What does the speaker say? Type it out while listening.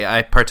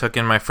I partook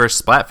in my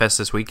first Splatfest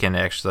this weekend,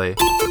 actually.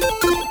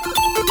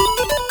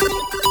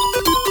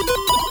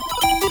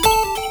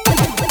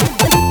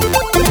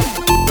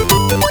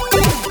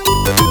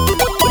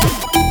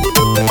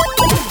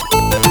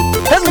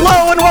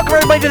 Hello and welcome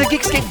everybody to the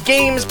Geekscape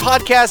Games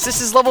podcast.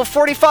 This is level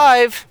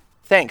 45.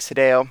 Thanks,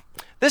 Hideo.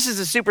 This is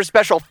a super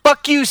special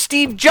Fuck You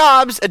Steve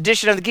Jobs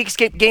edition of the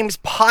Geekscape Games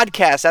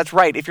podcast. That's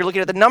right. If you're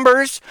looking at the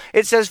numbers,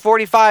 it says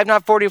 45,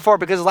 not 44,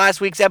 because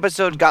last week's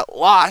episode got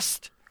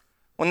lost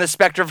when the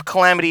Spectre of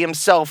Calamity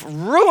himself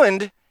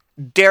ruined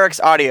Derek's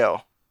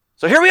audio.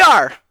 So here we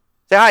are.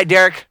 Say hi,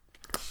 Derek.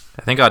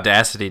 I think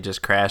Audacity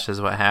just crashed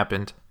is what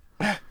happened.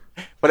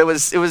 But it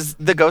was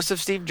the ghost of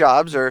Steve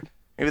Jobs, or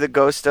maybe the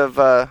ghost of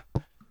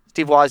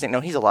Steve Wozniak. No,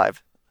 he's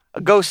alive.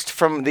 A ghost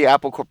from the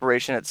Apple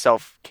Corporation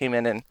itself came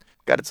in and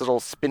got its little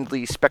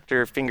spindly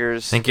specter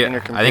fingers in your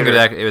computer. I think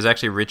it was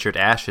actually Richard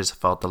Ash's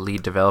fault, the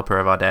lead developer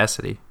of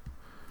Audacity.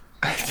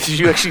 Did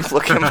you actually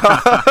look him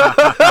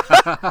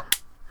up?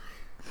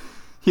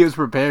 He was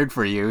prepared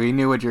for you. He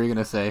knew what you were going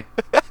to say.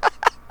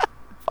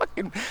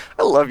 Fucking,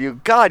 I love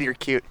you. God, you're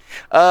cute.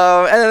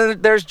 And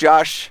then there's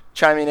Josh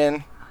chiming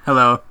in.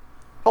 Hello.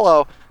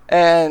 Hello.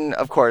 And,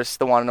 of course,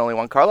 the one and only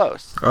one,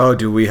 Carlos. Oh,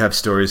 do we have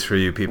stories for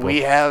you people?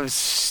 We have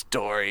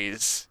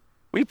stories.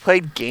 We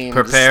played games.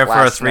 Prepare for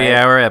a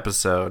 3-hour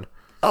episode.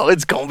 Oh,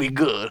 it's going to be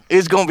good.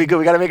 It's going to be good.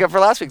 We got to make up for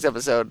last week's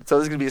episode. So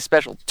this is going to be a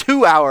special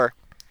 2-hour.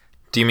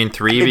 Do you mean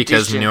 3?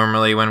 Because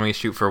normally when we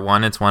shoot for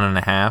 1, it's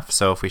 1.5.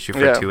 So if we shoot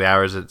for 2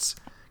 hours, it's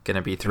going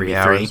to be 3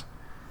 hours.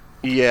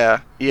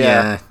 Yeah.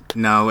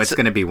 No, it's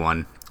going to be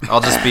 1.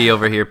 I'll just be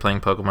over here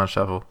playing Pokemon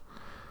Shuffle.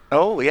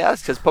 Oh,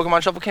 yes, because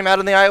Pokemon Shuffle came out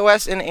on the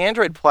iOS and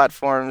Android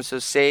platforms. So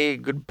say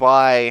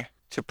goodbye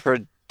to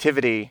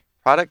productivity.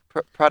 Product.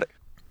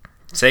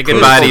 Say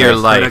goodbye to your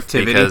life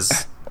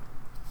because,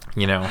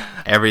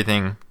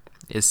 everything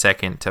is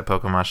second to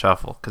Pokemon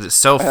Shuffle because it's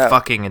so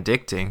fucking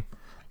addicting.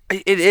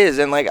 It is,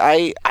 and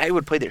I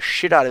would play the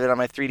shit out of it on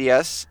my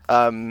 3DS.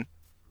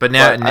 But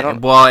now,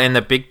 and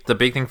the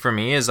big thing for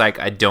me is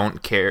I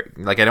don't carry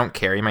my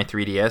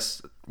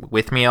 3DS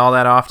with me all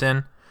that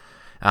often,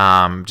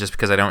 just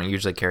because I don't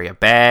usually carry a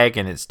bag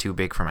and it's too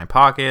big for my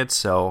pockets.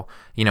 So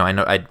I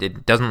know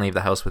it doesn't leave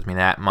the house with me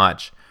that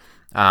much.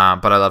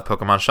 But I love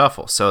Pokemon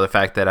Shuffle, so the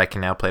fact that I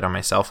can now play it on my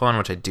cell phone,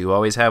 which I do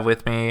always have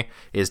with me,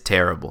 is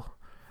terrible.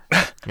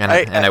 And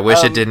I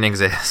wish it didn't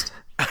exist.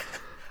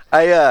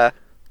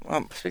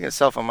 Speaking of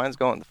cell phone, mine's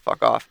going the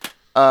fuck off.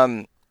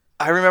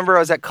 I remember I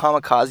was at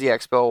Kamikaze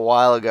Expo a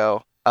while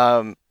ago,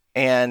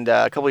 and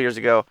a couple years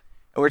ago,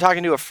 and we were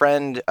talking to a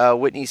friend,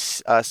 Whitney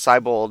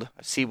Siebold,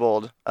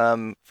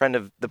 friend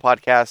of the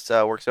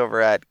podcast, works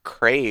over at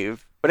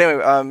Crave. But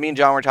anyway, me and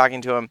John were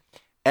talking to him,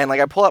 and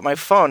I pull out my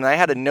phone, and I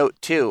had a Note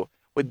 2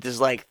 with this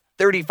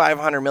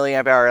 3,500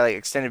 milliamp hour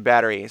extended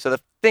battery. So the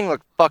thing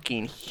looked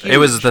fucking huge. It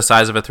was the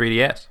size of a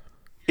 3DS.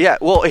 Yeah,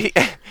 well, he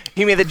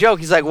made the joke.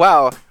 He's like,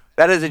 "Wow,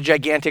 that is a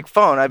gigantic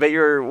phone. I bet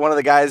you're one of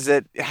the guys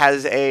that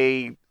has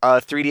a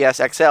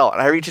 3DS XL."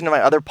 And I reach into my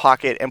other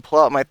pocket and pull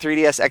out my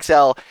 3DS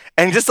XL,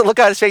 and just to look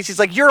at his face, he's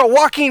like, "You're a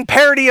walking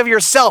parody of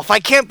yourself. I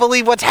can't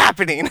believe what's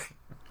happening."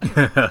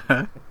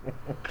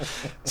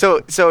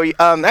 So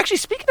actually,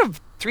 speaking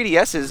of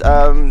 3DSs,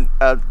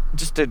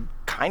 just to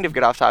kind of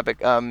get off topic,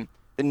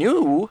 the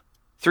new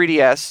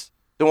 3DS,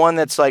 the one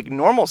that's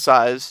normal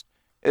sized,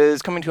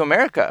 is coming to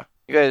America.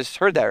 You guys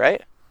heard that,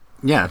 right?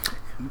 Yeah.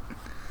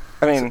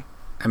 I mean,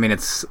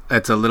 it's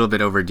a little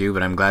bit overdue,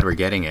 but I'm glad we're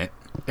getting it.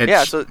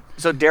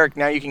 So Derek,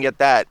 now you can get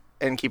that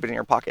and keep it in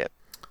your pocket.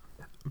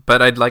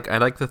 But I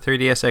like the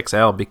 3DS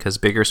XL because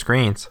bigger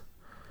screens.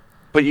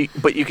 But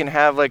you can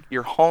have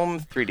your home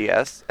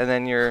 3DS and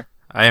then your.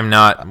 I am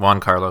not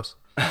Juan Carlos.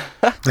 No,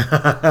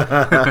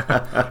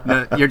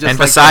 you're just. And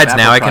besides,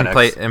 now I can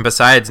play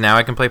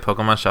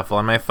Pokemon Shuffle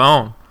on my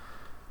phone.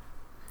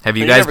 Have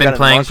you guys been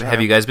playing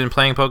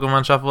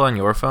Pokemon Shuffle on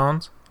your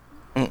phones?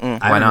 Mm-mm.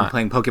 Why not?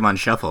 Playing Pokemon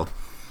Shuffle.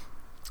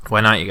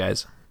 Why not, you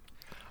guys?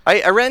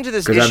 I ran into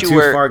this issue because I'm too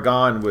where far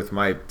gone with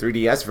my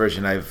 3DS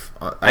version.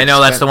 I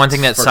know that's the one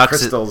thing that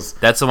sucks.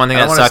 That's the one thing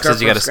that sucks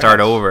is you got to start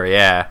over.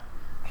 Yeah.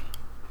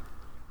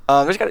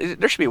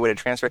 There should be a way to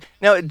transfer.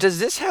 Now, does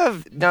this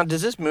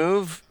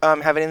move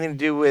have anything to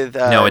do with?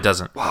 No, it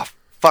doesn't. Wow,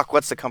 fuck!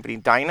 What's the company?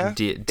 Dyna?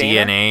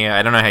 DNA.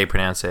 I don't know how you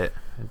pronounce it.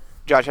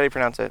 Josh, how do you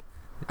pronounce it?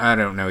 I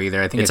don't know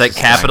either. I think it's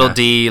capital Dyna.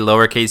 D,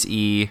 lowercase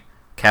e,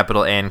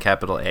 capital N,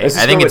 capital A. I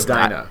think it's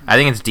Dyna. I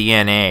think it's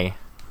DNA.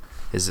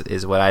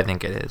 Is what I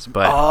think it is,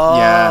 but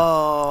yeah,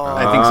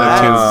 I think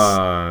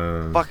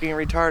so too. Fucking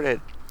retarded.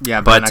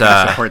 Yeah, but I'm not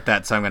gonna support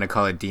that, so I'm gonna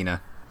call it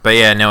Dina. But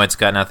yeah, no, it's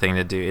got nothing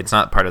to do. It's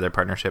not part of their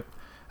partnership.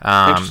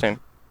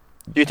 Interesting.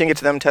 Do you think it's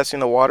them testing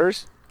the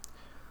waters?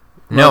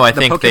 No, I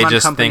think they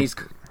just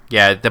think.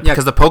 Yeah,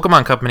 because the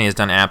Pokemon Company has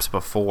done apps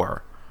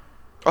before.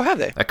 Oh, have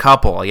they? A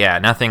couple, yeah.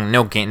 Nothing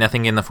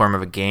in the form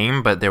of a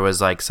game, but there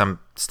was an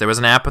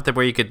app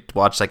where you could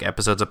watch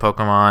episodes of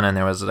Pokemon, and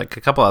there was a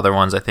couple other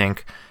ones, I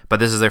think. But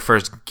this is their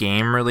first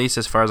game release,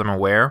 as far as I'm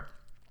aware.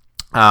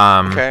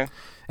 Okay.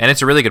 And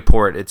it's a really good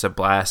port. It's a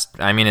blast.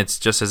 I mean, it's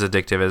just as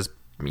addictive as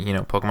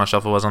Pokemon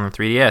Shuffle was on the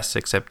 3DS,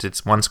 except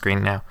it's one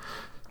screen now.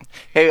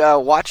 Hey,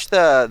 watch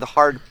the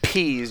hard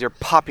P's. You're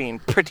popping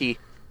pretty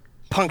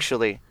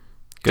punctually.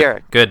 Good.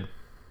 Derek. Good.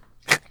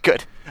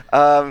 Good.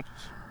 But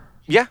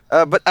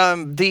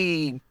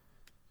the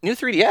new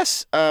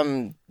 3DS,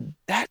 I'm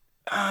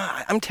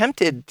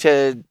tempted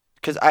to,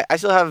 because I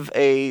still have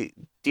a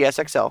DS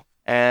XL,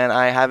 and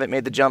I haven't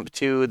made the jump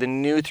to the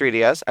new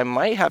 3DS. I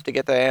might have to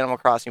get the Animal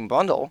Crossing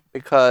bundle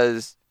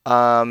because,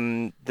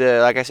 like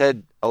I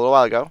said a little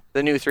while ago,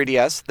 the new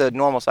 3DS, the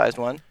normal sized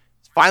one,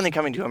 is finally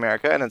coming to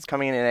America, and it's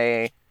coming in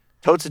a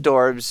Totes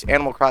Adorbs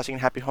Animal Crossing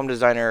Happy Home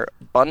Designer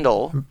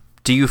bundle.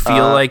 Do you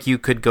feel like you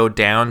could go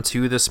down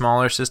to the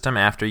smaller system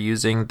after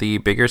using the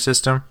bigger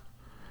system?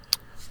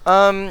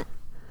 I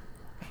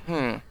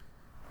don't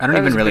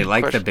even really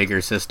like the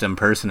bigger system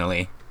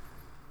personally.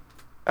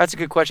 That's a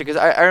good question,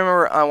 because I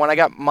remember when I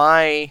got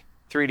my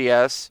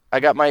 3DS,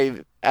 I got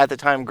my, at the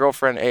time,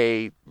 girlfriend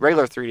a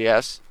regular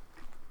 3DS,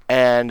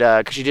 and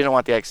because she didn't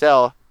want the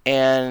XL,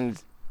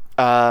 and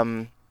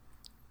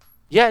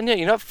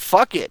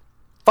fuck it.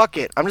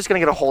 I'm just gonna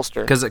get a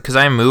holster. Because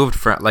I moved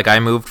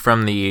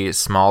from the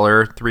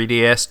smaller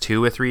 3DS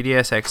to a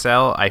 3DS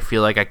XL. I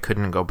feel like I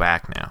couldn't go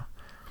back now.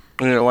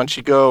 Once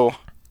you go.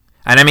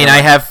 And I mean, I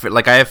have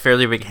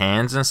fairly big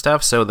hands and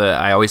stuff, so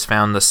I always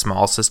found the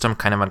small system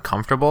kind of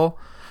uncomfortable.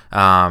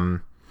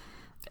 And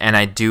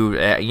I do,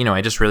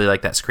 I just really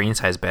like that screen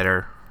size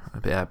better,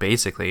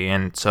 basically.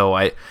 And so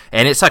and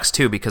it sucks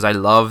too, because I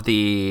love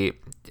I'm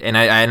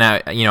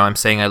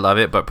saying I love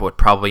it, but would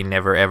probably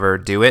never ever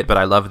do it. But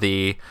I love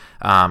the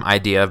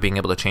idea of being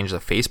able to change the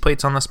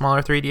faceplates on the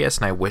smaller 3DS,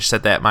 and I wish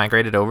that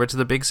migrated over to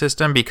the big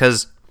system,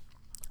 because,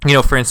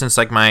 for instance,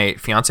 like my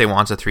fiance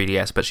wants a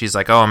 3DS, but she's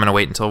like, oh, I'm going to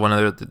wait until one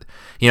of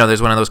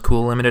there's one of those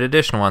cool limited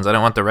edition ones. I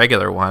don't want the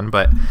regular one.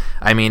 But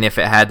I mean, if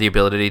it had the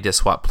ability to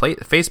swap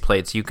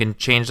faceplates, you can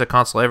change the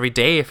console every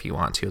day if you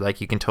want to.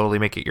 Like, you can totally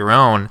make it your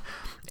own.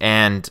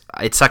 And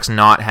it sucks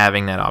not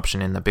having that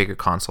option in the bigger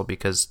console,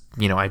 because,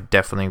 I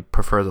definitely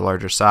prefer the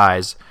larger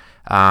size.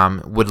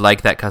 Would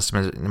like that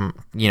custom,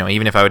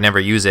 even if I would never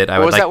use it.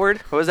 What was that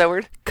word?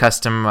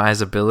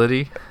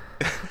 Customizability.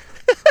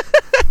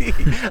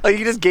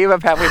 You just gave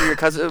up halfway to your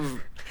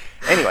custom.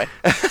 Anyway.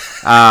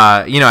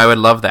 I would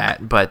love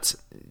that, but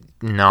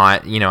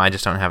not, I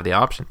just don't have the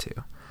option to.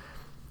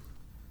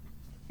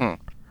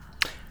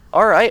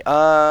 All right.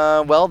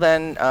 Well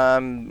then,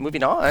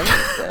 moving on.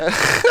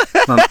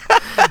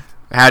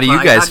 How do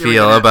you guys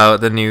feel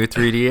about the new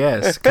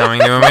 3DS coming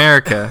to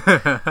America?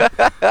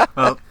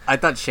 Well, I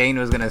thought Shane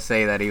was going to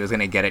say that he was going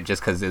to get it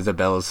just because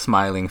Isabel's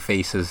smiling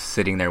face is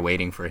sitting there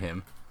waiting for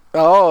him.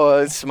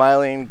 Oh,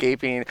 smiling,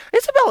 gaping.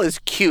 Isabel is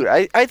cute.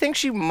 I think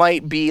she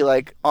might be,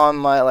 like, on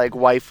my, like,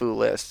 waifu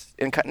list.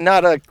 In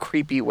not a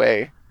creepy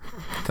way.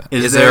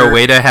 Is there a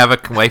way to have a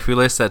waifu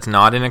list that's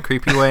not in a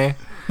creepy way?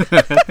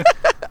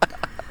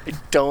 I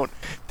don't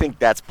think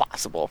that's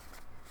possible.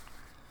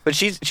 But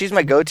she's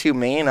my go-to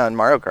main on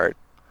Mario Kart.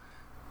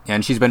 Yeah,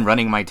 and she's been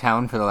running my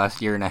town for the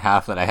last year and a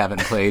half that I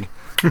haven't played.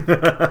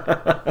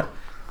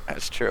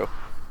 That's true.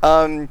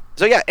 So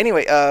yeah,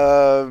 anyway,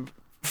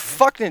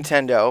 fuck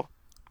Nintendo.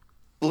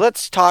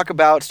 Let's talk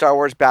about Star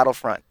Wars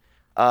Battlefront.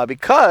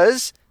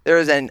 Because there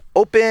is an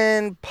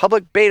open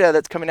public beta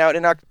that's coming out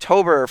in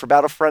October for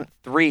Battlefront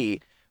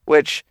 3,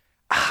 which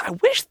I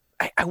wish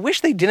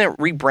they didn't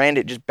rebrand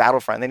it just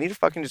Battlefront. They need to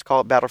fucking just call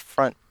it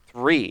Battlefront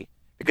 3,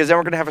 because then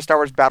we're going to have a Star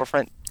Wars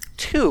Battlefront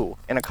 2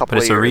 in a couple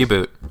of years. But it's a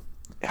reboot.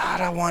 I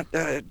don't want...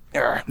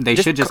 They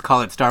should just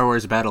call it Star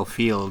Wars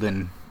Battlefield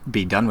and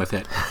be done with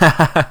it.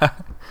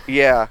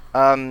 Yeah.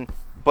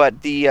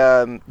 But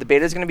the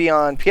beta is going to be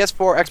on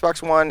PS4,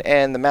 Xbox One,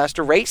 and the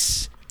Master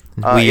Race.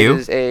 Wii U?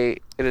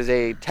 It is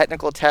a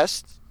technical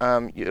test.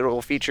 It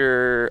will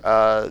feature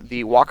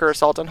the Walker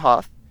Assault on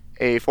Hoth,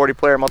 a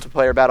 40-player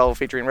multiplayer battle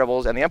featuring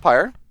Rebels and the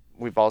Empire.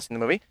 We've all seen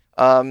the movie.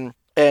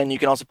 And you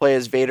can also play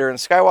as Vader and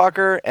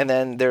Skywalker. And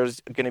then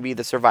there's going to be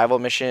the survival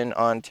mission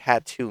on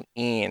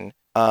Tatooine.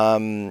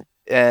 And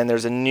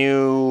there's a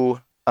new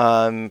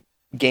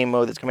game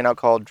mode that's coming out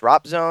called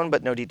Drop Zone,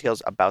 but no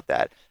details about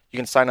that. You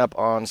can sign up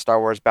on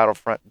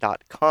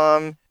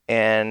StarWarsBattlefront.com,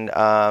 and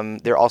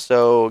they're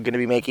also going to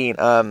be making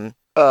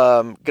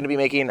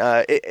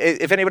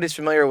if anybody's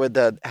familiar with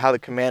how the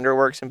commander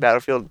works in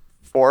Battlefield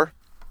 4.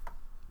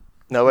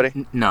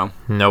 Nobody? No.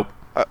 Nope.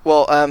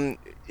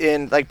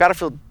 In like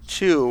Battlefield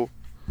 2,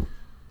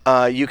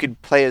 you could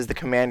play as the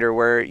commander,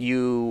 where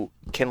you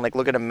can like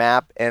look at a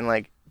map and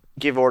like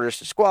give orders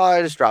to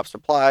squads, drop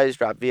supplies,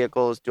 drop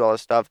vehicles, do all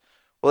this stuff.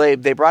 Well,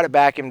 they brought it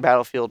back in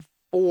Battlefield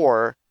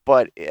 4,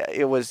 but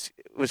it was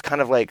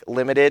kind of like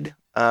limited.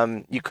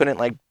 You couldn't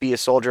like be a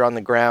soldier on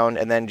the ground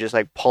and then just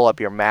like pull up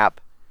your map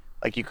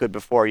like you could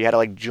before. You had to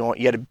like join.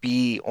 You had to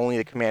be only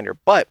the commander.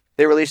 But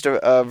they released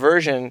a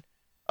version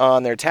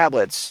on their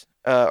tablets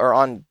or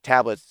on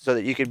tablets so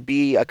that you could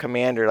be a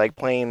commander, like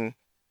playing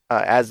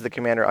as the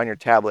commander on your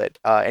tablet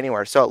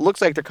anywhere. So it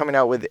looks like they're coming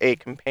out with a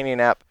companion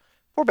app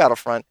for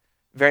Battlefront,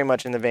 very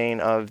much in the vein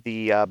of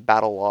the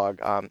Battle Log.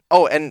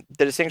 And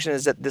the distinction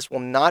is that this will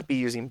not be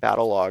using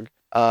Battle Log.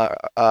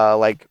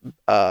 like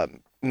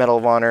Medal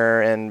of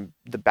Honor and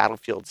the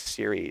Battlefield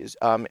series.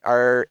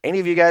 Are any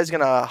of you guys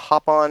gonna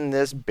hop on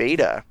this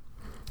beta?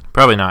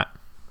 Probably not.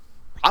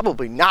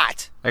 Probably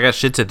not. I got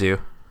shit to do.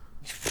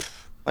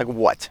 Like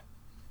what?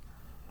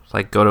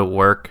 Like go to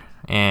work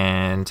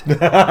and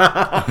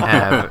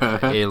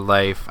have a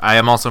life. I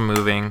am also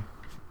moving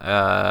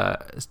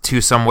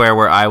to somewhere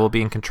where I will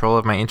be in control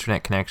of my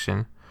internet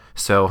connection.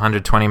 So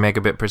 120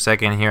 megabit per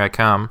second, here I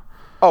come.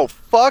 Oh,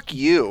 fuck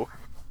you.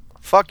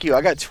 Fuck you.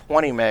 I got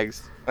 20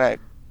 megs. All right.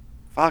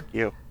 Fuck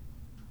you.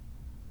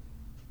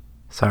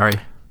 Sorry.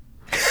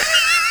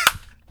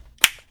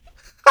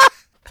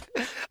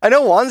 I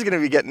know Juan's gonna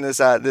be getting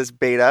this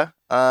beta.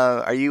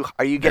 Are you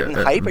getting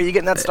hype? Are you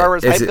getting that Star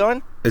Wars hype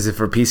going? Is it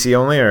for PC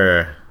only,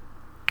 or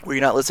were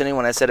you not listening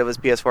when I said it was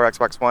PS4,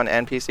 Xbox One,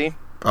 and PC?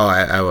 Oh,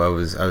 I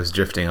was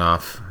drifting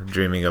off,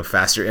 dreaming of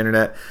faster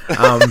internet.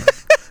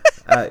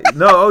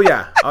 No, oh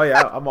yeah,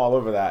 I'm all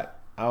over that.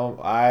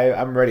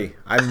 I'm ready.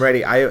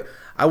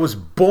 I was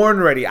born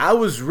ready. I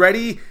was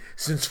ready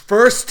since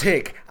first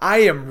take. I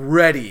am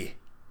ready.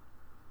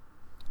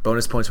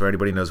 Bonus points for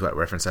anybody knows what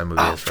reference that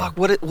movie is. Fuck!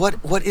 What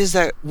is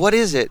that? What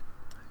is it?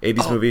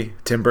 80s movie,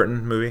 Tim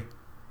Burton movie.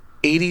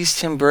 80s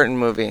Tim Burton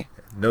movie.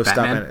 No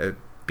Batman? Batman.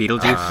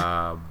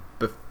 Beetlejuice.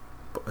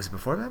 Is it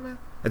before Batman?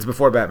 It's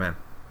before Batman.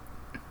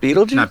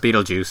 Beetlejuice? Not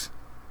Beetlejuice.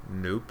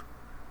 Nope.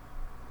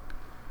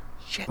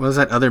 Shit. What was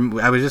that other?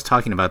 I was just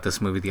talking about this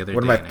movie the other day.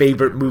 One of my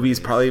favorite movies,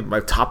 probably my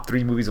top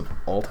 3 movies of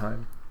all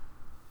time.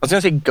 I was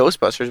gonna say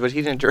Ghostbusters, but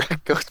he didn't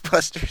direct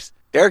Ghostbusters.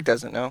 Derek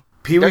doesn't know.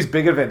 Pee-wee's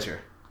Big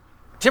Adventure.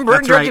 Tim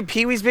Burton That's directed right.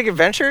 Pee-wee's Big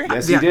Adventure?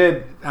 Yes, he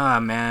did. Oh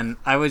man,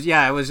 I was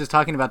just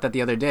talking about that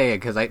the other day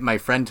because my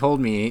friend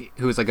told me,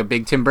 who was like a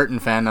big Tim Burton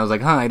fan. And I was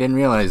like, I didn't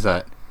realize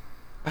that.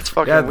 That's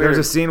fucking Yeah, weird. there's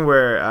a scene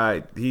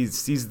where he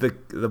sees the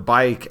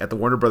bike at the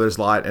Warner Brothers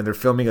lot, and they're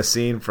filming a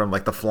scene from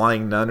like The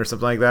Flying Nun or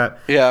something like that.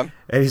 Yeah.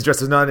 And he's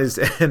dressed as nun,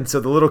 and so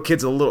the little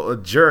kid's a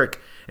jerk.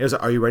 And he was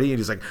like, "Are you ready?" And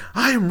he's like,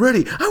 "I am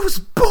ready. I was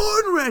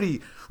born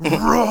ready.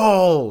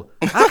 Roll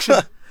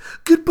action.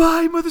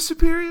 Goodbye, Mother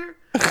Superior."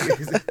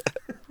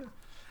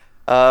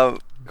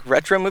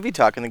 Retro Movie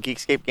Talk on the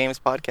Geekscape Games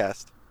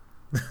podcast.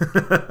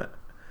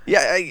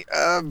 Yeah,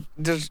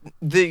 there's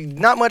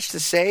not much to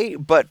say,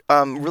 but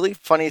really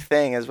funny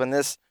thing is when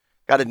this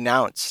got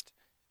announced,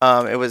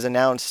 it was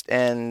announced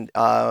and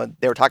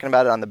they were talking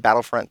about it on the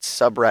Battlefront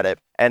subreddit,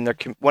 and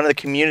one of the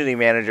community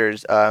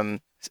managers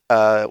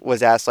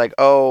was asked like,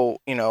 "Oh,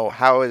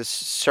 how is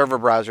server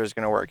browsers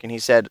going to work?" And he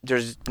said,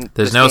 "There's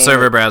no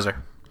server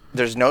browser.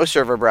 There's no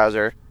server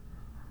browser,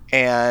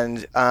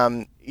 and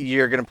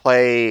you're going to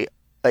play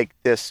like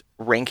this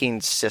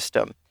ranking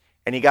system."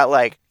 And he got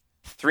like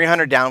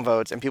 300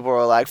 downvotes, and people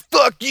were like,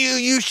 "Fuck you,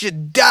 you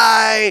should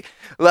die.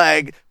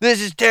 Like,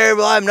 this is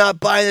terrible. I'm not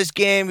buying this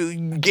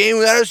game. Game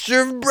without a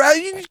server browser.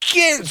 You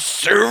can't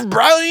server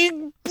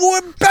browser. Boy,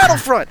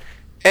 Battlefront."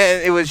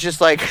 And it was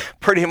just like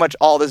pretty much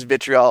all this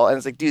vitriol. And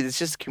it's like, dude, it's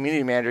just a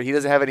community manager. He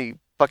doesn't have any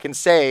fucking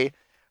say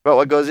about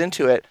what goes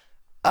into it.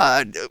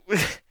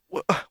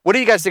 What do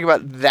you guys think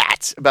about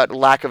that? About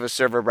lack of a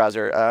server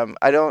browser?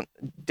 I don't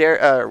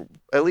dare.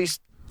 At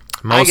least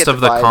most of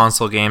the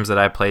console games that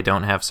I play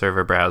don't have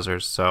server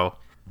browsers, so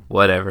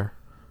whatever.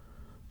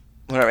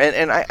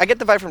 And I get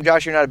the vibe from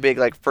Josh. You're not a big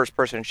like first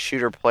person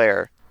shooter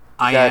player.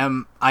 I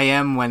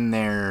am when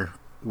they're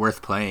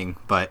worth playing,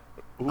 but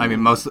ooh. I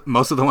mean most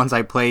of the ones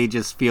I play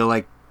just feel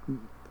like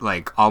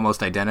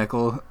almost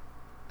identical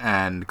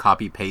and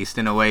copy paste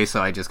in a way,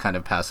 so I just kind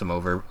of pass them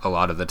over a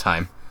lot of the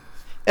time.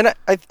 And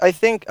I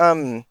think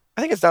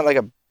it's not like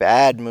a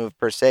bad move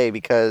per se,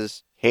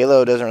 because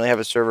Halo doesn't really have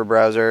a server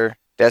browser.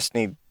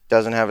 Destiny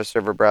doesn't have a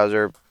server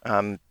browser.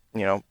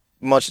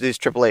 Most of these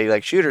AAA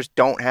like shooters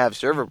don't have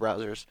server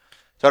browsers.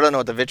 So I don't know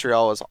what the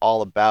vitriol is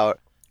all about.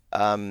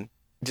 There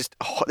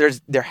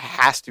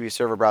has to be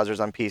server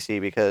browsers on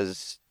PC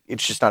because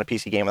it's just not a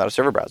PC game without a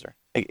server browser.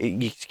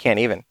 You can't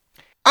even.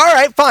 All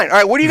right, fine. All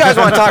right, what do you guys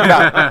want to talk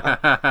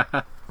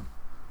about?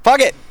 Fuck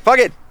it.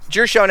 It's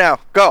your show now.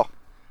 Go.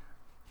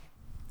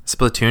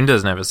 Splatoon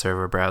doesn't have a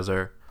server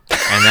browser,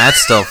 and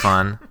that's still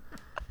fun.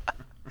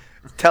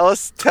 Tell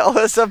us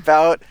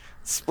about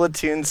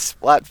Splatoon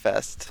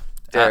Splatfest,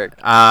 Derek.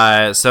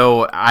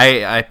 So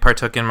I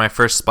partook in my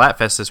first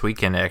Splatfest this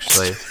weekend,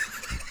 actually.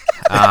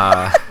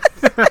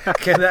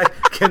 Can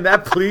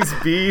that please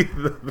be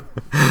the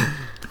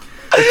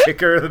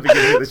kicker at the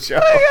beginning of the show?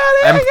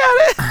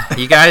 I got it.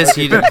 You guys,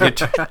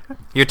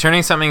 you're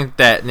turning something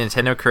that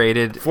Nintendo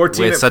created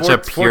with such a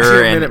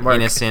pure and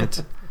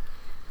innocent.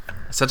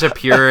 Such a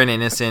pure and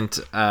innocent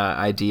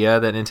idea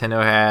that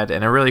Nintendo had,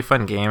 and a really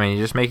fun game, and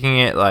you're just making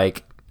it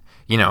like,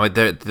 the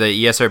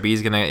ESRB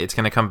is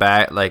gonna come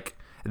back, like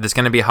there's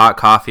gonna be hot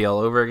coffee all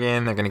over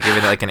again. They're gonna give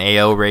it like an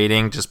AO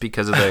rating just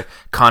because of the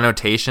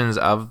connotations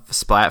of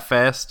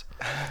Splatfest.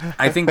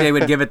 I think they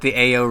would give it the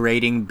AO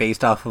rating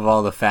based off of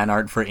all the fan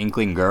art for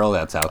Inkling Girl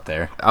that's out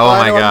there. Oh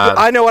my god!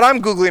 I know what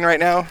I'm Googling right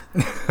now.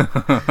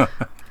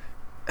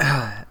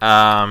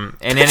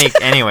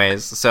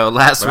 Anyways, so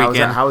last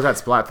weekend, how was that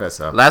Splatfest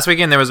though? Last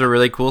weekend there was a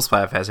really cool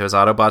Splatfest. It was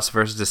Autobots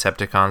versus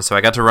Decepticons, so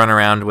I got to run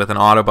around with an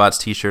Autobots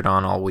T-shirt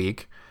on all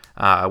week,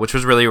 which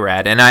was really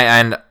rad. And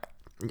that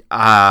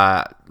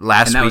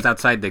was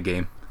outside the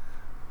game.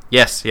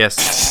 Yes.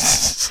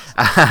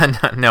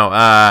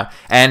 No.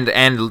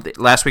 And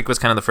last week was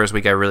kind of the first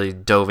week I really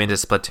dove into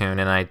Splatoon,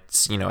 and I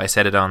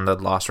said it on the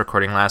Lost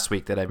recording last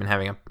week that I've been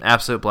having an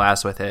absolute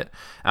blast with it.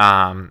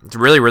 It's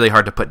really, really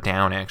hard to put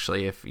down,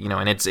 actually.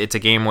 And it's a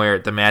game where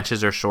the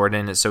matches are short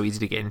and it's so easy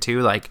to get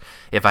into. Like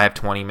if I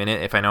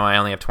know I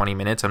only have 20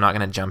 minutes, I'm not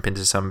going to jump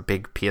into some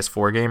big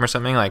PS4 game or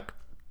something. Like,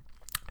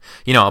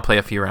 I'll play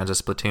a few rounds of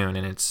Splatoon,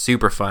 and it's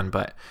super fun.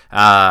 But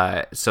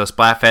so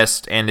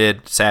Splatfest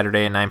ended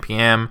Saturday at 9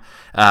 p.m.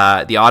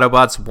 The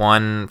Autobots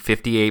won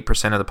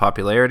 58% of the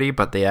popularity,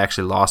 but they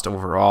actually lost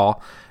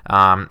overall.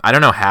 I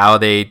don't know how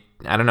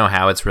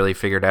it's really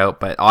figured out,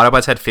 but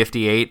Autobots had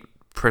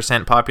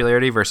 58%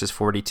 popularity versus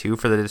 42%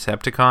 for the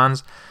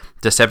Decepticons.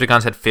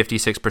 Decepticons had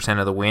 56%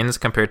 of the wins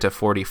compared to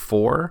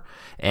 44%,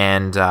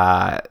 and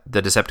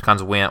the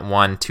Decepticons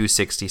won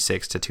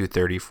 266 to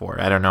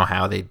 234. I don't know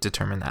how they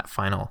determined that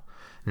final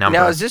number.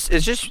 Now, is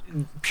this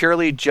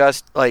purely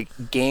just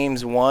like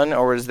games won,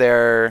 or is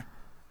there?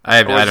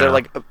 I don't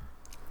know.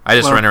 I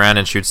just run around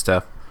and shoot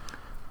stuff.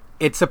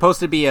 It's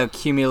supposed to be a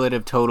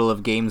cumulative total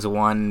of games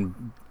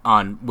won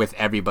with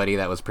everybody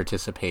that was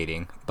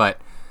participating, but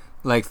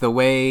like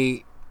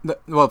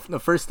the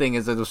first thing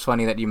is it was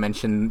funny that you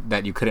mentioned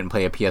that you couldn't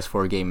play a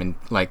PS4 game in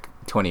like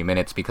 20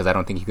 minutes because I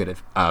don't think you could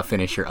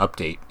finish your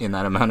update in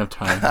that amount of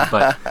time.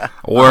 But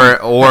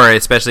or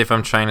especially if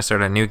I'm trying to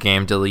start a new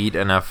game, delete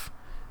enough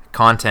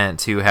content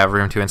to have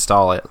room to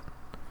install it.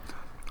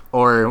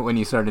 Or when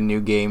you start a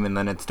new game and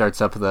then it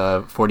starts up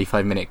the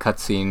 45-minute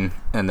cutscene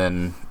and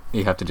then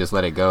you have to just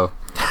let it go.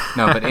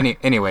 No, but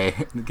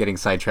anyway, getting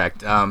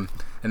sidetracked. And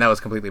that was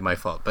completely my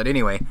fault. But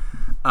anyway,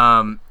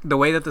 the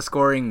way that the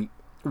scoring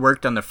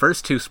worked on the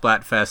first two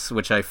Splatfests,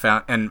 which I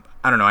found, and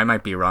I don't know, I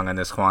might be wrong on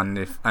this,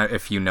 Juan,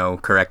 if you know,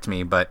 correct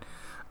me, but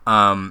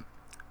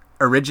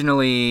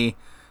originally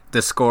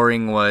the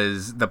scoring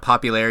was the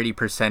popularity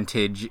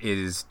percentage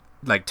is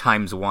like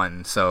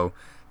 ×1, so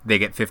they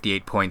get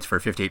 58 points for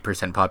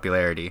 58%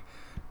 popularity,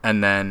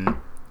 and then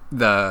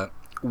the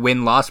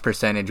win-loss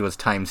percentage was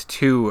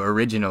 ×2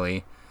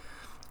 originally,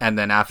 and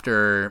then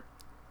after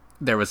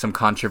there was some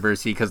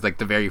controversy because like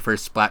the very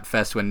first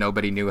Splatfest when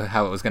nobody knew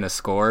how it was going to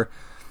score,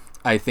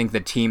 I think the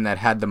team that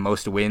had the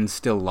most wins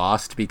still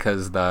lost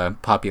because the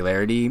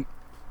popularity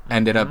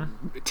ended up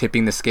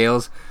tipping the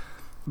scales.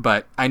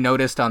 But I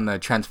noticed on the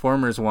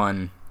Transformers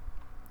one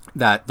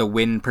that the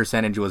win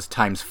percentage was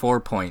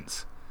 ×4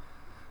 points.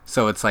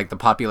 So it's like the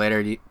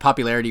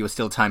popularity was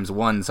still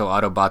 ×1, so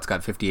Autobots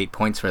got 58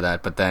 points for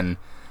that, but then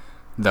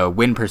the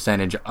win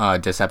percentage,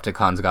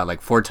 Decepticons got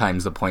like 4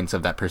 times the points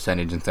of that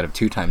percentage instead of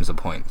 2 times the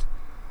points.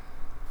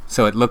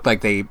 So it looked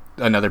like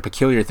another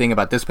peculiar thing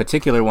about this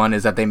particular one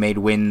is that they made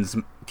wins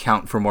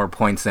count for more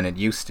points than it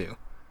used to.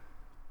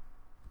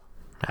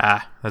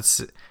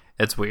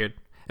 That's weird.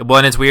 Well,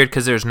 and it's weird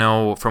because there's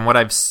no, from what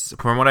I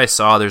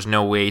saw, there's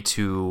no way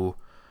to,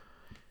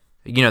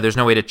 there's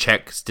no way to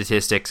check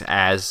statistics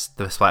as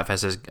the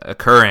Splatfest is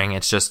occurring.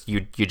 It's just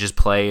you just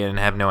play and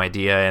have no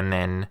idea, and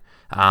then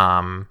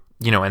and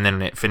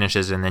then it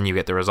finishes, and then you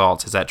get the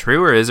results. Is that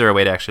true, or is there a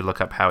way to actually look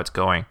up how it's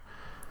going?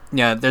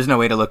 Yeah, there's no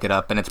way to look it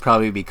up, and it's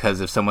probably because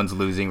if someone's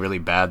losing really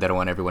bad, they don't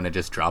want everyone to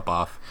just drop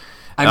off.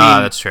 I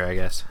mean, that's true, I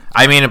guess.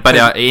 I mean,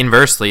 but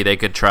inversely, they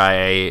could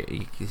try.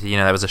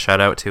 That was a shout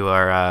out to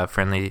our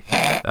friendly.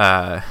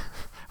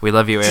 We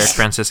love you, Eric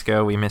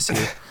Francisco. We miss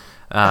you.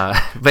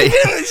 But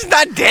he's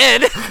not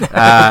dead.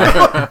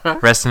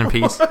 Rest in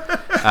peace.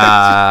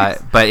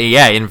 But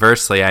yeah,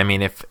 inversely, I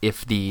mean,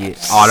 if the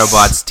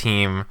Autobots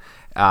team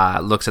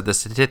looks at the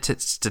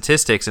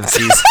statistics and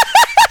sees.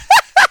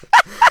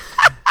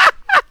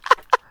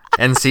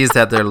 And sees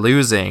that they're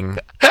losing,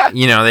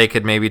 they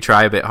could maybe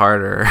try a bit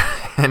harder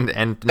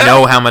and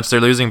know how much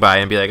they're losing by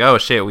and be like, oh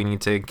shit, we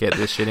need to get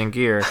this shit in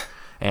gear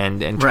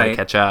and try to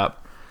catch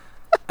up.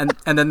 And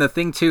then the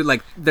thing too,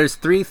 like, there's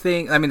 3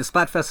 things. I mean, the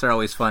Splatfests are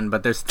always fun,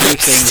 but there's 3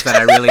 things that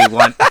I really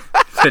want.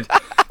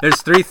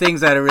 There's 3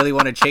 things that I really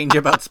want to change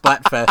about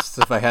Splatfests.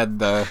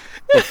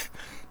 If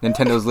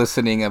Nintendo's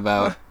listening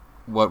about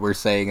what we're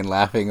saying and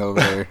laughing over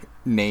their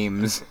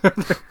names,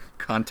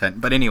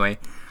 content. But anyway,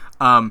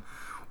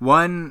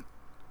 one,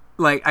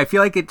 like, I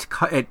feel like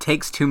it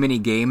takes too many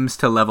games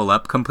to level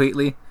up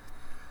completely.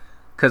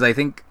 Because I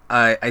think you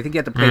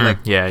have to play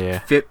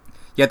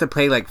you have to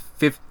play like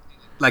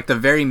the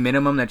very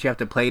minimum that you have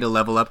to play to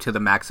level up to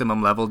the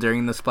maximum level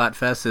during the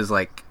Splatfest is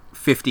like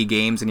 50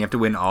 games, and you have to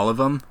win all of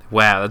them.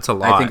 Wow, that's a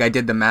lot. I think I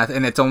did the math,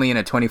 and it's only in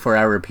a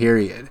 24-hour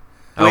period.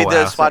 Wait,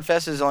 the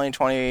Splatfest is only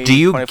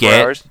 24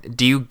 hours?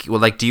 Do you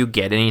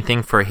get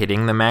anything for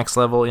hitting the max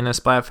level in a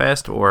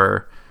Splatfest,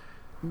 or?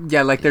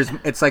 Yeah, like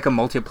it's like a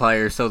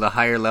multiplier. So the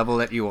higher level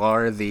that you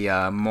are,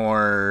 the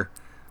more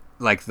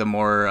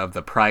of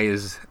the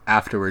prize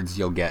afterwards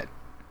you'll get.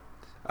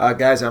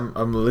 Guys,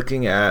 I'm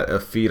looking at a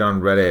feed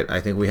on Reddit.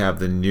 I think we have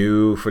the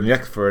new for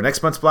next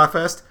month's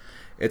Splatfest.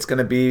 It's going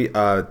to be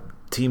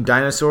Team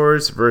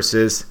Dinosaurs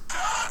versus.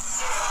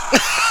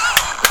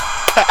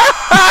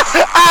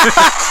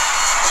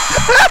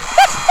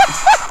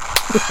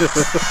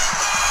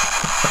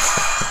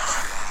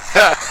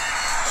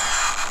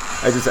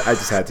 I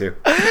just had to.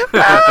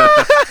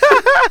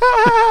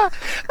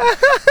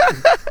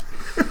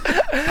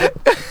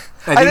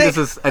 I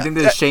think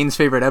this is Shane's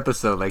favorite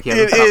episode. Like, he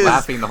hasn't stopped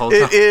laughing the whole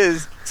time. It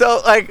is.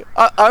 So, like,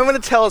 I'm going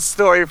to tell a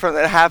story from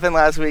that happened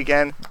last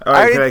weekend. All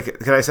right,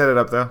 can I set it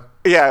up, though?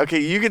 Yeah, okay,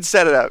 you could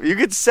set it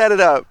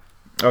up.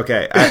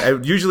 Okay. I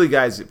usually,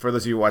 guys, for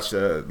those of you who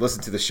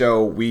listen to the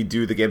show, we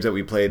do the games that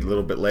we played a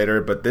little bit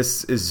later, but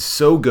this is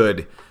so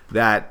good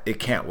that it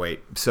can't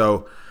wait.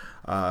 So,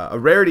 a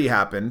rarity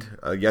happened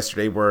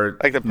yesterday where...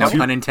 Like no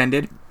pun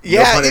intended?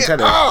 Yeah. No pun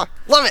intended. Oh,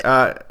 love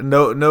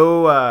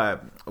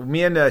it.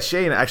 Me and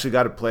Shane actually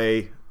got to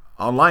play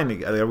online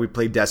together. We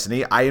played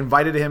Destiny. I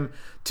invited him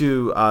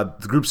to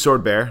the group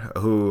Swordbear,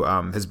 who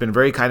has been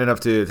very kind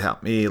enough to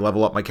help me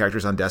level up my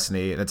characters on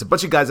Destiny. And it's a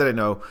bunch of guys that I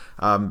know.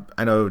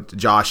 I know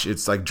Josh.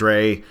 It's like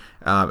Dre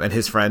and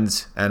his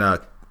friends, and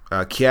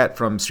Kiet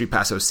from Street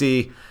Pass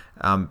OC,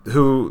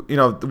 who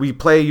we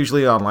play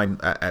usually online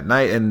at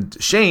night. And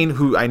Shane,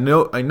 who I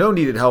know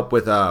needed help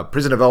with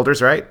Prison of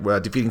Elders, right?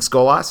 Defeating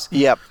Skolas.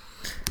 Yep.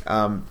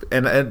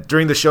 And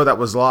during the show that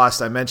was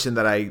lost, I mentioned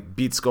that I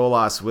beat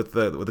Skolas with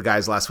the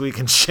guys last week,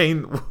 and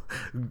Shane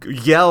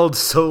yelled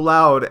so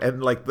loud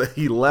and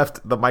he left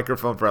the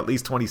microphone for at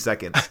least 20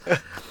 seconds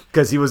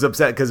because he was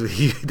upset because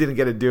he didn't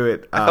get to do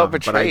it. I felt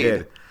betrayed. But I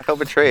did. I felt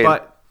betrayed.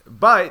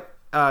 But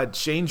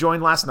Shane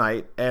joined last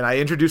night, and I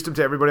introduced him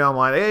to everybody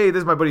online. Hey,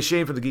 this is my buddy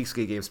Shane from the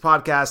Geekscape Games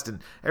podcast,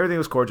 and everything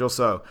was cordial.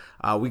 So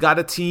we got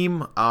a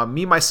team,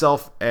 me,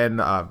 myself, and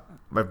my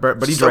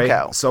buddy Dre,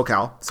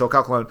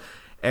 SoCal clone.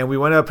 And we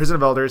went to Prison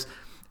of Elders,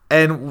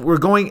 and we're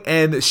going,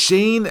 and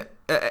Shane,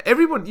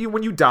 everyone,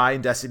 when you die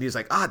in Destiny, is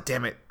like,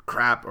 damn it,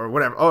 crap, or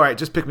whatever. All right,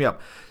 just pick me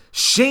up.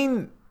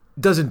 Shane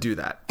doesn't do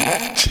that.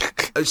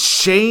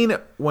 Shane,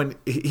 when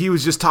he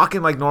was just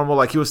talking like normal,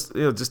 like he was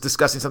just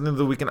discussing something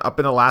the weekend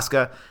up in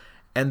Alaska,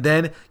 and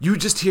then you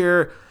just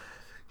hear,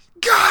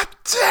 God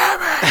damn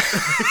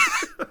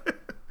it!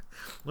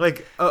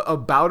 Like a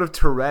bout of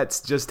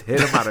Tourette's just hit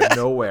him out of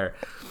nowhere.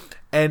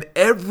 And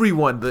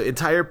everyone, the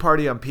entire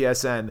party on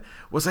PSN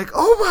was like,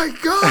 "Oh my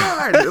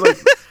god!"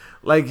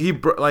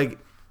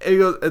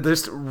 It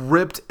just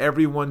ripped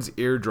everyone's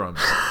eardrums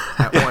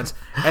at once.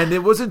 And it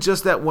wasn't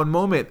just that one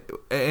moment.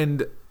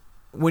 And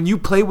when you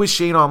play with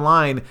Shane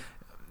online,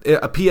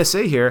 a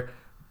PSA here: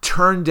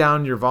 turn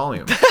down your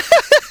volume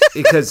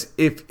because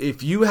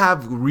if you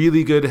have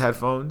really good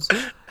headphones,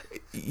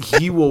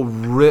 he will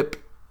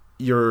rip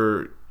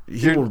your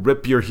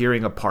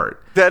hearing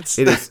apart. It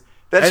is.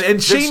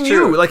 And Shane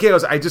knew, like, he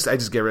goes, I just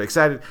get really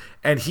excited,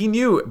 and he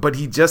knew, but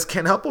he just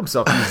can't help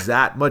himself. He's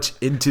that much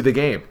into the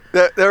game.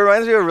 That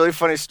reminds me of a really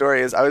funny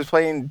story. Is I was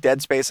playing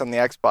Dead Space on the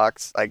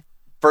Xbox, like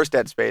first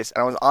Dead Space,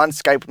 and I was on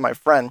Skype with my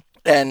friend,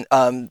 and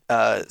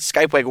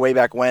Skype, like way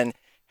back when,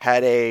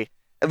 had at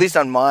least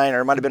on mine,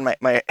 or it might have been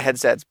my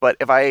headsets, but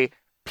if I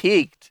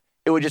peaked,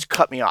 it would just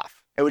cut me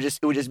off. It would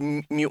just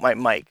mute my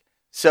mic.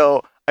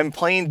 So I'm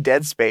playing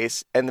Dead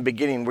Space in the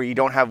beginning where you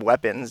don't have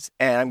weapons,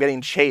 and I'm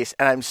getting chased,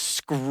 and I'm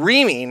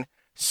screaming,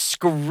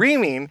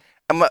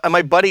 and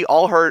my buddy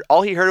all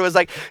he heard was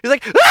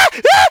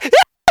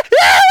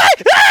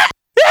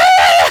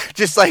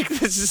just like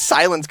this is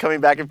silence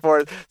coming back and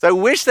forth. So I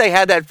wish they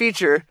had that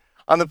feature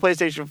on the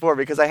PlayStation 4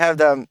 because I have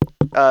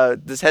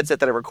this headset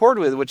that I record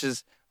with, which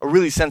is a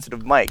really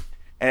sensitive mic,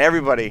 and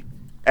everybody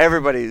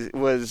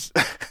was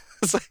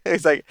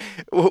it's like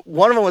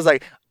one of them was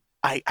like,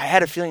 I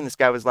had a feeling this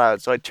guy was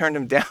loud, so I turned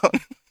him down.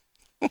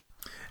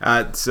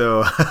 Because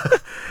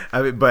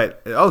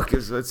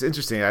it's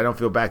interesting. I don't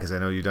feel bad because I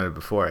know you've done it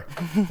before.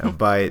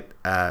 But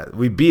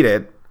we beat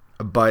it.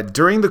 But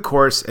during the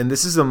course, and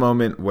this is the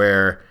moment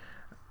where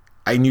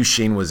I knew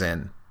Shane was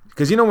in.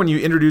 Because, when you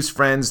introduce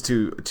friends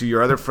to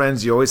your other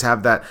friends, you always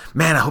have that,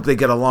 man, I hope they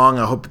get along.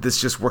 I hope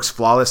this just works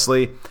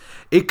flawlessly.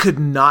 It could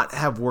not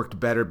have worked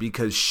better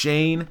because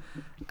Shane,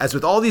 as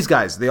with all these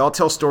guys, they all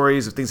tell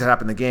stories of things that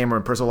happen in the game or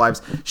in personal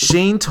lives.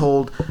 Shane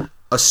told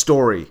a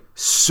story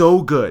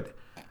so good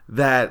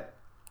that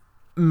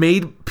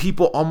made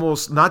people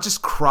almost not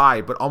just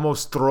cry, but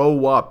almost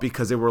throw up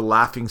because they were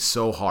laughing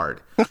so hard.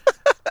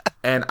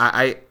 And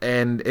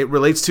and it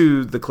relates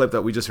to the clip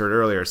that we just heard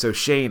earlier. So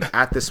Shane,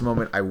 at this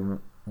moment, I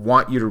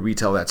want you to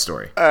retell that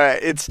story. All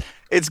right,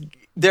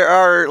 there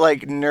are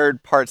like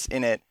nerd parts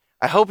in it.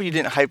 I hope you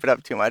didn't hype it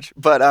up too much,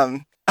 but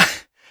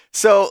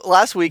so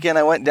last weekend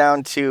I went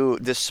down to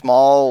this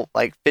small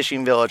like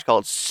fishing village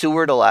called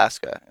Seward,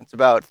 Alaska. It's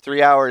about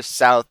 3 hours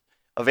south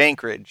of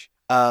Anchorage.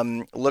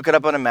 Look it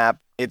up on a map.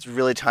 It's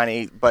really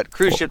tiny, but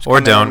cruise ships or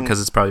don't because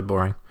it's probably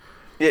boring.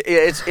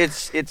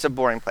 It's a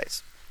boring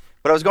place.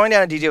 But I was going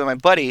down to DJ with my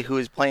buddy who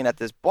was playing at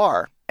this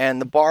bar,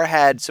 and the bar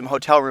had some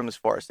hotel rooms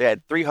for us. They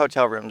had 3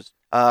 hotel rooms.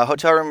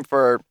 Hotel room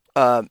for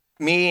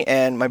me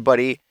and my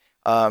buddy.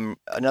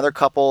 another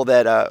couple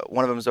that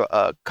one of them was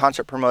a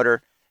concert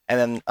promoter,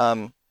 and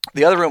then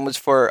the other room was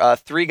for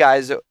 3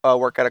 guys that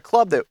work at a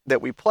club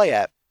that we play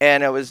at,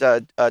 and it was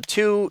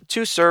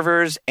two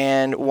servers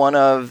and one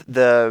of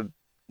the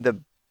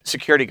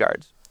security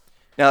guards.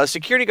 Now the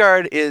security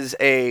guard is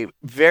a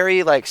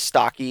very like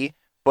stocky,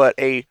 but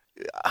I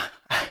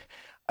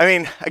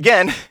mean,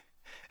 again,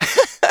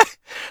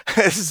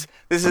 this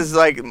is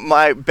like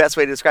my best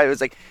way to describe it.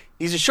 It's like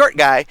he's a short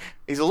guy.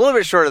 He's a little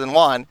bit shorter than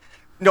Juan.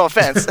 No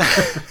offense.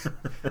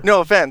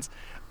 No offense.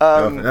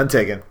 None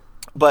taken.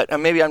 But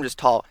maybe I'm just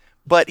tall.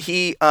 But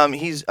he's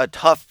a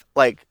tough,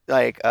 like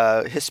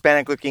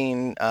Hispanic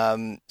looking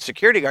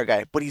security guard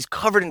guy. But he's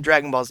covered in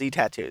Dragon Ball Z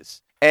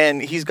tattoos,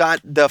 and he's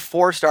got the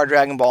 4-star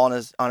Dragon Ball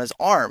on his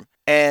arm.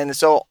 And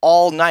so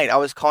all night I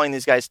was calling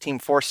these guys Team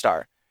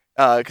 4-star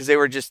because they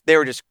were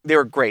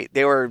great.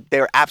 They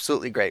were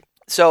absolutely great.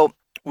 So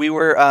we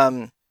were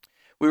down.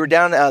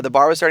 The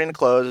bar was starting to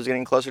close. It was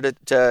getting closer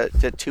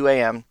to 2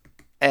 a.m.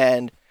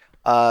 And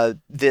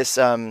this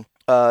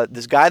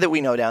guy that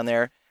we know down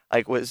there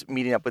like was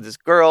meeting up with this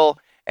girl,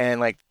 and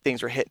like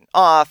things were hitting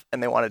off,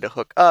 and they wanted to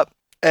hook up.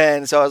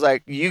 And so I was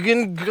like, "You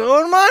can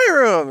go to my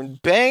room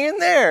and bang in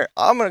there.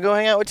 I'm gonna go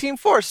hang out with Team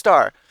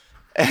 4-star."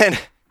 And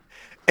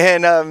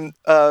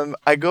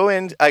I go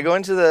into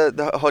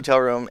the hotel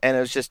room, and it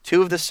was just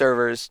 2 of the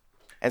servers.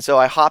 And so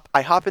I hop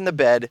in the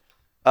bed.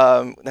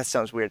 That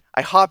sounds weird.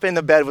 I hop in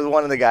the bed with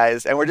one of the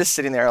guys, and we're just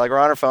sitting there, like we're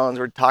on our phones,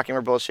 we're talking,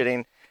 we're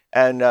bullshitting,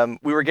 and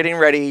we were getting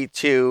ready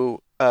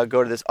to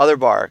go to this other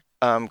bar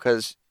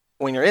because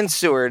when you're in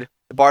Seward,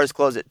 the bars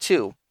close at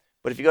 2.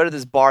 But if you go to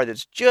this bar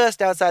that's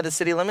just outside the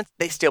city limits,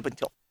 they stay open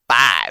until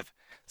 5.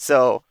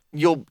 So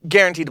you'll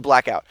guaranteed to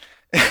black out.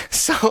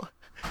 So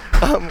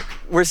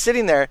we're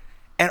sitting there,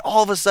 and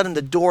all of a sudden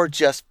the door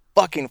just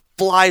fucking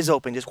flies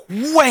open, just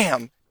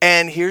wham!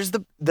 And here's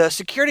the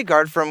security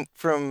guard from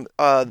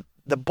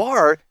the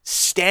bar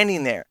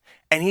standing there,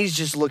 and he's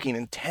just looking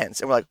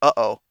intense. And we're like,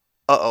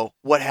 uh-oh,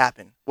 what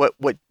happened?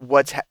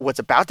 What's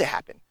about to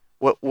happen?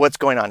 What's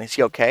going on? Is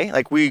he okay?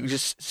 Like, we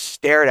just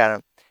stared at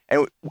him,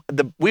 and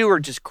we were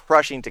just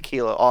crushing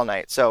tequila all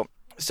night. So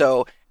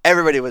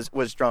everybody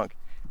was drunk,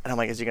 and I'm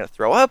like, is he gonna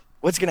throw up?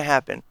 What's gonna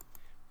happen?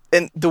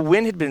 And the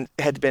wind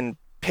had been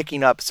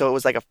picking up, so it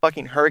was like a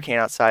fucking hurricane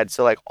outside.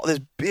 So like all this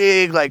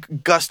big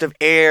like gust of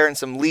air and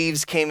some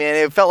leaves came in.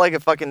 It felt like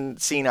a fucking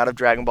scene out of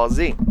Dragon Ball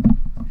Z.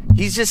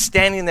 He's just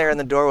standing there in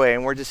the doorway,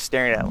 and we're just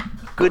staring at him.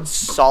 Good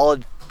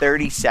solid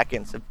 30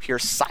 seconds of pure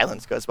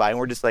silence goes by, and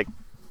we're just like,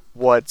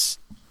 what's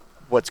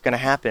going to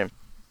happen?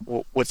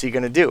 What's he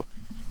going to do?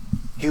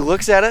 He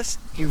looks at us,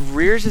 he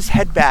rears his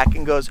head back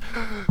and goes,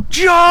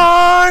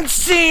 John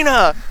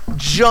Cena!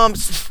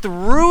 Jumps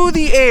through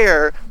the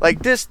air,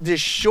 like this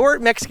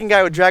short Mexican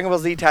guy with Dragon Ball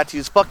Z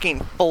tattoos fucking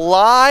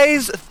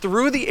flies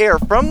through the air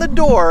from the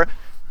door,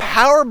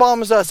 power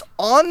bombs us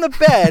on the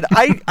bed.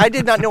 I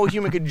did not know a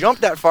human could jump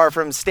that far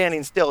from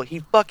standing still. He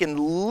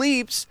fucking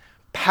leaps,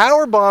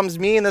 power bombs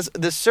me and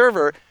the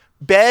server.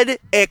 Bed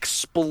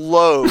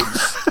explodes.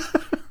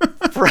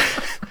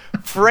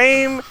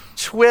 Frame,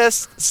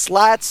 twist,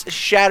 slats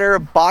shatter,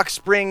 box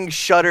spring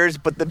shutters,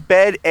 but the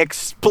bed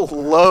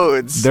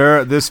explodes.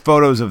 There's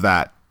photos of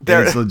that.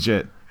 It's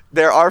legit.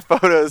 There are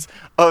photos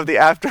of the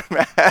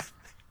aftermath,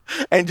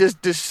 and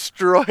just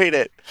destroyed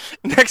it.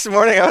 Next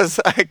morning I was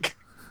like,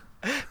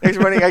 next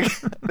morning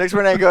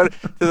I go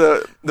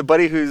to the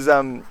buddy whose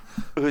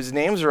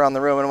names are on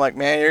the room, and I'm like,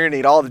 man, you're gonna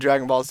need all the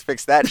Dragon Balls to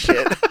fix that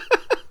shit.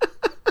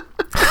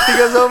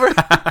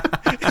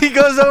 He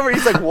goes over.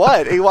 He's like,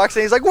 what? He walks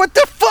in. He's like, what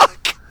the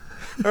fuck?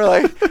 We're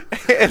like,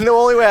 and the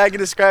only way I can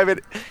describe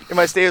it in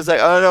my state is like,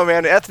 I don't know,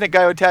 man. An ethnic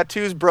guy with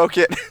tattoos broke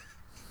it.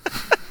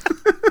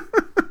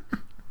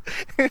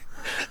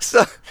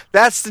 So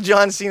that's the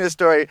John Cena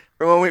story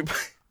from when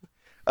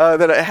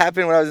that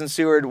happened when I was in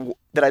Seward,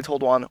 that I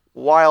told Juan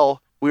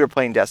while we were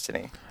playing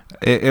Destiny.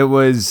 It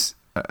was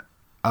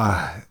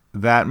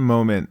that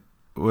moment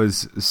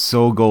was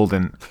so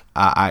golden.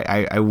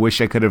 I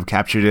wish I could have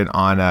captured it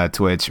on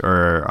Twitch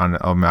or on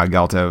my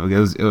Galta.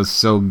 It was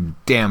so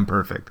damn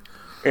perfect.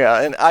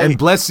 Yeah, and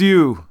bless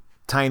you,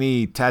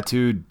 tiny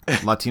tattooed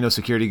Latino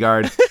security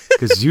guard,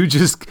 because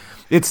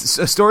it's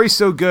a story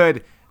so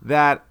good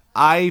that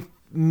I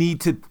need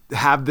to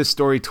have this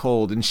story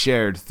told and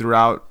shared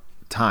throughout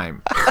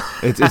time.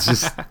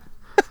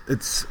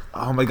 It's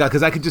oh my god,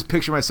 because I could just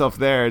picture myself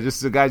there,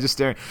 just the guy just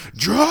staring,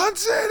 John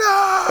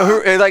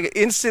Cena. Like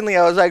instantly,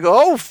 I was like,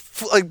 oh,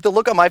 like the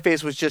look on my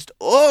face was just,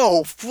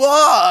 oh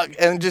fuck,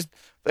 and just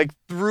like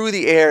through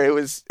the air, it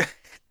was.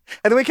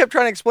 And then we kept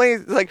trying to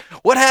explain, like,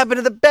 what happened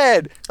to the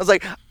bed? I was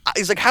like,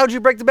 he's like, how'd you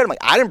break the bed? I'm like,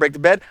 I didn't break the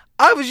bed.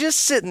 I was just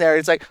sitting there.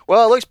 It's like,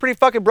 well, it looks pretty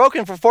fucking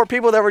broken for 4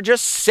 people that were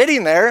just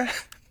sitting there.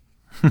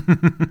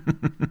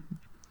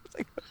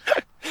 Like,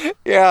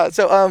 yeah.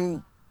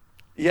 So,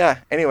 yeah.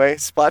 Anyway,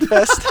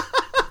 Splatfest.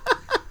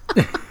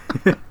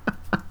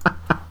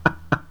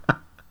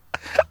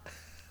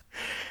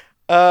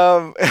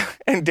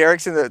 And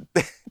Derek's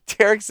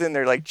in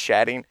there like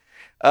chatting.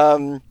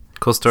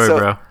 Cool story,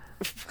 bro.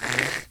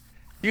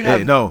 You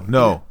have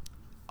no.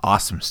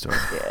 Awesome story.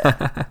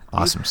 Yeah.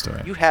 Awesome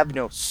story. You have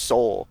no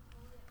soul,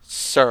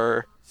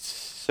 sir.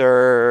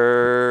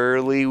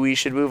 Surely we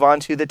should move on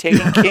to the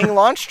Taken King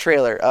launch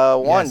trailer.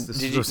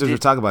 We're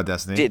talking about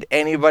Destiny. Did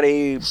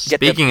anybody get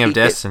Speaking of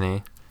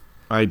Destiny,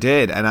 I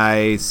did, and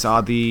I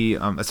saw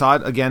I saw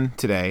it again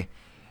today,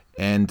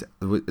 and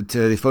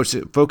they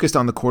focused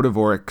on the Court of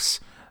Oryx.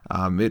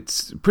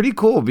 It's pretty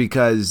cool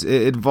because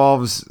it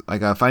involves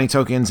like finding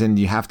tokens, and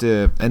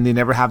they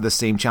never have the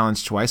same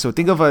challenge twice. So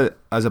think of it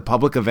as a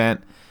public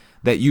event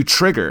that you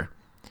trigger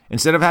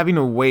instead of having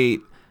to wait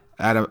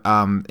at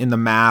in the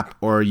map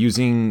or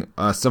using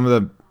some of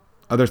the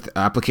other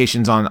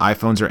applications on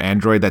iPhones or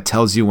Android that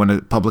tells you when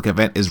a public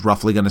event is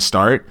roughly going to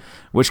start,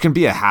 which can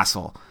be a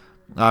hassle.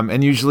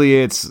 And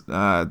usually it's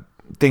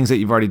things that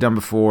you've already done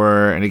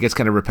before, and it gets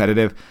kind of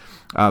repetitive.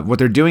 What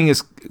they're doing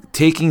is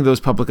taking those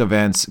public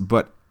events,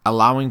 but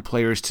allowing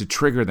players to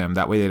trigger them.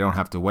 That way they don't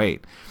have to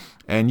wait.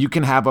 And you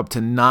can have up to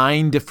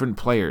 9 different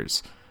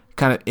players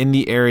kind of in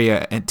the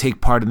area and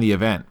take part in the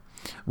event.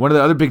 One of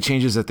the other big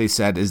changes that they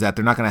said is that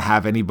they're not going to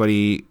have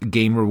anybody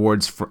gain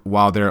rewards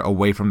while they're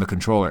away from the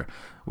controller,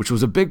 which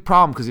was a big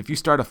problem because if you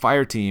start a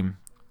fire team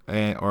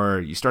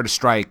or you start a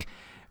strike,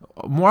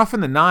 more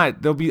often than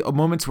not, there'll be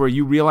moments where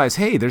you realize,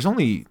 hey, there's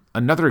only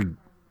another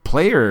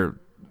player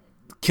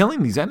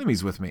killing these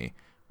enemies with me.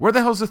 Where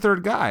the hell's the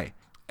third guy?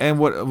 And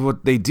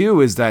what they do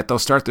is that they'll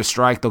start the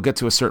strike, they'll get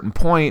to a certain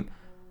point,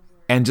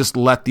 and just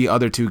let the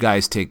other 2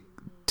 guys take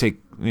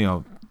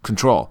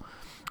control.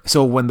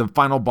 So when the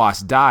final boss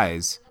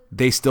dies,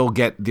 they still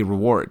get the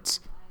rewards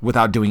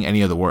without doing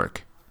any of the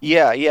work.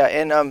 Yeah,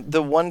 and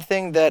the one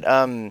thing that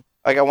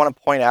I want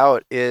to point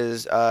out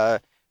is so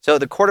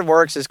the Court of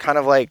Oryx is kind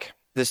of like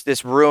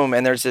this room,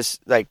 and there's this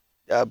like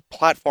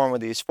platform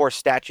with these 4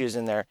 statues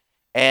in there,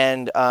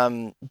 and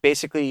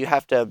basically you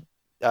have to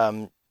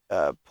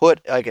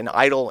put like an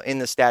idol in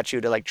the statue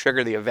to like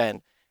trigger the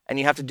event, and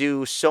you have to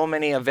do so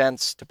many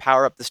events to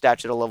power up the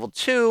statue to level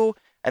 2,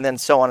 and then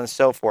so on and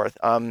so forth.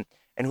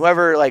 And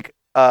whoever like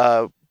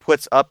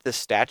puts up the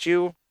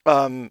statue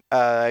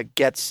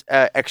gets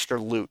extra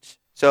loot.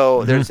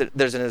 So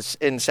there's an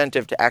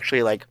incentive to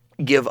actually like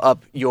give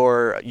up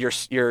your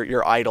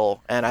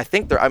idol, and I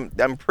think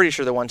I'm pretty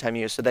sure they're one-time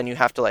use. So then you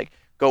have to like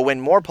go win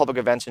more public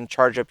events and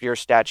charge up your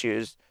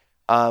statues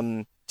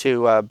to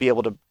be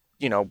able to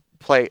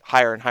play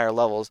higher and higher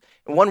levels.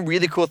 And one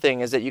really cool thing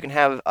is that you can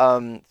have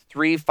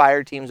 3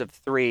 fire teams of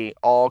 3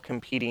 all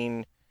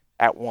competing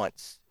at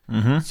once.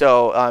 Mm-hmm.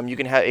 So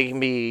it can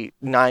be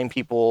 9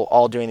 people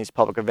all doing these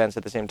public events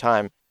at the same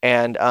time,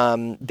 and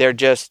they're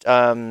just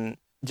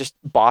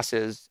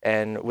bosses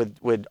and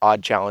with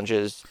odd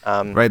challenges.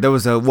 Right, there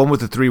was one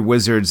with the 3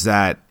 wizards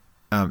that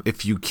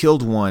if you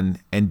killed one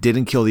and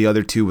didn't kill the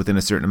other 2 within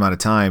a certain amount of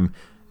time,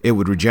 it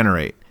would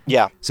regenerate.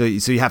 Yeah. So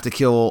you have to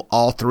kill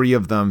all 3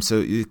 of them.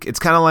 So it's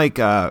kind of like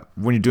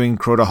when you're doing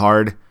Crota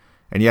Hard,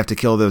 and you have to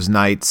kill those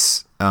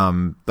knights,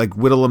 like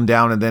whittle them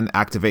down and then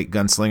activate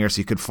Gunslinger so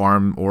you could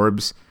farm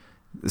orbs.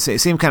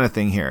 Same kind of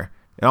thing here.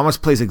 It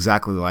almost plays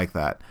exactly like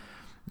that.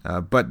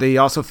 But they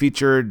also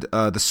featured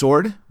the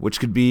sword, which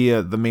could be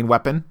the main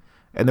weapon,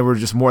 and there were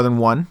just more than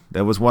one.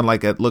 There was one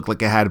like it looked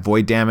like it had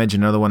void damage,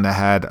 another one that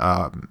had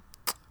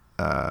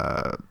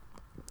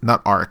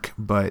not arc,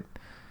 but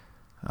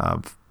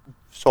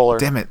solar.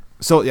 Damn it!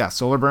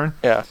 Solar burn.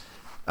 Yeah.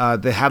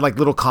 They had like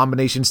little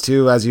combinations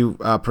too as you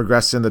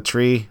progressed in the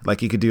tree.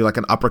 Like you could do like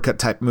an uppercut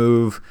type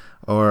move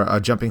or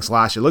a jumping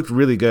slash. It looked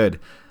really good.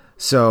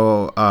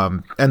 So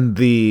and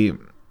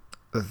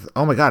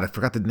oh my god, I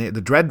forgot the name.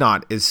 The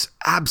Dreadnought is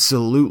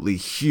absolutely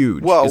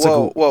huge.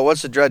 Whoa!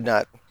 What's the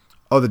Dreadnought?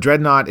 Oh, the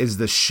Dreadnought is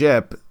the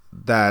ship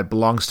that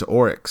belongs to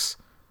Oryx.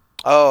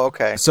 Oh,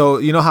 okay. So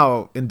you know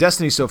how in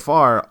Destiny so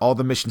far all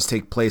the missions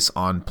take place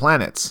on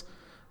planets.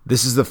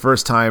 This is the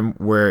first time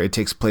where it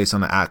takes place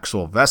on an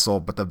actual vessel,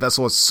 but the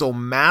vessel is so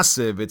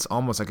massive, it's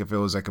almost like if it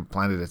was like a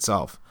planet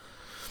itself.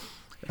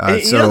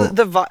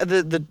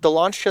 The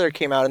launch trailer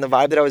came out, and the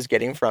vibe that I was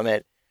getting from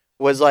it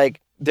was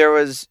like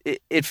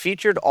it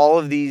featured all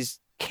of these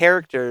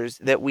characters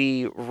that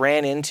we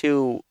ran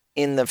into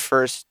in the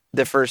first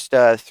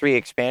 3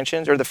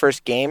 expansions or the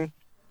first game,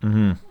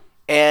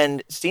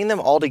 and seeing them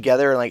all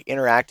together and like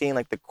interacting,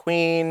 like the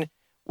Queen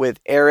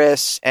with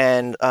Eris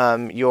and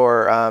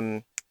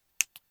your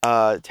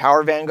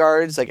Tower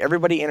Vanguards, like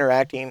everybody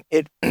interacting.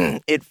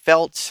 It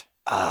felt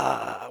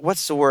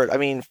what's the word? I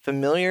mean,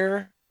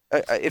 familiar.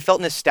 It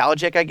felt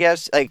nostalgic, I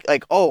guess.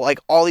 Like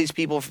all these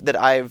people that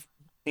I've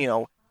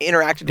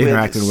interacted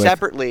with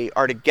separately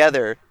are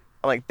together.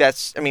 I'm like,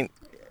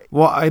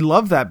 well, I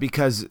love that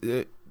because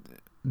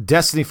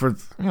Destiny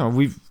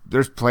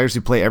there's players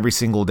who play every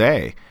single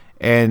day,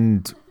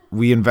 and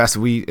we invest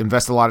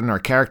a lot in our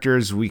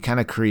characters. We kind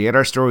of create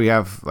our story. We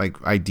have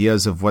like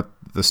ideas of what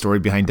the story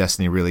behind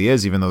Destiny really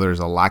is, even though there's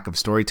a lack of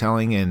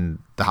storytelling in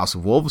the House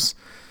of Wolves.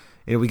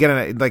 We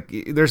get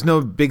there's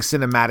no big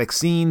cinematic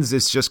scenes.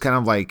 It's just kind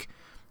of like,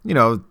 you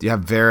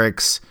have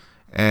Varix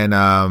and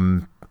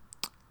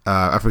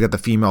I forget the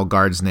female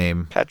guard's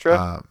name.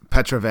 Petra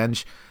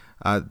Venge.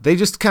 They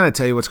just kind of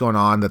tell you what's going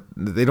on. That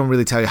they don't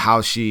really tell you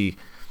how she.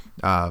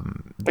 But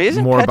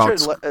isn't more Petra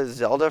about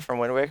Zelda from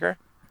Wind Waker?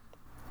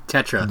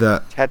 Tetra.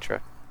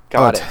 Tetra.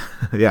 Got it.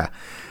 Yeah.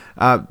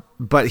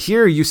 But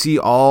here you see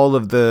all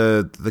of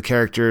the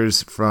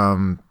characters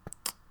from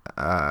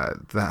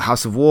the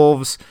House of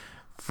Wolves,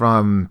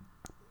 from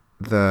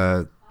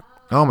the...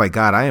 Oh my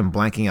god, I am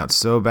blanking out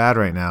so bad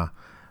right now.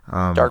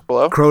 Dark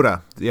Below?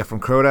 Crota. Yeah,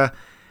 from Crota.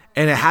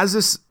 And it has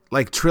this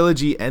like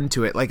trilogy end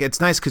to it. Like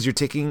it's nice because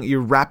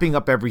you're wrapping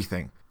up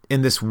everything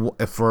in this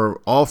for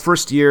all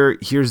first year.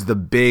 Here's the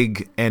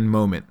big end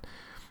moment,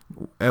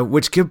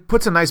 which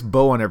puts a nice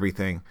bow on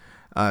everything.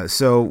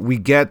 So we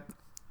get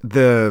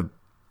the...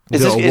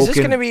 Is this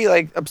going to be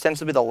like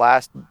ostensibly the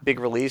last big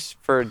release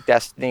for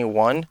Destiny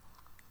 1?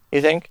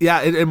 You think?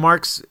 Yeah, it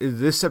marks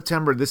this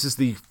September. This is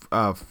the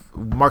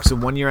marks the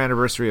 1 year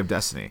anniversary of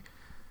Destiny.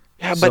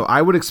 Yeah, so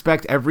I would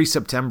expect every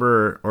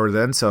September or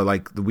then, so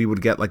like we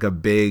would get like a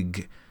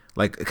big,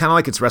 like kind of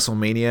like it's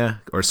WrestleMania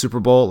or Super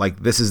Bowl.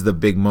 Like this is the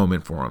big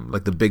moment for them,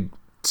 like the big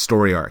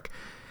story arc.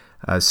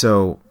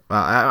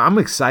 I'm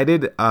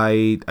excited.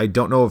 I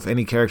don't know if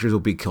any characters will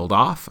be killed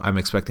off. I'm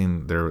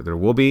expecting there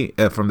will be.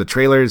 From the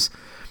trailers,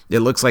 it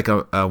looks like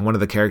one of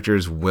the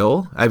characters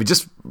will. I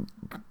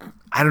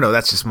don't know.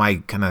 That's just my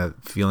kind of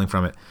feeling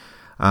from it.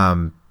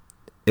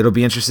 It'll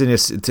be interesting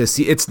to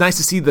see. It's nice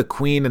to see the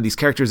Queen and these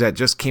characters that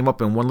just came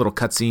up in one little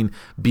cutscene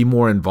be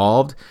more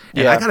involved.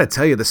 And I gotta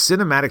tell you, the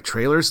cinematic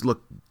trailers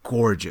look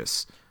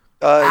gorgeous.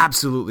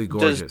 Absolutely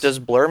gorgeous. Does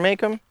Blur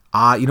make them?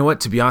 You know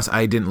what? To be honest,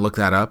 I didn't look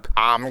that up.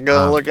 I'm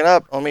gonna look it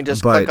up. Let me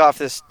just click off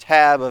this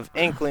tab of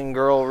Inkling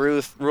Girl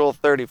Rule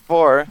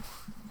 34.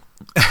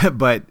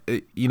 But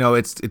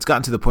it's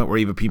gotten to the point where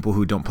even people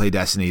who don't play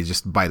Destiny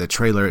just by the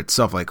trailer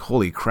itself, like,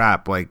 holy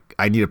crap, like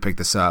I need to pick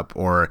this up.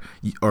 Or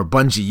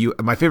Bungie,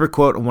 my favorite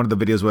quote on one of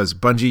the videos was,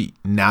 "Bungie,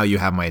 now you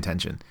have my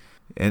attention."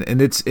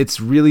 And it's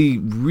really,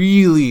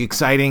 really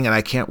exciting, and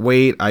I can't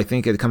wait. I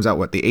think it comes out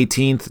the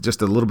 18th,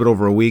 just a little bit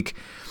over a week.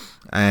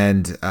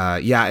 And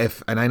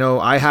and I know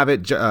I have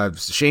it.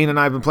 Shane and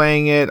I have been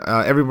playing it.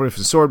 Everybody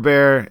from Sword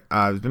Bear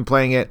has been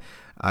playing it.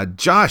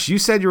 Josh, you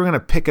said you were going to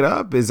pick it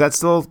up. Is that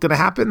still going to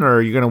happen, or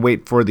are you going to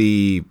wait for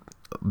the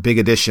big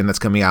edition that's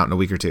coming out in a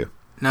week or two?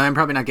 No, I'm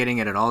probably not getting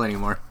it at all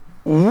anymore.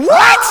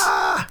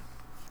 What?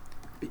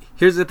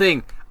 Here's the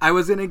thing. I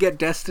was going to get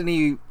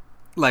Destiny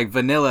like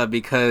vanilla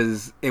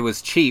because it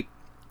was cheap,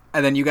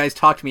 and then you guys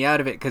talked me out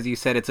of it because you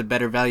said it's a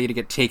better value to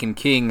get Taken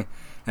King,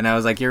 and I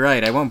was like, you're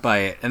right, I won't buy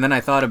it. And then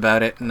I thought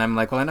about it, and I'm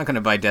like, well, I'm not going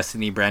to buy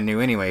Destiny brand new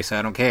anyway, so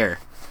I don't care.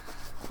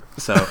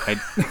 So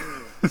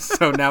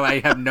So now I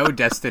have no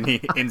Destiny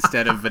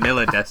instead of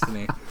vanilla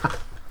Destiny.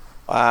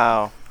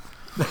 Wow.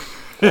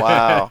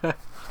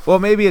 Well,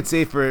 maybe it's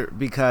safer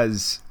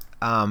because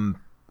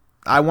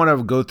I want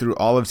to go through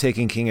all of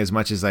Taken King as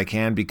much as I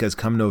can, because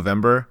come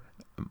November,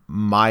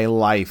 my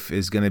life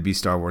is going to be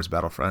Star Wars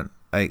Battlefront.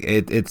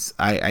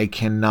 I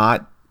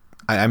cannot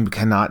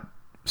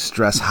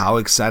stress how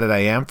excited I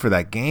am for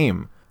that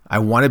game. I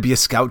want to be a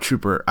scout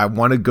trooper. I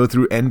want to go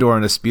through Endor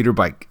on a speeder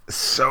bike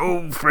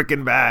so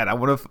freaking bad. I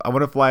want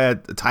to fly a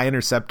TIE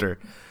Interceptor.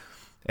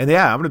 And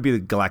yeah, I'm going to be the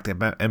Galactic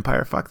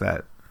Empire. Fuck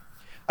that.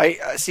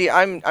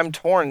 I'm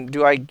torn.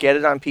 Do I get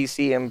it on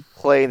PC and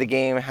play the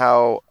game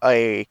how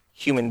a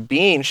human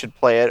being should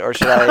play it, or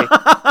should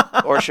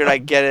I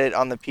get it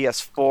on the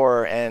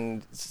PS4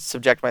 and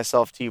subject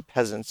myself to you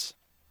peasants?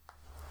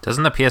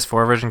 Doesn't the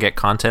PS4 version get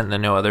content that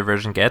no other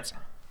version gets?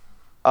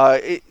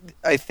 I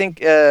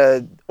think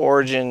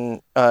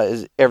Origin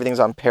is everything's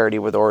on parity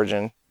with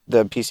Origin,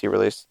 the PC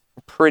release.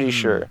 I'm pretty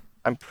sure.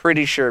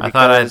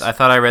 Because I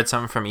thought I read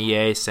something from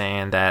EA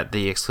saying that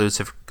the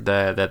exclusive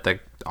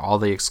all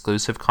the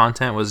exclusive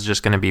content was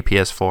just going to be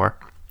PS4.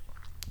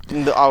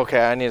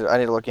 Okay, I need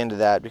to look into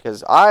that,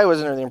 because I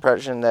was under the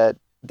impression that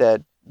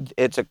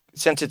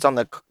since it's on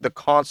the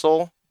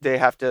console,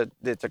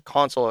 it's a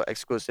console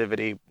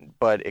exclusivity,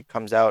 but it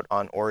comes out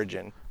on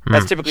Origin.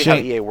 That's typically how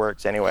EA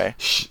works anyway.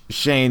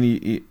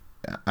 Shane,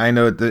 I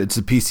know it's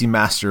a PC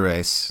master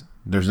race.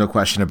 There's no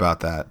question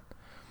about that.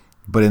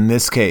 But in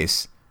this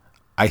case,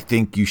 I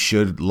think you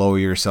should lower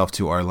yourself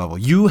to our level.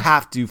 You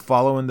have to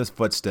follow in the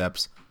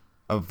footsteps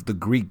of the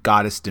Greek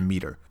goddess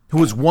Demeter, who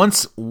was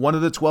once one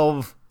of the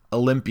 12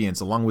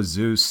 Olympians, along with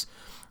Zeus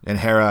and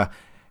Hera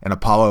and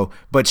Apollo.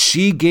 But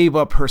she gave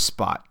up her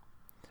spot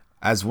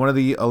as one of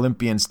the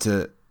Olympians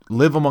to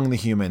live among the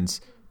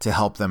humans to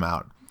help them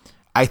out.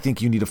 I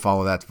think you need to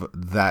follow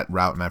that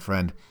route, my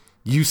friend.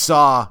 You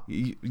saw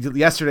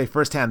yesterday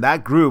firsthand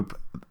that group,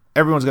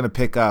 everyone's going to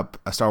pick up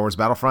a Star Wars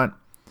Battlefront.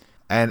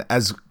 And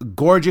as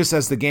gorgeous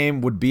as the game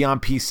would be on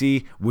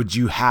PC, would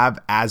you have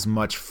as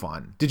much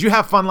fun? Did you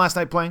have fun last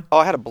night playing? Oh,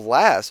 I had a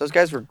blast. Those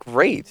guys were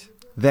great.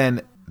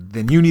 Then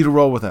you need to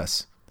roll with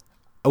us.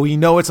 We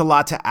know it's a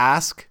lot to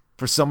ask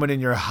for someone in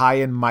your high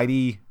and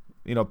mighty,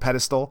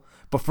 pedestal.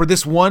 But for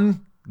this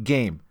one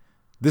game,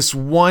 this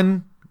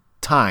one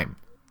time,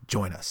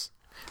 join us.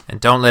 And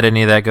don't let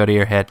any of that go to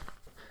your head.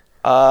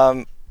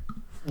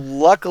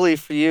 Luckily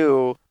for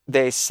you,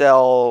 they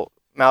sell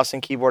mouse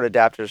and keyboard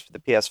adapters for the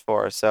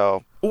PS4.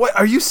 So What?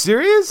 Are you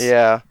serious?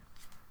 yeah.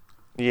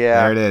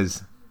 There it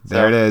is.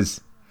 There it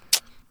is.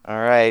 All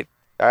right.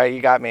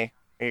 You got me.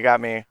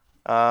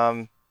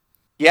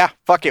 Yeah.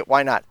 Fuck it.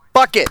 Why not?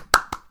 Fuck it.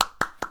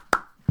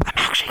 I'm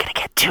actually gonna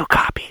get 2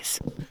 copies.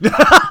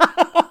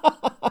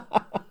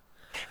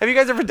 Have you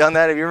guys ever done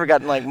that? Have you ever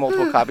gotten like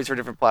multiple copies for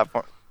different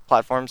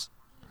platforms?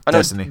 I know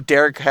Destiny.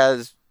 Derek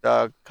has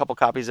a couple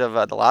copies of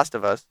The Last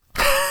of Us.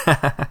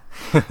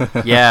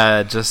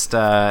 Yeah, just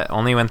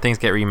only when things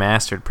get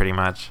remastered, pretty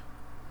much.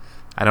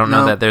 I don't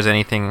know that there's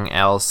anything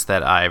else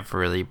that I've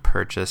really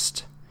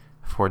purchased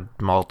for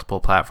multiple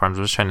platforms.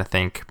 I'm just trying to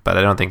think, but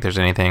I don't think there's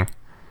anything.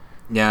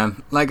 Yeah,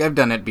 like I've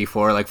done it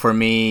before. Like for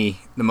me,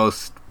 the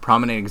most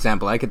prominent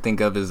example I could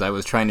think of is I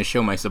was trying to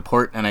show my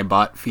support and I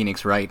bought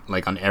Phoenix Wright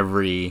like on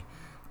every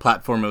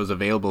platform it was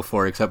available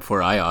for except for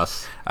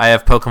iOS. I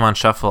have Pokemon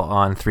Shuffle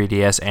on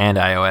 3DS and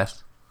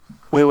iOS.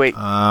 Wait.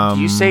 Do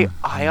you say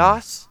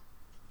iOS?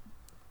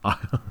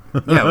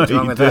 Yeah, what's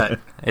wrong with that?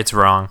 It's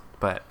wrong,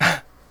 but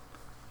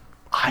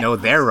No,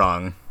 they're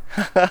wrong.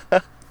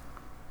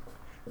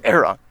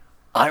 They're wrong.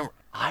 I'm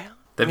iOS.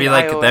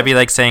 that'd be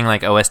like saying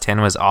like OS 10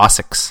 was OS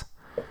 6.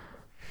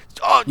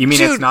 Oh, You mean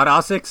dude, it's not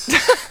OS 6?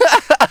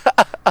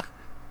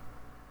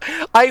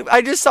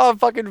 I just saw a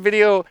fucking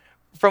video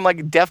from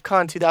like DEF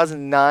CON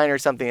 2009 or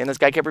something, and this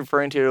guy kept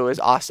referring to it as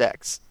OS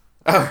X.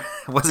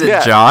 Was it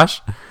Yeah.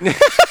 Josh?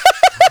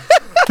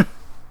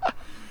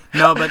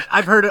 No, but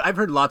I've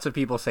heard lots of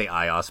people say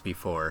iOS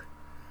before.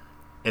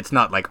 It's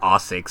not like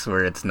OS 6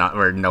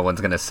 where no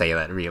one's gonna say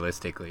that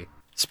realistically.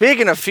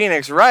 Speaking of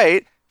Phoenix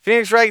Wright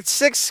 6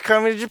 is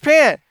coming to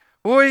Japan.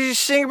 What did you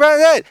think about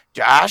that,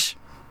 Josh?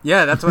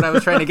 Yeah, that's what I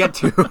was trying to get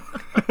to.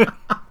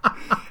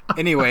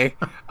 Anyway,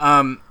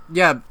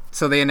 yeah,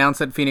 so they announced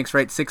that Phoenix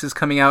Wright 6 is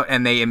coming out,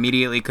 and they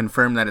immediately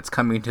confirmed that it's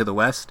coming to the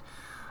West.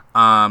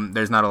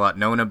 There's not a lot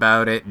known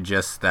about it,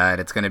 just that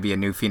it's going to be a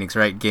new Phoenix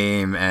Wright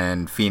game,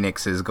 and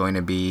Phoenix is going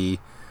to be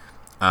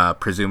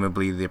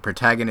presumably the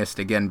protagonist,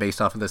 again,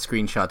 based off of the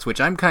screenshots,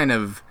 which I'm kind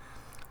of...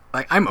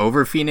 like, I'm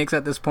over Phoenix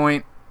at this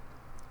point.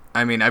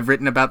 I mean, I've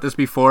written about this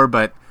before,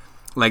 but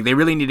like they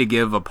really need to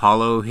give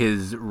Apollo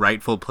his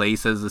rightful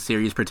place as the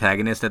series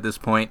protagonist at this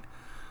point.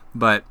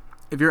 But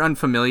if you're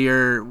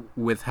unfamiliar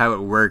with how it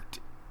worked,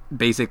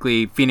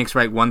 basically Phoenix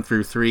Wright 1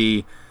 through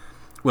 3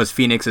 was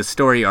Phoenix's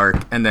story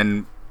arc, and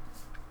then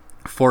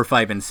 4,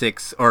 5, and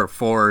 6, or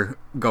 4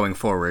 going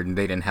forward, and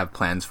they didn't have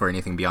plans for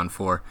anything beyond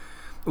 4.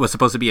 It was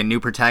supposed to be a new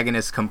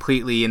protagonist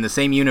completely in the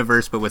same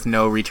universe, but with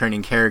no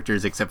returning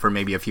characters except for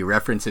maybe a few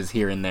references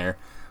here and there.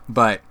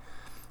 But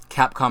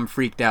Capcom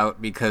freaked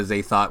out because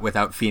they thought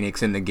without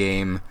Phoenix in the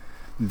game,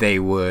 they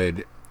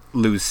would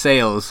lose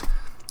sales.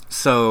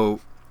 So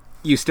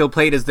you still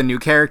played as the new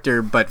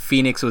character, but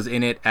Phoenix was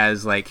in it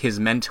as like his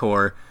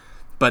mentor,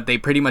 but they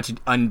pretty much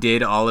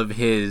undid all of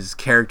his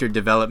character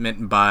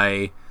development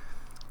by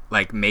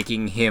like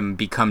making him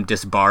become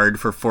disbarred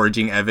for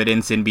forging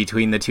evidence in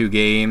between the two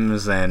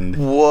games, and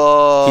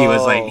Whoa. he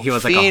was like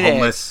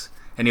Phoenix.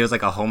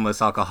 a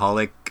homeless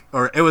alcoholic,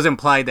 or it was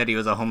implied that he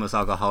was a homeless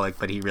alcoholic,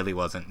 but he really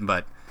wasn't.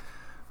 But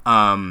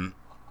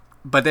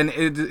then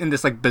in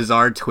this like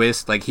bizarre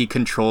twist, like he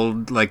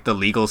controlled like the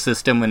legal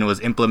system and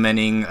was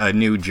implementing a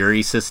new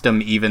jury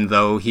system, even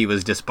though he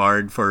was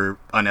disbarred for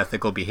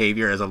unethical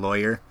behavior as a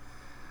lawyer.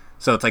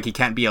 So it's like he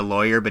can't be a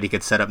lawyer, but he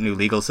could set up new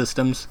legal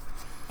systems.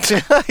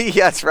 Yeah,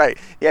 that's right.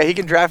 Yeah, he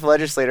can draft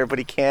legislator, but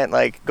he can't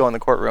like go in the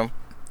courtroom.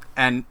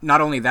 And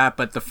not only that,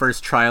 but the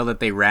first trial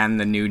that they ran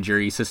the new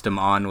jury system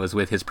on was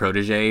with his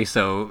protege.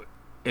 So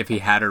if he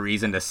had a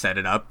reason to set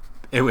it up,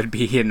 it would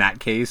be in that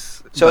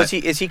case. So is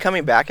he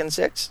coming back in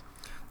 6?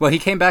 Well, he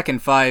came back in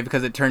 5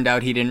 because it turned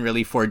out he didn't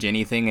really forge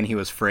anything and he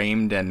was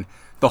framed. And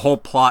the whole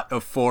plot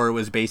of 4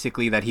 was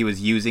basically that he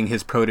was using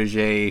his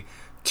protege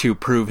to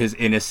prove his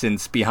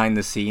innocence behind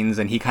the scenes.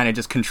 And he kind of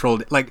just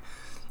controlled it. Like,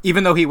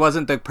 even though he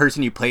wasn't the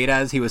person you played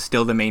as, he was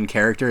still the main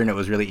character, and it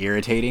was really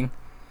irritating.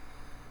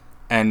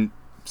 And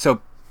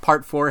so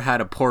part 4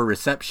 had a poor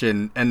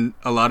reception, and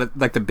a lot of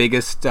like the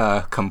biggest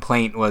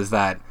complaint was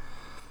that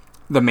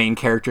the main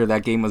character of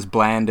that game was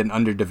bland and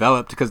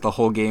underdeveloped because the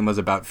whole game was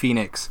about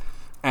Phoenix.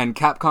 And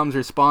Capcom's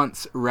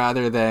response,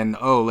 rather than,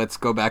 oh, let's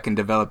go back and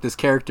develop this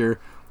character,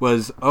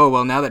 was, oh,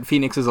 well, now that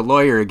Phoenix is a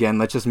lawyer again,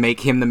 let's just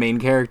make him the main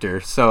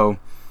character. So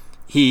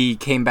he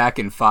came back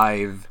in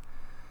 5,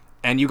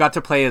 and you got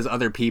to play as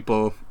other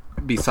people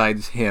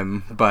besides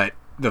him, but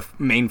the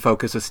main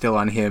focus was still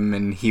on him,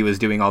 and he was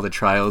doing all the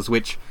trials,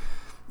 which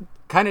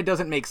kind of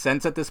doesn't make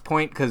sense at this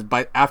point, because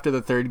after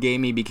the 3rd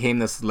game, he became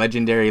this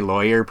legendary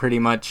lawyer, pretty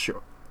much,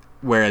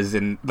 whereas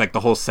in like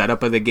the whole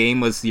setup of the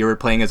game was you were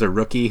playing as a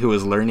rookie who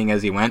was learning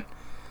as he went.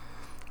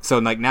 So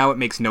like now it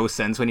makes no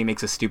sense when he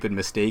makes a stupid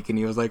mistake, and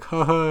he was like,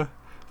 haha,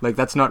 like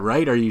that's not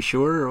right, are you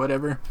sure, or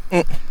whatever.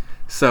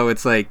 So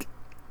it's like,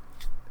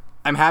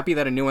 I'm happy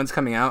that a new one's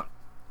coming out,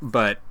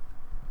 but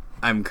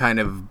I'm kind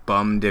of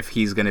bummed if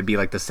he's going to be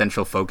like the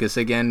central focus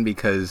again,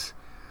 because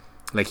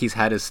like he's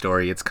had his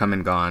story, it's come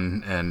and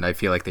gone, and I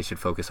feel like they should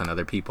focus on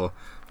other people.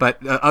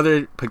 But the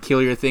other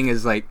peculiar thing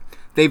is like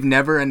they've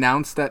never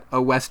announced that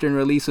a Western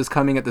release was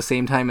coming at the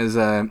same time as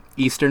a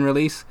Eastern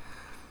release.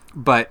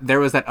 But there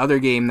was that other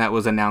game that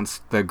was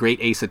announced, the Great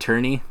Ace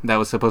Attorney, that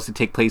was supposed to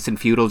take place in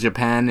feudal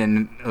Japan,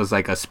 and it was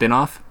like a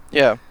spin-off.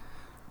 Yeah.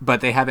 But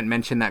they haven't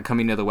mentioned that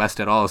coming to the West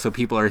at all, so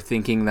people are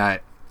thinking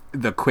that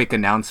the quick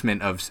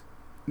announcement of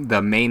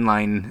the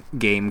mainline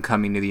game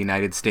coming to the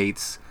United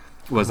States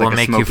was like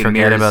a smoke and mirrors. Will make you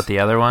forget about the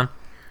other one?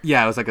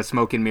 Yeah, it was like a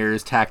smoke and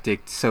mirrors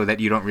tactic so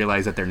that you don't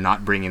realize that they're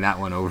not bringing that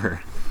one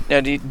over.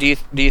 Now, do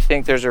you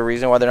think there's a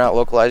reason why they're not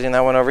localizing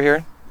that one over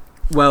here?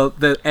 Well,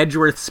 the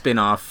Edgeworth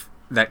spin-off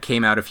that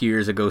came out a few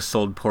years ago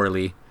sold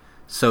poorly,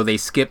 so they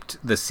skipped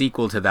the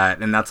sequel to that,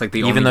 and that's like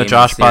the only game. Even though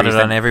Josh bought it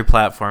on every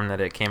platform that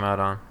it came out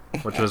on,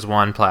 which was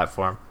one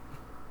platform.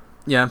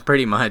 Yeah,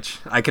 pretty much.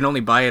 I can only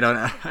buy it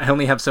on. I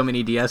only have so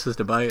many DSs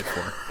to buy it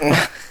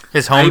for.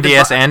 His home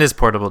DS and his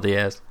portable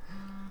DS.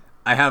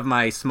 I have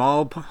my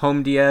small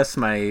home DS,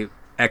 my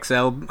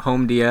XL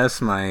home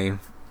DS, my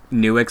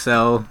new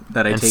XL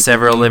that I take. And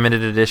several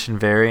limited edition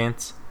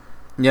variants.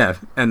 Yeah,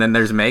 and then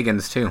there's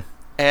Megan's too.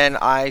 And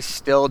I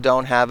still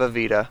don't have a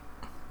Vita.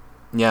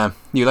 Yeah,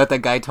 you let that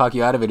guy talk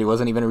you out of it. He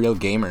wasn't even a real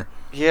gamer.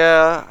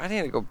 Yeah, I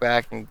need to go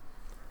back and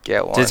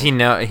get one. Does he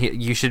know?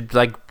 You should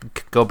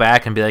like go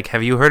back and be like,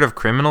 "Have you heard of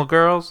Criminal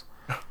Girls?"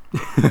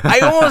 I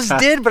almost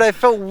did, but I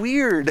felt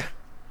weird.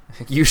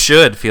 You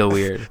should feel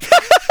weird.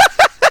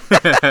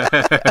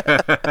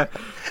 That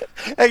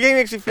game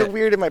makes me feel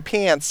weird in my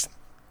pants.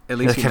 At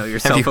least you know you're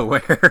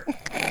self-aware.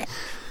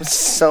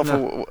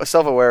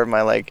 Self-aware of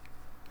my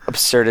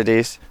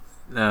absurdities.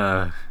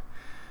 No,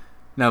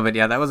 but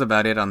yeah, that was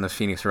about it on the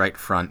Phoenix Wright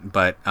front.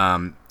 But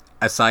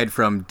aside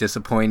from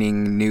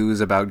disappointing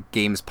news about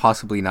games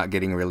possibly not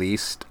getting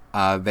released,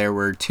 there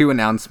were 2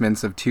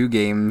 announcements of 2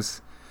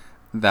 games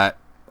that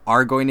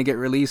are going to get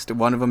released.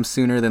 One of them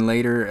sooner than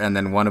later, and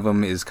then one of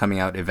them is coming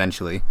out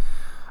eventually.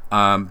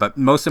 But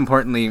most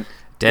importantly,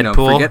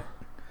 Deadpool.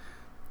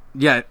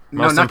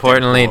 Most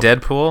importantly,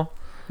 Deadpool.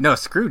 No,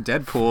 screw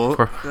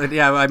Deadpool.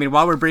 Yeah, I mean,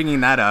 while we're bringing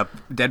that up,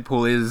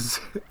 Deadpool is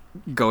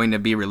going to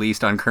be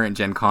released on current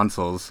gen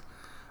consoles.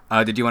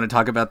 Did you want to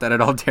talk about that at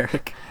all,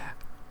 Derek?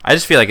 I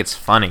just feel like it's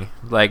funny.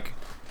 Like,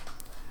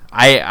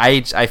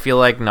 I feel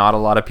like not a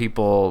lot of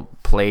people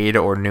played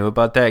or knew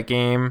about that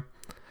game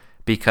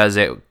because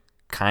it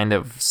kind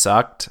of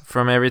sucked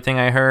from everything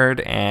I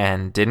heard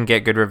and didn't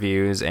get good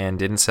reviews and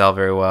didn't sell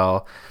very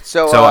well.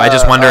 So I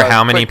just wonder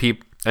how many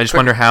people. I just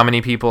wonder how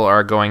many people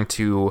are going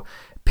to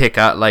pick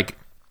up,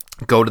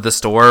 go to the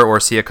store or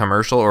see a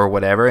commercial or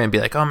whatever and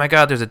be like, "Oh my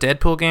god, there's a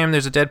Deadpool game,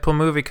 there's a Deadpool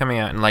movie coming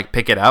out," and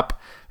pick it up.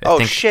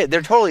 Shit,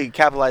 they're totally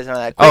capitalizing on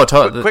that.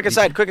 Quick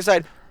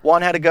aside.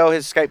 Juan had to go,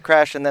 his Skype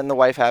crashed, and then the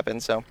wife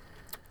happened, so.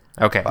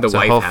 Okay. The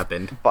wife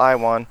happened. Bye,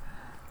 Juan.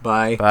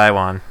 Bye,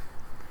 Juan.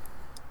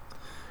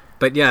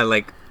 But yeah,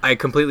 I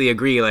completely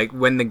agree.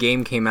 When the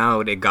game came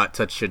out, it got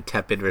such a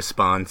tepid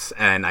response,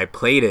 and I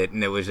played it,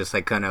 and it was just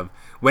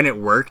when it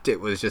worked, it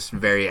was just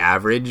very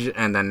average,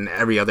 and then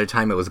every other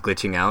time it was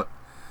glitching out.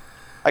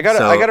 I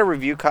got a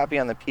review copy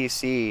on the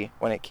PC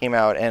when it came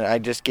out, and I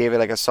just gave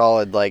it a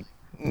solid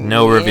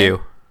no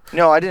review.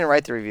 No, I didn't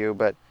write the review,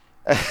 but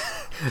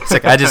it's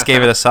I just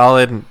gave it a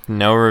solid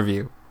no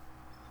review.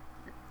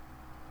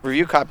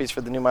 Review copies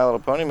for the new My Little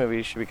Pony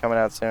movie should be coming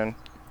out soon.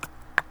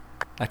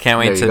 I can't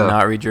wait to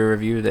not read your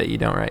review that you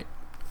don't write.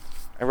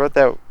 I wrote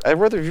the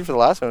review for the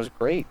last one. It was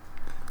great.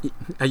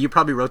 You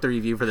probably wrote the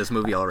review for this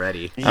movie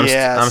already.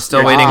 I'm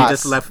still waiting.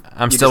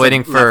 I'm still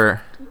waiting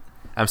for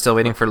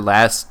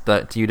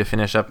you to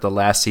finish up the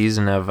last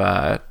season of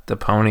the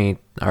Pony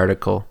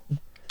article.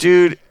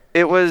 Dude,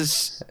 it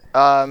was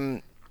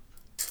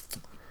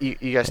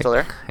you guys still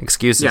there?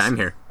 Excuses. Yeah, I'm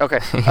here. Okay.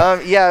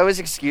 Yeah, it was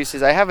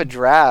excuses. I have a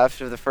draft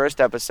of the first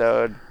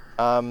episode.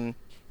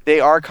 They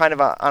are kind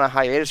of on a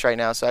hiatus right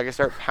now, so I can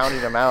start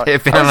pounding them out.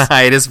 They've been on a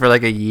hiatus for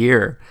a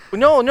year.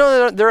 No,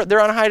 they're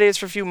on a hiatus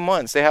for a few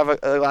months. They have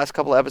the last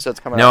couple of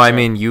episodes coming out. No, I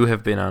mean you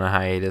have been on a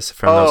hiatus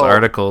from those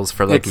articles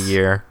for a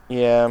year.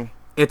 Yeah.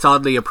 It's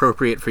oddly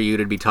appropriate for you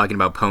to be talking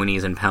about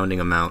ponies and pounding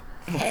them out.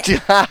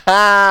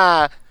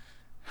 Ha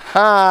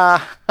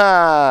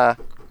ha.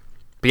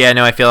 But yeah,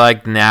 no, I feel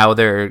like now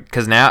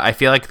I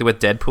feel like with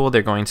Deadpool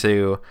they're going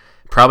to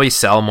probably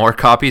sell more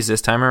copies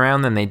this time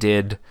around than they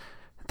did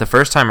the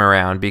first time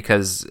around,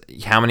 because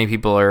how many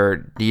people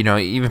are,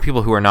 even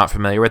people who are not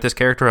familiar with this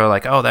character are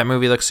like, "Oh, that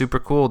movie looks super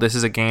cool. This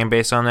is a game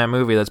based on that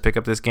movie. Let's pick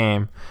up this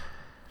game."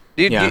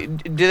 Do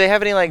they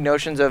have any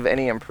notions of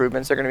any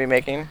improvements they're going to be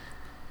making?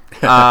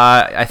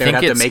 I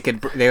think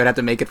they would have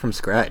to make it from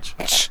scratch.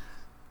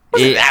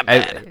 Wasn't that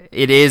bad?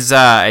 It is.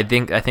 I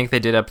think they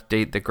did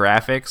update the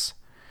graphics.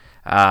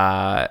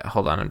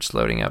 Hold on, I'm just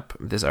loading up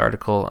this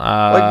article.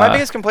 My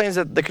biggest complaint is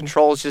that the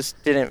controls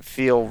just didn't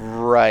feel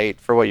right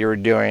for what you were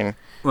doing.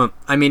 Well,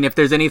 I mean, if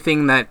there's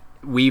anything that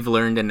we've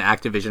learned and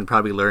Activision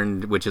probably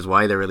learned, which is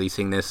why they're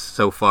releasing this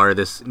so far,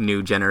 this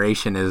new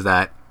generation, is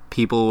that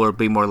people will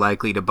be more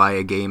likely to buy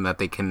a game that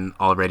they can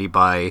already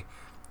buy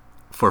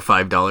for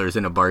 $5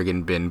 in a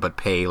bargain bin, but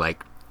pay 8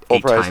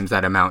 times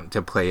that amount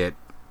to play it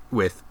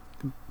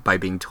by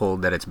being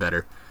told that it's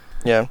better.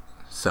 Yeah.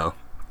 So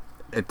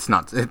it's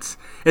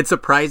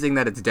surprising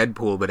that it's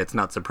Deadpool, but it's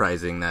not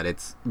surprising that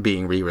it's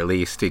being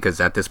re-released,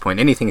 because at this point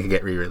anything can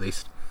get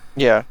re-released.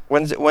 Yeah.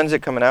 When's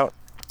it coming out?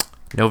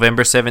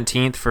 November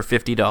 17th for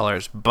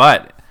 $50,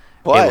 but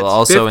what? It will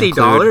also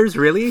 $50,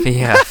 really?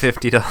 Yeah,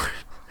 $50.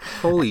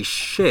 Holy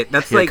shit!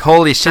 That's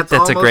holy shit!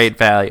 That's a great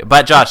value.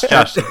 But Josh,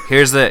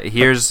 here's the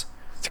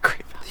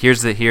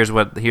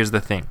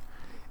thing.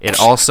 It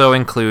also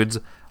includes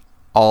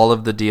all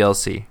of the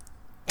DLC.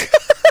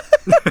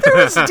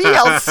 There's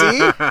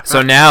DLC.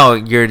 So now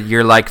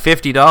you're like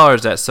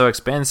 $50. That's so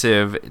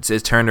expensive.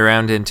 It's turned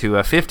around into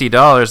a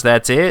 $50.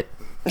 That's it.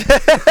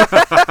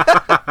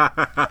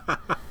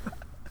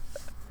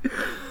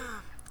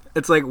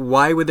 It's like,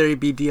 why would there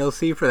be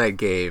DLC for that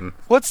game?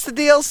 What's the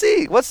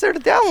DLC? What's there to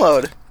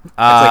download? It's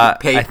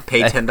like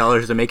pay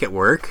 $10 to make it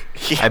work.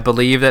 I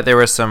believe that there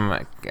were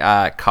some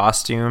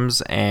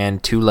costumes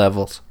and 2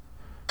 levels.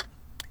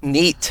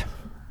 Neat.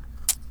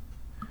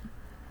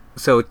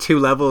 So 2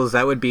 levels,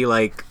 that would be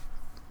like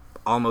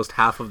almost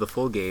half of the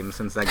full game,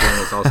 since that game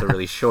was also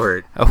really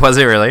short. Oh, was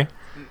it really?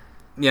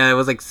 Yeah, it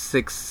was like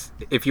 6.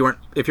 If you were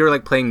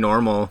like playing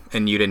normal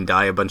and you didn't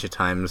die a bunch of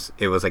times,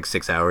 it was like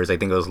 6 hours. I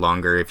think it was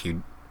longer if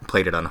you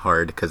played it on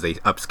hard, because they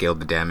upscaled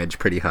the damage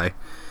pretty high.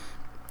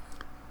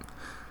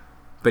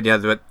 But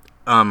yeah,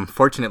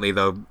 fortunately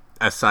though,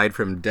 aside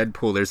from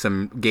Deadpool, there's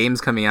some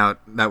games coming out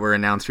that were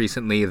announced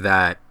recently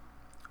that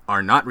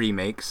are not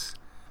remakes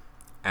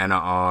and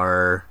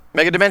are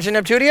Mega Dimension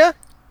Neptunia?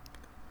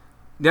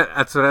 Yeah,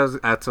 that's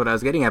what I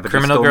was getting at. But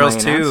Criminal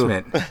Girls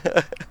 2.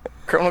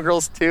 Criminal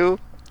Girls 2?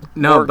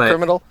 No, More but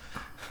criminal?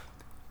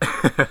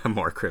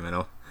 More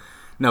criminal.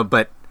 No,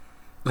 but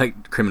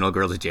like Criminal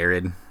Girls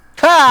Jared.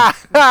 Ha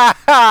ha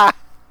ha!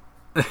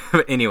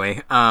 But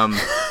anyway,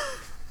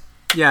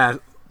 yeah.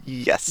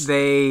 Yes.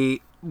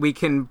 We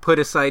can put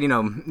aside,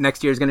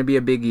 next year is going to be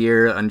a big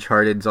year.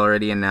 Uncharted's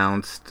already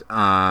announced.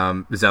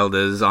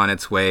 Zelda's on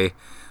its way.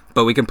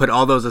 But we can put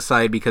all those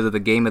aside because of the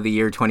Game of the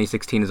Year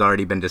 2016 has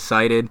already been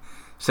decided.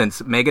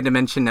 Since Mega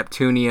Dimension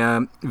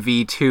Neptunia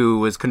V2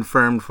 was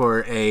confirmed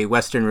for a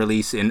Western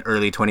release in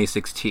early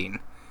 2016.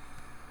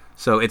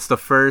 So it's the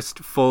first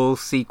full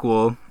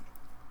sequel.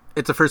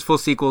 It's the first full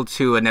sequel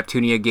to a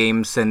Neptunia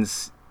game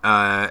since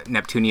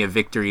Neptunia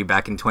Victory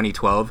back in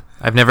 2012.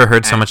 I've never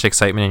heard so much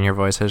excitement in your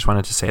voice. I just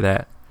wanted to say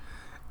that.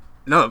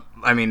 No,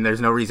 I mean,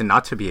 there's no reason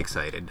not to be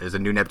excited. There's a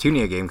new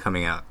Neptunia game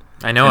coming out.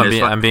 I know.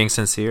 I'm being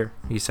sincere.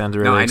 You sound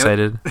really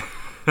excited.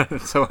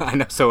 So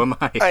am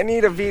I. I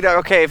need a Vita.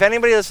 Okay, if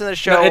anybody listening to the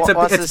show wants to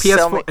PS4,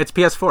 sell me... It's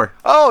PS4.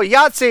 Oh,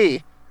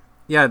 Yahtzee!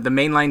 Yeah, the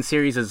mainline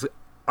series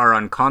are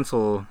on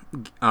console.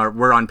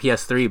 We're on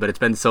PS3, but it's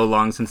been so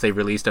long since they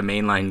released a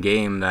mainline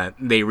game that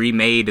they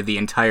remade the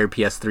entire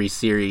PS3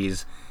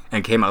 series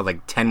and came out like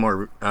 10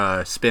 more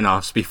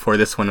spin-offs before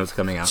this one was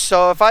coming out.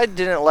 So if I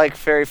didn't like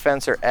Fairy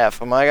Fencer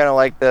F, am I going to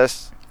like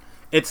this?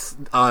 It's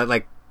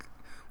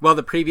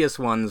the previous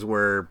ones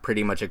were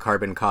pretty much a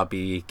carbon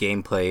copy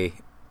gameplay,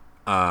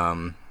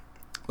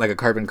 like a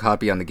carbon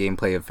copy on the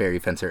gameplay of Fairy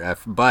Fencer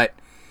F, but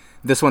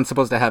this one's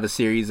supposed to have a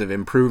series of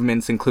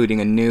improvements, including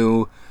a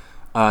new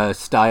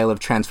style of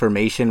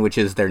transformation, which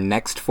is their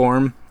next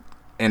form,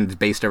 and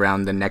based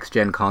around the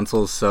next-gen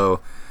consoles,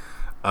 so...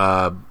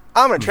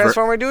 I'm going to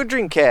transform into a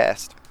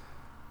Dreamcast.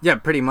 Yeah,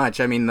 pretty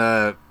much. I mean,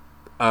 the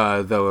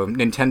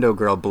Nintendo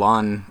girl,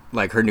 Blonde,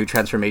 like, her new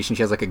transformation,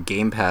 she has, like, a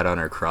gamepad on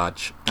her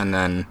crotch, and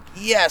then...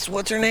 Yes,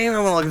 what's her name?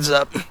 I'm going to look this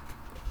up.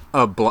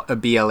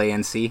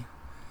 BLANC.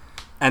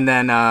 And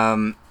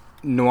then,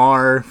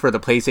 Noir, for the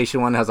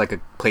PlayStation one, has, like, a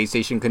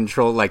PlayStation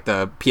control, like,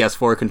 the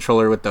PS4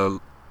 controller with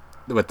the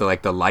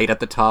light at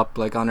the top,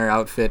 like, on her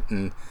outfit,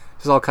 and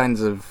there's all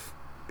kinds of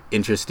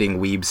interesting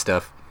weeb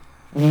stuff.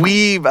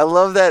 Weeb! I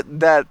love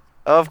that...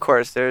 Of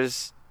course,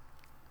 there's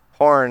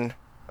porn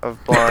of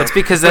Blonde. That's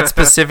because that's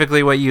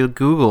specifically what you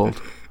Googled.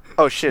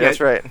 Oh shit, yeah, that's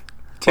right.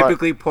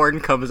 Typically, porn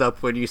comes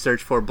up when you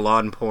search for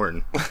blonde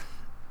porn.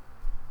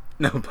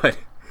 No, but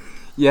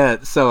yeah.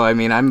 So I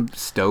mean, I'm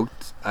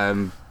stoked.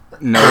 I'm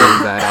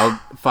knowing that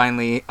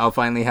I'll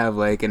finally have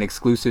like an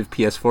exclusive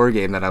PS4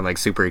 game that I'm like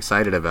super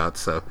excited about.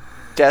 So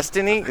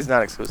Destiny is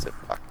not exclusive.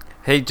 Fuck.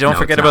 Hey, don't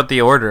forget about The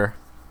Order.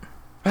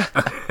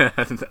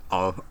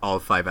 all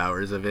 5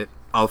 hours of it.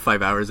 All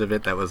 5 hours of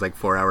it, that was like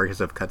 4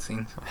 hours of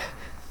cutscenes.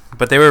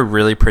 But they were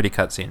really pretty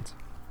cutscenes.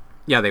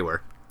 Yeah, they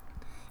were.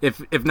 If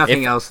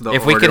nothing else,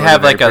 if we could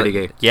have like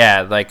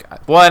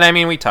and I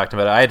mean, we talked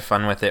about it. I had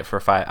fun with it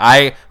for 5.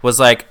 I was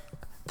like,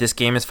 this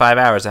game is 5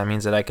 hours. That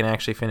means that I can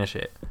actually finish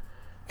it.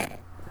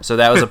 So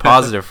that was a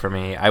positive for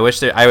me. I wish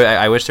there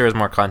was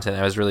more content.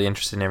 I was really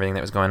interested in everything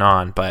that was going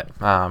on.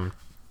 But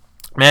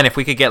man, if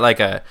we could get like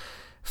a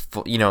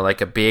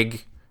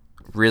big,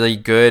 really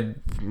good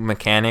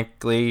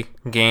mechanically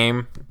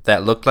game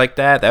that looked like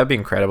that would be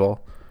incredible.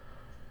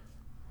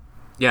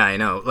 Yeah, I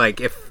know. Like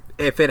if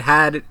it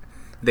had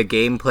the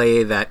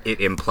gameplay that it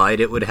implied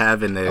it would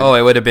have in the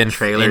it would have been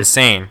trailers.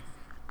 Insane.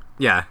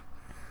 Yeah,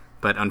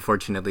 but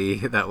unfortunately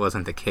that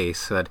wasn't the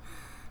case. But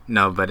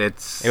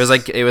it was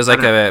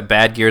like a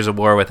bad Gears of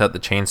War without the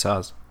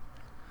chainsaws.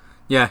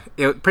 Yeah,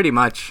 it pretty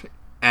much.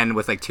 and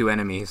with like 2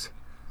 enemies.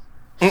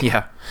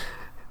 Yeah.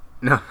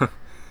 No.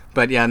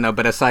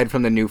 But aside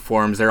from the new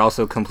forms, they're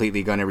also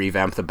completely going to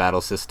revamp the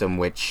battle system,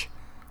 which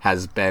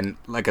has been,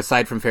 like,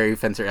 aside from Fairy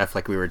Fencer F,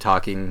 like we were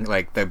talking,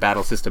 like, the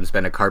battle system's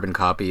been a carbon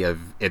copy of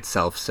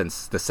itself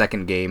since the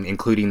second game,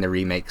 including the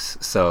remakes.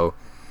 So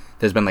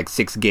there's been, like,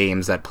 6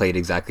 games that played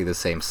exactly the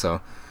same. So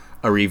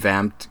a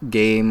revamped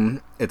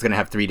game, it's going to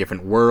have 3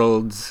 different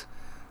worlds,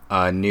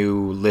 a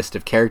new list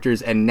of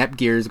characters, and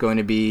Nepgear is going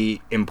to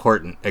be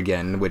important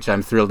again, which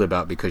I'm thrilled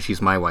about because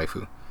she's my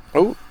waifu.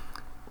 Oh.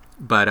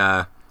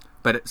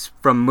 But it's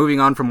from moving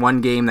on from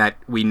one game that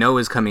we know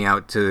is coming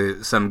out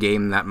to some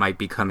game that might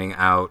be coming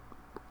out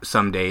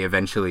someday,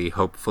 eventually,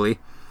 hopefully,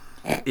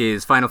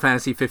 is Final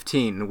Fantasy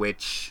 15,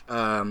 which,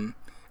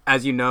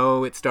 as you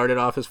know, it started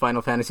off as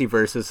Final Fantasy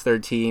Versus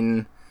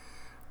 13,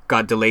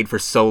 got delayed for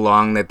so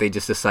long that they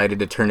just decided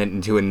to turn it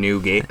into a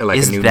new game. Like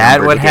is a new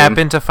that what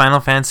happened to Final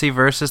Fantasy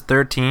Versus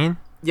 13?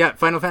 Yeah,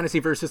 Final Fantasy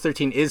Versus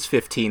 13 is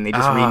 15. They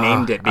just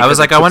renamed it. I was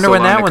like, I wonder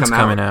when that one's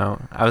coming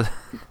out.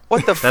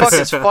 What the fuck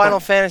is Final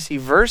Fantasy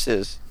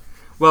Versus?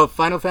 Well,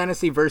 Final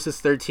Fantasy Versus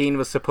 13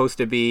 was supposed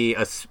to be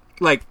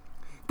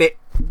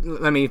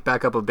let me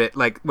back up a bit.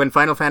 Like, when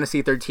Final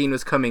Fantasy 13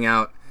 was coming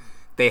out,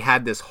 they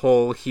had this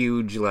whole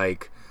huge,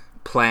 like,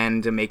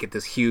 plan to make it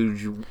this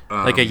huge,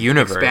 like a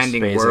universe,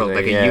 expanding world,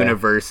 like a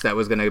universe that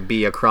was going to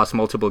be across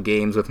multiple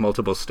games with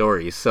multiple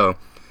stories. So,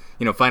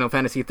 you know, Final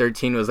Fantasy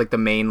 13 was like the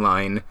main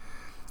line,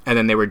 and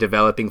then they were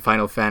developing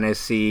Final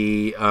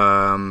Fantasy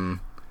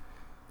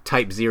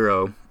Type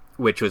 0,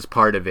 which was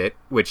part of it,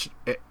 which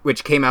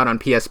came out on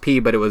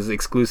PSP, but it was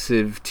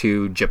exclusive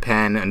to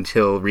Japan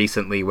until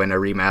recently when a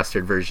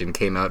remastered version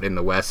came out in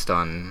the West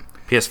on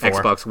PS4.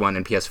 Xbox One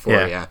and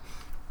PS4, yeah.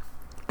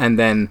 And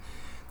then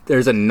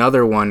there's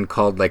another one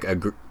called, like,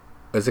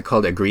 is it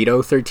called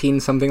Agito 13,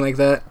 something like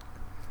that?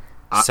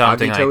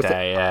 Something like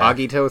that, yeah.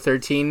 Agito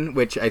 13,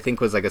 which I think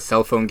was like a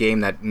cell phone game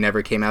that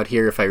never came out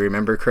here, if I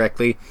remember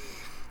correctly.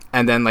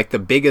 And then, like, the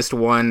biggest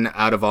one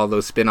out of all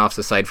those spin-offs,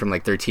 aside from,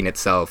 like, 13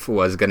 itself,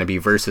 was going to be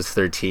Versus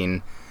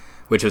 13,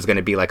 which was going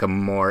to be, like, a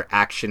more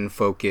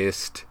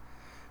action-focused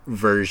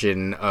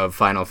version of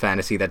Final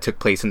Fantasy that took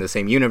place in the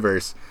same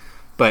universe.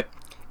 But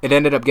it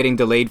ended up getting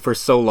delayed for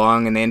so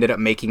long, and they ended up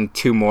making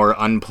 2 more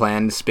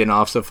unplanned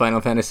spin-offs of Final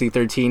Fantasy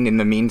 13 in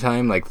the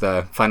meantime, like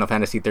the Final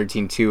Fantasy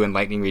 13-2 and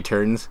Lightning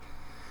Returns.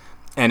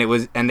 And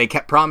they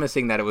kept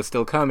promising that it was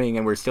still coming,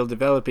 and we're still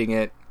developing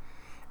it.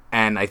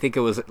 And I think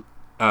it was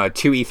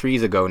 2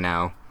 E3s ago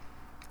now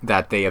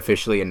that they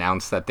officially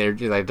announced that they're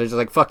just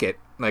like, fuck it,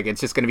 like, it's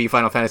just going to be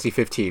Final Fantasy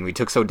 15. We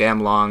took so damn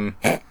long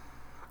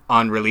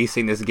on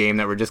releasing this game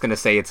that we're just going to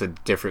say it's a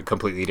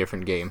completely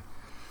different game.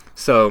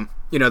 So,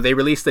 you know, they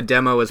released the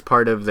demo as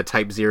part of the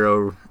Type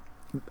 0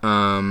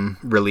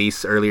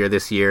 release earlier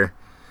this year,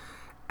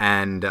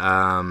 and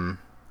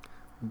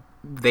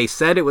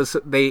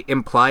they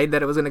implied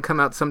that it was going to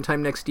come out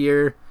sometime next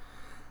year,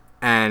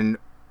 and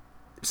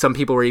some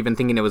people were even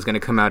thinking it was going to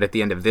come out at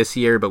the end of this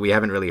year, but we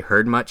haven't really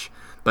heard much.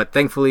 But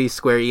thankfully,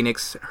 Square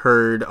Enix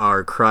heard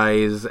our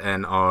cries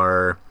and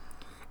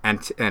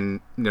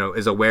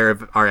is aware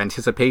of our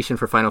anticipation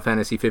for Final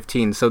Fantasy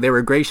 15. So they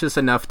were gracious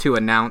enough to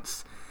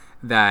announce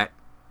that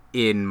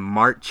in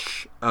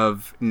March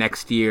of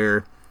next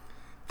year,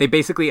 they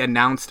basically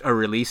announced a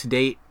release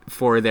date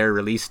for their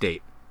release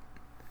date.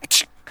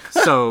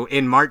 So,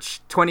 in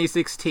March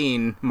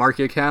 2016, mark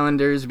your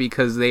calendars,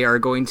 because they are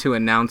going to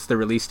announce the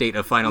release date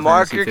of Final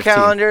Fantasy 15. Mark your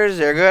calendars,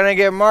 they're going to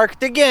get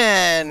marked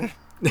again.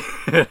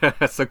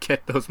 So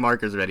get those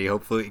markers ready.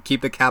 Hopefully,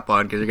 keep the cap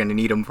on, because you're going to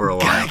need them for a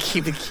while.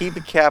 keep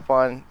the cap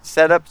on.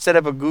 Set up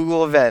a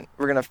Google event.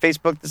 We're going to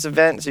Facebook this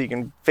event, so you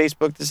can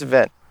Facebook this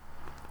event.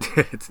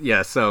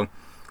 Yeah, so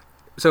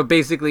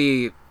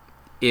basically,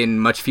 in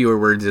much fewer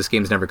words, this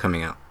game's never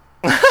coming out.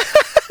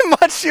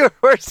 Much fewer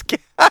words.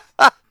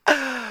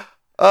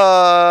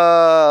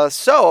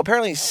 So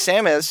apparently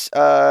Samus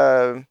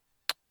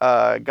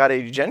got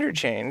a gender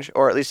change,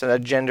 or at least a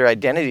gender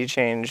identity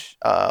change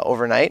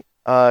overnight.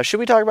 Should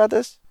we talk about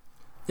this?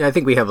 Yeah, I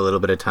think we have a little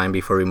bit of time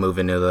before we move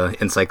into the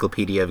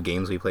encyclopedia of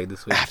games we played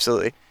this week.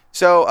 Absolutely.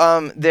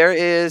 So there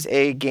is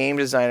a game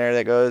designer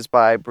that goes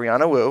by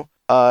Brianna Wu.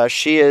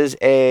 She is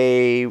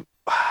a...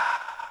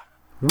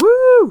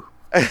 Woo!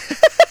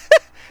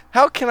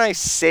 How can I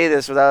say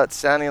this without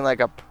sounding like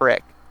a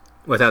prick?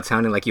 Without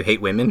sounding like you hate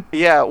women?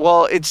 Yeah,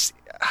 well,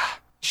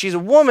 she's a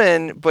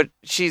woman, but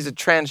she's a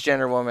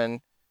transgender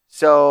woman.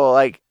 So,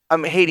 like,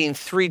 I'm hating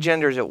 3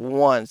 genders at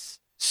once.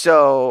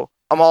 So,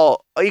 I'm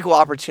all equal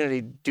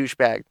opportunity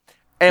douchebag.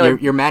 Anyway,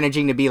 you're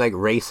managing to be, like,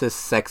 racist,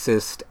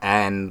 sexist,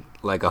 and,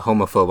 like, a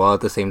homophobe all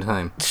at the same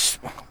time.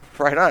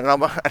 Right on.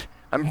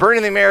 I'm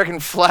burning the American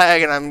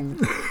flag, and I'm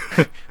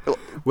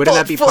Wouldn't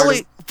that be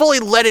fully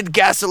leaded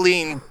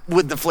gasoline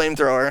with the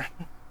flamethrower.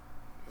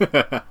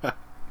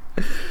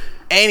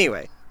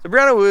 Anyway, so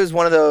Brianna Wu is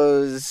one of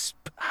those...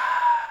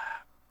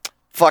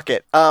 Fuck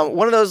it.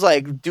 One of those,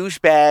 like,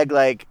 douchebag,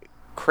 like,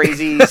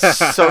 crazy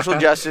social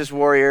justice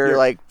warrior,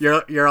 like...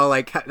 You're all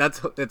like,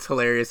 that's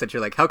hilarious that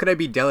you're like, how can I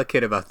be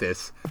delicate about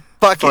this?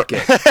 Fuck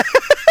it.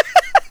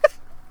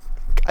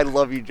 I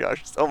love you,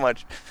 Josh, so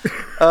much.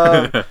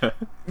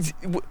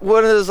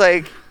 One of those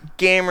like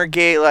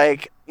Gamergate,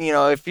 like, you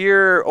know, if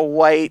you're a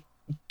white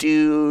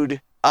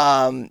dude,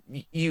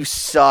 you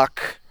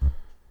suck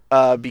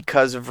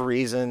because of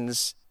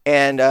reasons.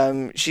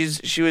 And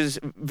she was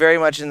very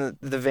much in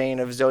the vein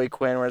of Zoe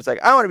Quinn, where it's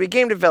like, I want to be a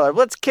game developer.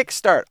 Let's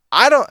kickstart.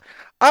 I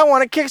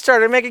want to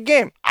Kickstarter and make a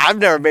game. I've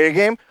never made a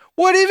game.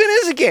 What even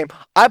is a game?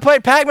 I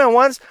played Pac-Man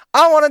once.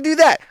 I want to do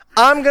that.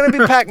 I'm going to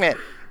be Pac-Man.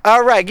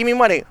 All right, give me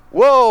money.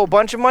 Whoa,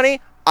 bunch of money.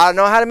 I don't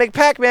know how to make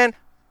Pac-Man.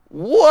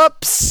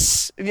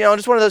 Whoops. You know,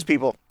 just one of those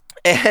people.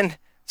 And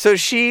so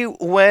she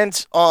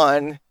went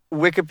on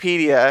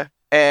Wikipedia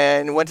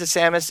and went to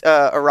Samus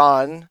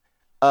Aran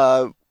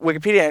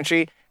Wikipedia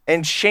entry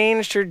and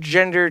changed her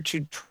gender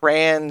to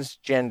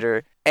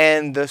transgender.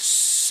 And the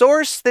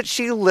source that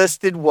she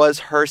listed was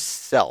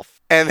herself.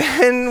 And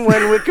then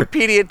when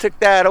Wikipedia took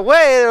that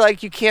away, they're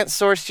like, you can't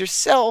source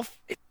yourself.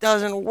 It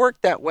doesn't work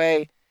that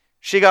way.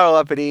 She got all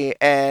uppity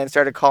and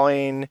started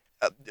calling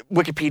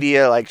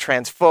Wikipedia like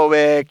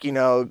transphobic, you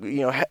know,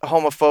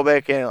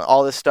 homophobic and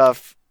all this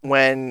stuff,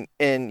 when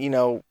in, you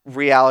know,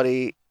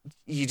 reality,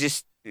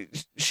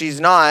 she's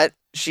not.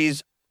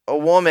 She's a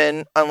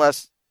woman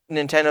unless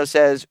Nintendo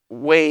says,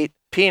 wait,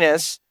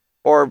 penis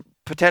or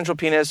potential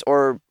penis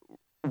or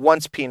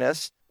once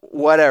penis,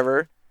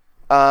 whatever.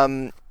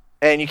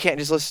 And you can't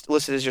just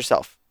list it as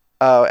yourself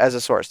as a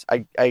source.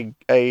 I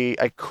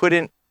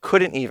couldn't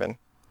even.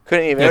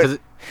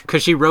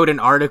 Because she wrote an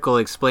article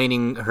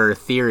explaining her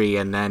theory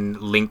and then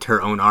linked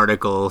her own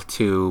article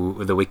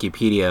to the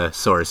Wikipedia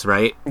source,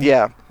 right?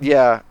 Yeah.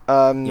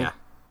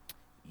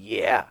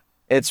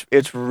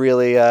 It's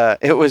really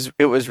it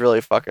was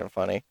really fucking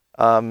funny.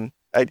 Yeah,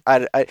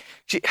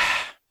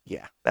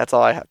 that's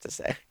all I have to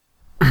say.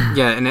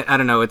 Yeah, and I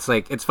don't know. It's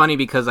like, it's funny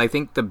because I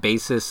think the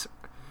basis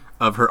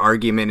of her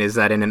argument is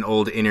that in an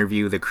old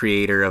interview, the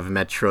creator of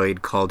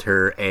Metroid called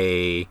her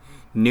a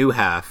new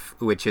half,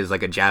 which is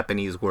like a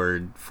Japanese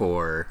word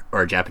for,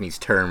 or a Japanese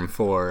term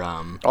for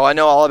I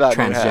know all about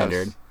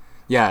transgendered.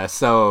 Yeah,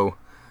 so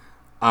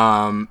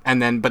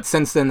and then, but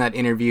since then, that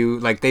interview,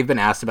 like, they've been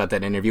asked about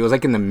that interview. It was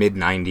like in the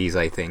mid-90s,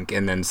 I think,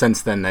 and then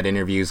since then that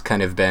interview's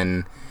kind of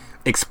been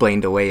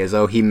explained away as,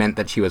 oh, he meant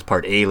that she was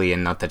part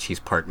alien, not that she's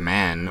part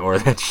man, or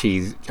that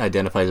she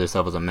identifies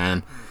herself as a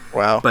man.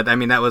 Wow. But I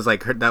mean, that was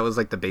like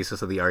the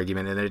basis of the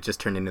argument, and then it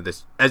just turned into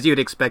this, as you'd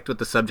expect with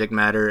the subject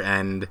matter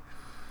and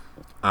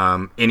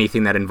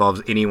anything that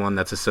involves anyone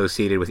that's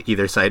associated with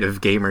either side of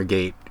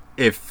Gamergate.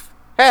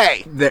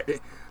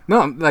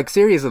 No, like,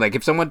 seriously, like,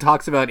 if someone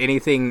talks about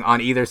anything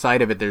on either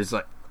side of it, there's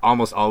like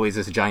almost always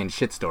this giant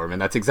shitstorm, and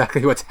that's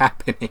exactly what's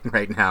happening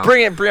right now.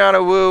 Bring it,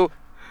 Brianna Wu.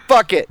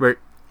 Fuck it.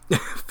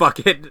 Fuck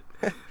it.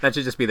 That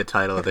should just be the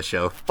title of the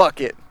show.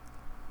 Fuck it.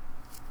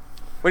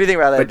 What do you think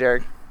about that,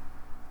 Derek?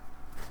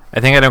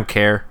 I think I don't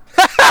care.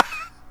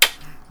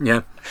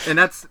 Yeah. And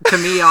that's, to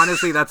me,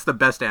 honestly, that's the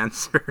best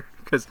answer.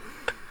 Because,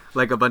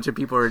 like, a bunch of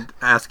people are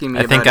asking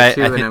me about it,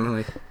 too, and I'm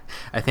like...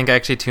 I think I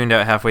actually tuned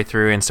out halfway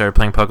through and started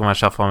playing Pokemon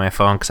Shuffle on my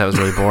phone because that was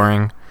really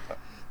boring.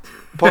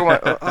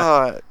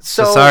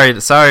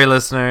 Sorry,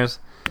 listeners.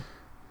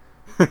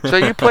 So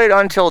you played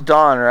Until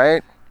Dawn,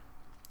 right?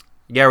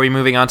 Yeah, are we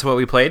moving on to what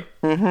we played?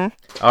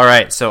 Mm-hmm. All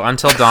right, so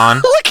Until Dawn.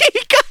 Look,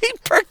 he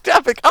perked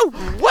up. Like,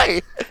 oh,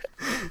 wait.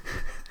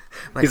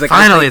 Like,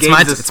 finally,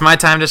 it's my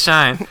time to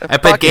shine. I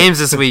played games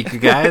this week, you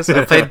guys.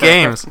 I played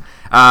games.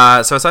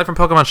 So aside from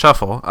Pokemon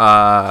Shuffle,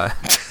 I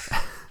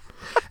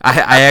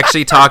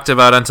actually talked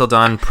about Until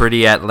Dawn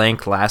pretty at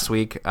length last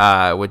week,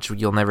 which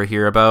you'll never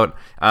hear about.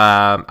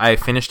 I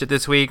finished it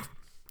this week.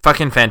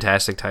 Fucking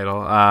fantastic title.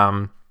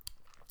 I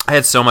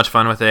had so much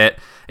fun with it.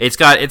 It's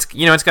got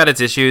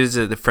its issues.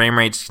 The frame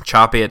rate's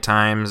choppy at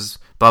times.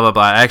 Blah blah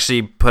blah. I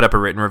actually put up a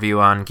written review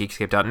on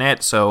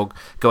Geekscape.net, so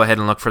go ahead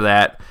and look for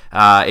that.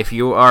 If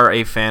you are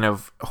a fan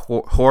of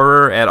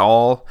horror at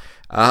all,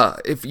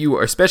 if you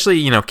are especially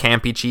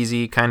campy,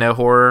 cheesy kind of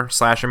horror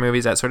slasher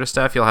movies, that sort of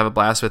stuff, you'll have a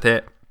blast with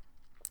it.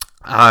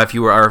 If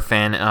you are a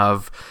fan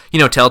of,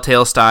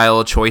 Telltale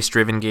style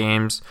choice-driven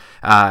games,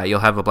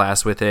 you'll have a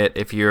blast with it.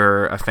 If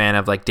you're a fan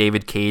of like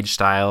David Cage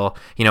style,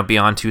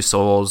 Beyond Two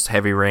Souls,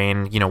 Heavy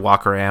Rain,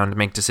 walk around,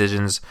 make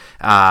decisions,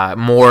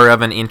 more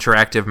of an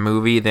interactive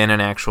movie than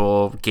an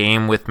actual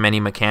game with many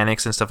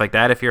mechanics and stuff like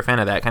that. If you're a fan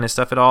of that kind of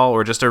stuff at all,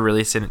 or just a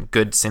really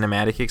good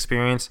cinematic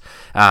experience,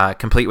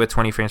 complete with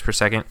 20 frames per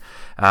second,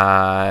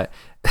 at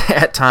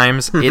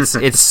times,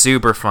 it's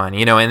super fun,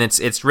 and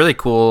it's really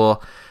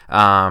cool.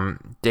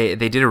 They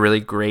did a really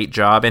great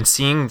job, and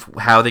seeing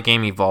how the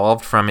game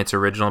evolved from its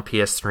original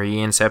PS3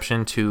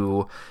 inception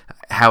to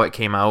how it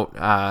came out,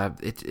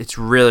 it's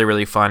really,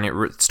 really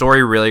fun.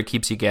 Story really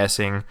keeps you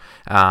guessing.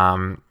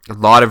 A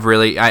lot of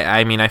really,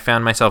 I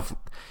found myself,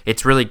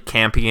 it's really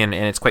campy and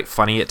it's quite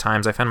funny at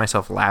times. I found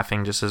myself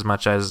laughing just as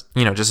much as,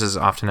 just as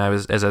often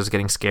as I was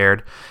getting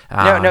scared.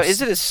 No,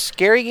 is it a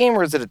scary game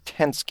or is it a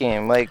tense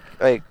game? Like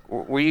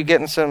were you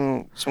getting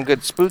some good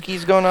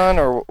spookies going on,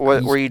 or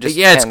were you just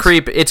tense?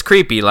 It's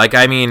creepy. Like,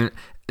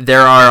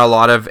 there are a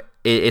lot of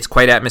it's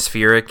quite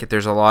atmospheric.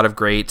 There's a lot of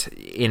great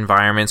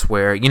environments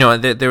where, you know,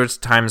 there was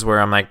times where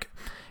I'm like,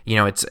 you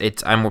know,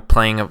 I'm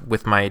playing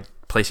with my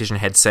PlayStation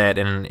headset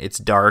and it's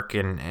dark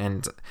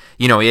and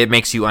you know, it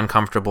makes you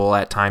uncomfortable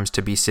at times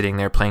to be sitting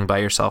there playing by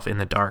yourself in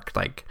the dark.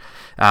 Like,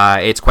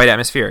 it's quite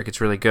atmospheric. It's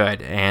really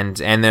good. And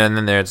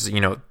then there's,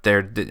 you know,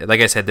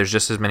 like I said, there's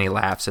just as many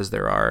laughs as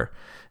there are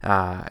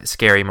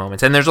scary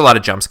moments, and there's a lot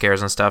of jump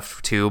scares and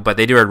stuff too, but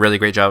they do a really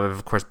great job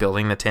of course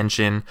building the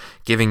tension,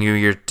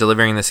 you're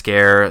delivering the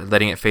scare,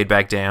 letting it fade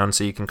back down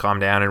so you can calm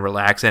down and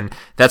relax. And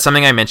that's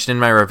something I mentioned in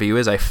my review,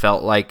 is I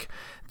felt like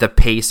the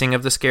pacing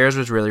of the scares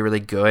was really,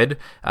 really good,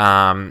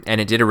 and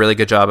it did a really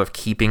good job of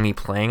keeping me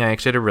playing. I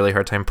actually had a really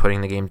hard time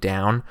putting the game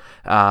down.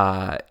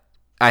 I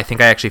think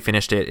I actually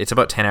finished it. It's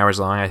about 10 hours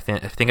long. I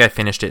think I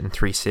finished it in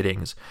 3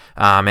 sittings,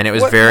 and it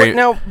was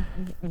Now,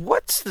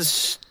 what's the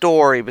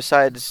story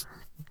besides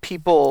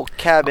people,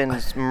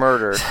 cabins,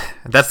 murder?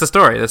 That's the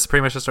story. That's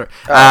pretty much the story.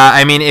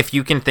 I mean, if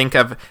you can think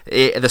of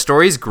it, the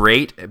story's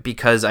great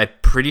because I'm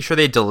pretty sure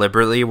they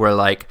deliberately were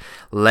like,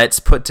 let's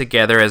put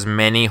together as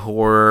many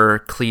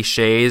horror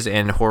cliches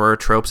and horror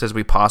tropes as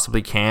we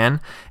possibly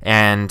can,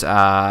 and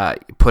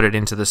put it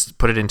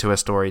into a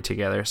story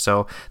together.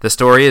 So the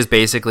story is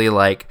basically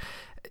like,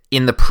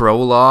 in the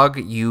prologue,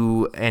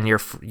 you and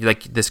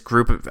like this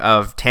group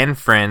of 10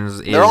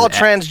 friends. They're all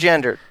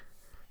transgendered.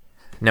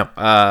 No.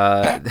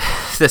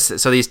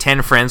 So these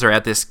 10 friends are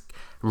at this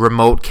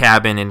remote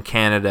cabin in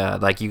Canada.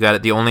 Like, you got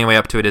it. The only way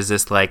up to it is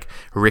this like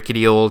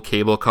rickety old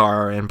cable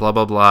car and blah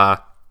blah blah.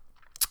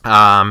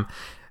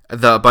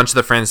 A bunch of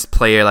the friends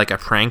play like a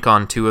prank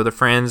on 2 of the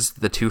friends.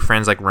 The 2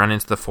 friends like run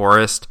into the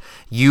forest.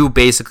 You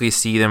basically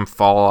see them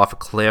fall off a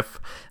cliff.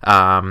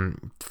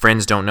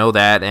 Friends don't know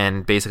that,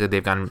 and basically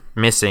they've gone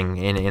missing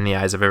in the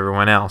eyes of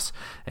everyone else.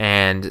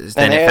 And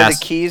then they have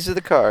the keys to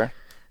the car.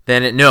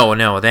 Then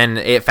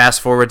it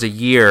fast forwards a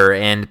year,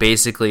 and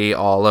basically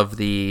all of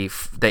the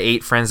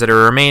 8 friends that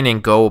are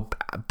remaining go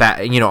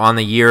back, you know, on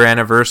the year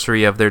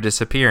anniversary of their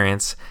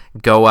disappearance,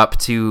 go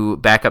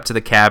back up to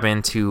the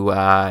cabin to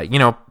you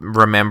know,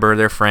 remember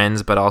their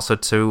friends, but also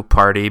to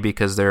party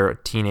because they're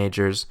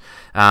teenagers.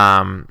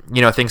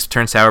 You know, things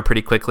turn sour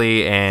pretty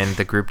quickly, and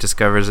the group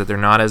discovers that they're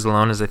not as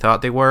alone as they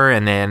thought they were,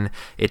 and then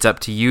it's up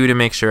to you to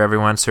make sure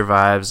everyone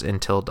survives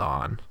until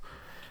dawn.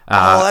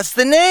 That's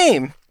the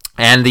name.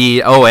 And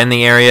the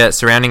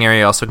surrounding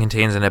area also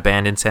contains an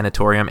abandoned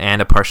sanatorium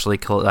and a partially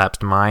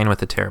collapsed mine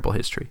with a terrible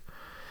history.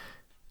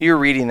 You're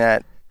reading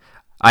that.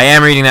 I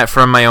am reading that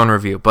from my own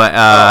review, but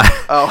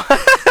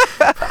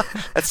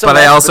That's so but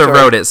I also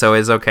wrote it, so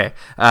it's okay.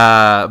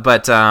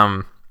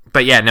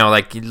 But yeah, no,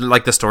 like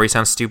the story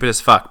sounds stupid as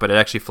fuck, but it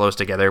actually flows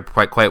together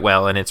quite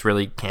well, and it's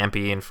really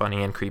campy and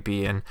funny and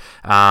creepy. And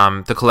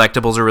the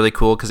collectibles are really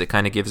cool because it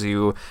kind of gives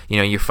you, you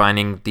know, you're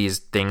finding these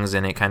things,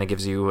 and it kind of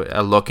gives you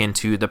a look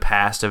into the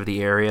past of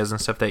the areas and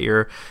stuff that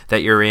you're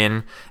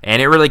in,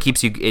 and it really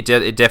keeps you. It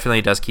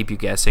definitely does keep you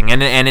guessing,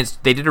 and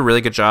they did a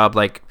really good job,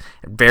 like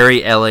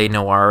very LA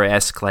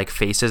Noire-esque, like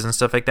faces and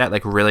stuff like that,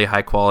 like really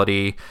high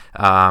quality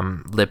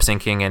lip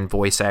syncing and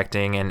voice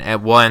acting,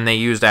 and they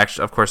used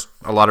actually, of course,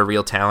 a lot of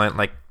real talent.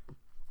 Like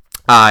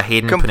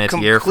Hayden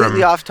Panettiere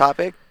completely off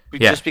topic,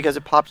 just because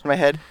it popped in my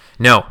head.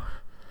 No,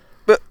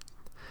 but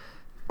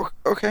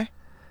okay.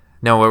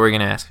 No, what were we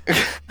gonna ask?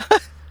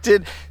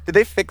 Did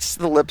they fix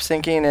the lip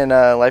syncing in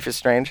Life is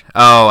Strange?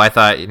 Oh, I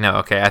thought you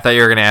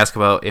were gonna ask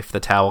about if the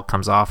towel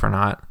comes off or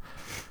not.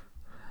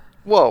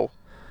 Whoa!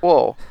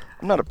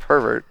 I'm not a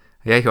pervert.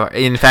 Yeah, you are.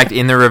 In fact,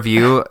 in the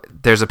review,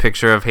 there's a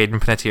picture of Hayden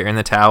Panettiere in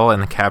the towel,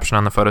 and the caption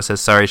on the photo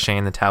says, "Sorry,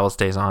 Shane, the towel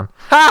stays on."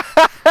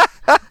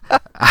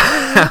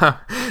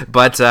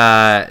 But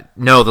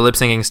no, the lip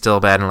syncing is still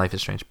bad in Life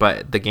is Strange,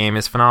 but the game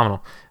is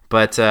phenomenal.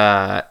 But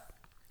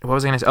what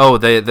was I going to say? Oh,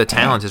 the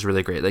talent is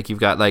really great. Like, you've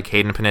got like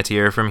Hayden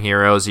Panettiere from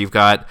Heroes. You've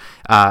got,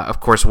 of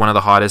course, one of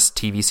the hottest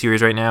TV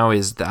series right now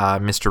is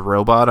Mr.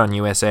 Robot on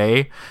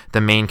USA.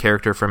 The main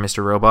character from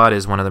Mr. Robot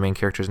is one of the main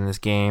characters in this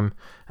game,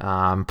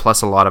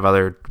 plus a lot of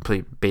other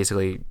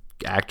basically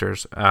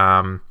actors.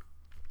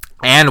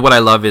 And what I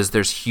love is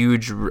there's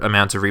huge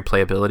amounts of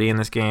replayability in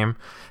this game,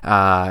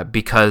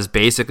 because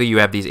basically you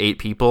have these 8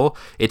 people.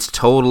 It's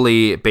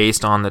totally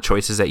based on the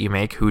choices that you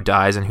make, who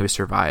dies and who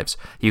survives.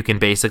 You can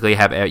basically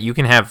have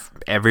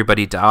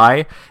everybody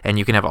die, and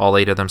you can have all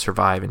 8 of them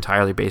survive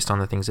entirely based on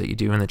the things that you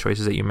do and the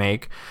choices that you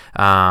make,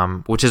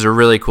 which is a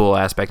really cool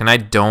aspect. And I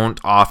don't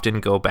often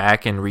go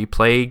back and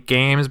replay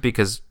games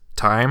because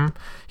time,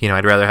 you know,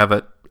 I'd rather have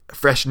a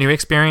fresh new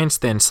experience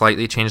than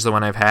slightly change the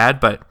one I've had,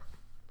 but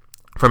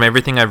from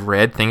everything I've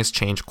read, things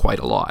change quite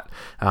a lot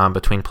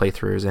between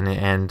playthroughs and.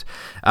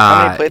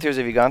 How many playthroughs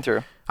have you gone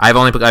through? I've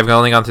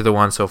only gone through the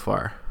one so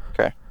far.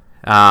 Okay.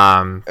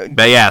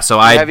 But yeah,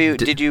 so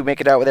did you make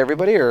it out with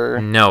everybody,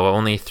 or no?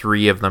 Only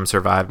 3 of them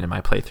survived in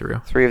my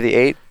playthrough. 3 of the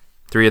 8.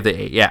 3 of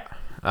the 8, yeah.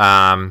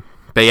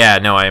 But yeah,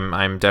 no,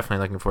 I'm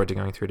definitely looking forward to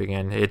going through it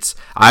again.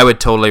 I would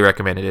totally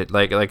recommend it.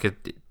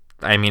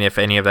 I mean, if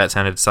any of that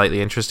sounded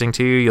slightly interesting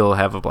to you, you'll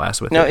have a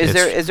blast with it. No,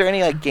 is there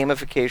any like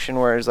gamification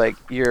where it's like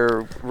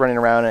you're running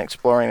around and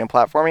exploring and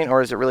platforming,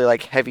 or is it really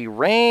like Heavy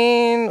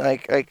Rain?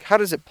 Like how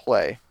does it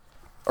play?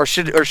 Or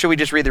should we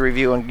just read the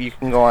review and you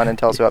can go on and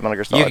tell us about Metal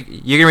Gear Solid?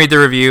 You can read the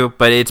review,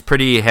 but it's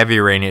pretty Heavy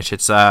Rain-ish.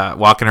 It's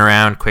walking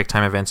around, quick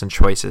time events, and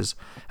choices.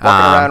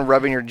 Walking around,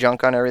 rubbing your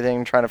junk on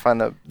everything, trying to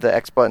find the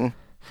X button.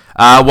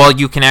 Well,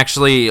 you can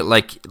actually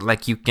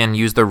like you can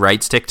use the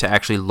right stick to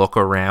actually look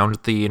around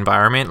the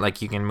environment.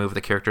 Like you can move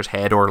the character's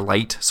head or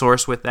light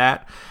source with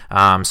that,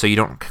 so you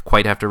don't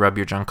quite have to rub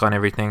your junk on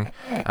everything,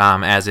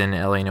 as in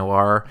LA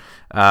Noire.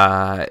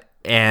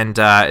 And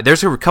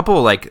there's a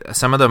couple, like,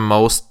 some of the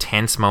most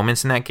tense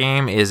moments in that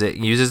game is it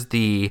uses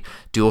the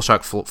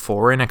DualShock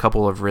 4 in a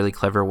couple of really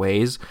clever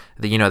ways.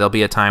 There'll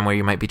be a time where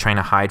you might be trying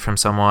to hide from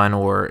someone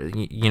or,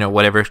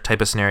 whatever type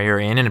of scenario you're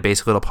in, and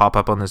basically it'll pop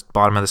up on the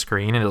bottom of the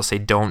screen and it'll say,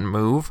 don't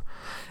move.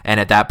 And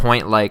at that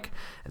point, like,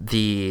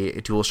 the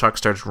DualShock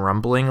starts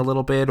rumbling a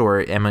little bit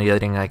or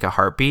emulating, like, a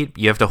heartbeat.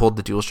 You have to hold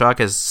the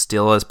DualShock as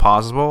still as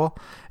possible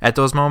at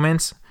those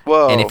moments.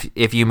 Whoa. And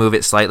if you move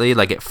it slightly,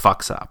 like, it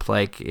fucks up.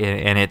 Like,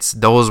 and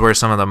those were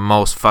some of the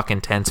most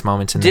fucking tense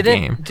moments in the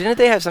game. Didn't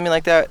they have something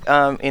like that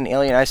in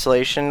Alien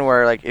Isolation,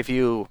 where like if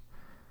you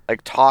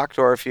like talked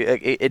or if you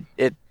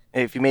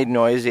if you made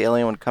noise, the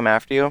alien would come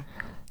after you?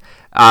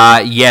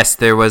 Yes,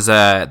 there was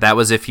that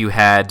was if you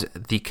had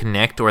the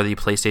Kinect or the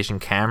PlayStation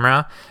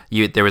camera.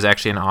 There was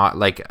actually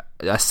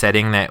a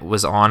setting that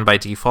was on by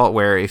default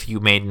where if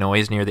you made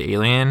noise near the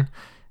alien,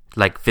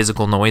 like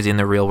physical noise in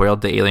the real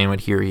world, the alien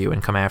would hear you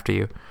and come after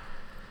you.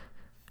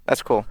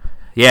 That's cool.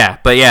 Yeah,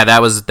 but yeah,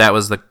 that was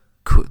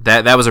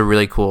a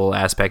really cool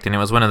aspect, and it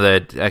was one of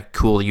the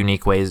cool,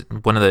 unique ways.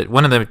 One of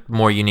the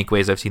more unique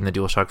ways I've seen the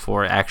DualShock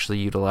 4 actually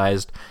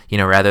utilized.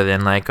 Rather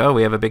than like, oh,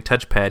 we have a big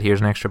touchpad,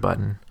 here's an extra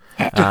button.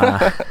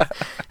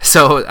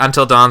 So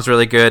Until Dawn's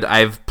really good.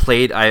 I've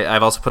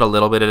also put a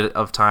little bit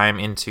of time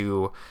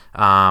into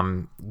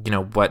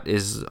what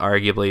is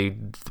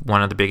arguably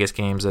one of the biggest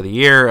games of the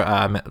year.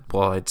 I don't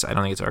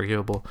think it's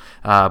arguable,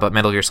 but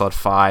Metal Gear Solid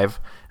 5.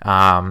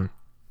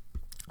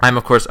 I'm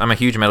a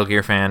huge Metal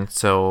Gear fan,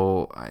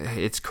 so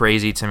it's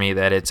crazy to me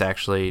that it's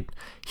actually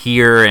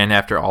here, and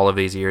after all of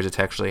these years, it's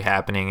actually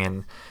happening.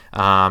 And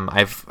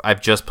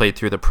I've just played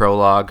through the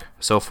prologue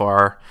so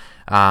far.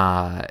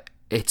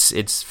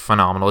 It's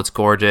phenomenal. It's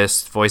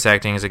gorgeous. Voice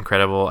acting is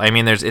incredible. I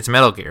mean, it's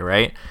Metal Gear,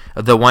 right?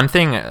 The one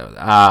thing,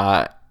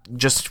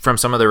 just from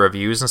some of the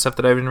reviews and stuff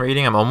that I've been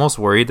reading, I'm almost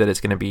worried that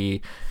it's going to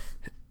be,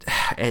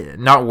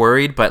 not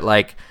worried, but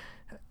like,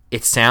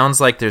 it sounds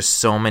like there's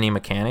so many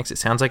mechanics. It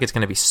sounds like it's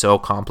going to be so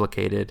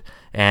complicated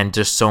and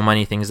just so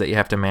many things that you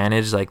have to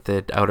manage, like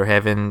the Outer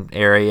Heaven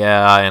area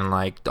and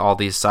like all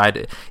these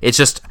side. It's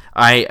just,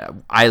 I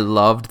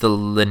loved the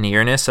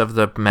linearness of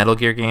the Metal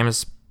Gear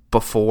games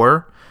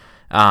before.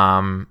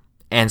 And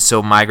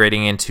so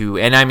migrating into,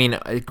 and I mean,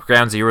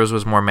 Ground Zeroes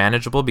was more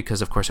manageable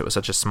because, of course, it was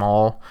such a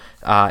small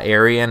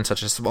area and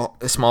such a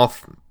small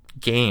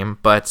game.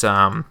 But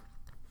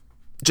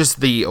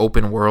just the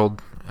open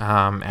world,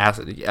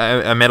 entirely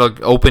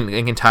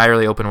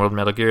open world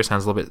Metal Gear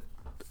sounds a little bit.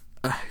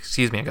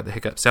 Excuse me, I got the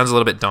hiccup. Sounds a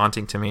little bit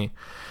daunting to me.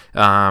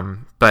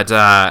 But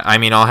I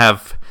mean, I'll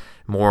have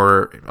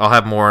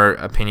more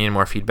opinion,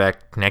 more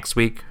feedback next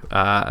week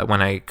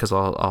because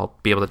I'll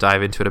be able to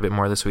dive into it a bit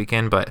more this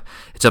weekend. But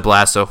it's a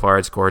blast so far.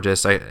 It's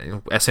gorgeous.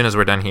 As soon as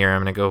we're done here,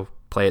 I'm gonna go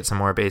play it some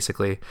more.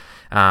 Basically,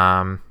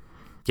 I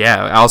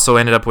also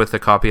ended up with a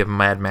copy of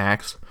Mad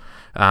Max,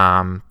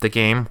 the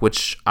game,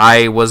 which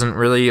I wasn't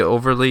really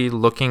overly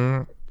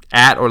looking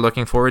at or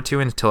looking forward to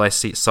until I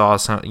saw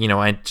some.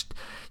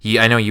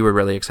 I know you were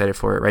really excited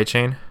for it, right,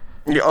 Shane?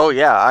 Oh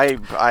yeah, I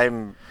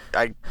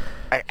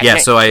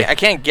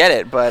can't get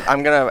it, but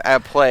I'm gonna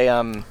play.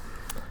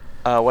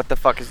 What the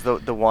fuck is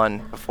the one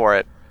before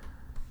it?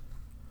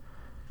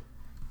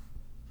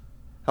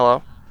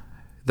 Hello.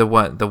 The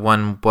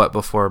one what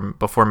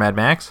before Mad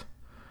Max?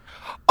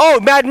 Oh,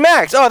 Mad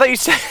Max! Oh, I thought you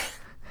said.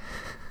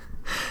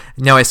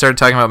 No, I started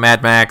talking about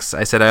Mad Max.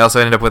 I said I also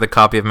ended up with a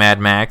copy of Mad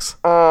Max.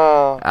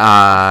 Oh.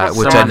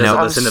 Which I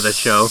know. Listen to the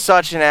show.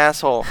 Such an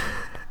asshole.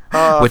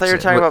 Oh, I thought you were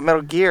talking about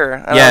Metal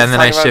Gear. And then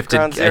I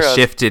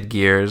shifted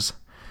gears.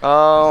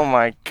 Oh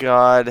my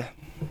god.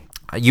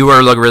 You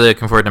were really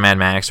looking forward to Mad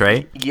Max,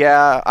 right?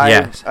 Yeah,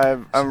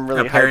 I'm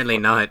really apparently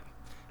hyped. not.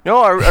 No,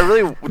 I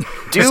really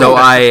do. So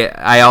I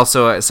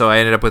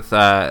ended up with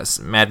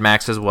Mad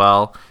Max as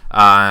well.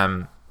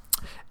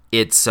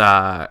 It's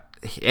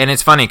and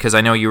it's funny because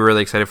I know you were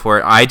really excited for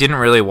it. I didn't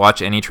really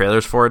watch any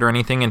trailers for it or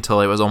anything until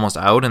it was almost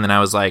out, and then I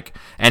was like,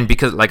 and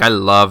because like I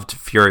loved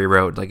Fury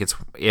Road, like it's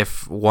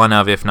if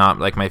not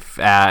like my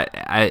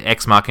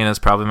Ex Machina is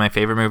probably my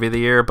favorite movie of the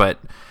year, but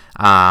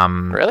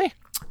really,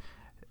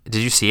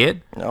 did you see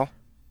it? No.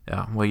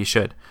 Oh, well, you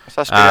should. I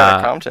saw Straight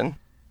Outta Compton.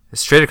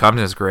 Straight Outta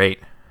Compton is great.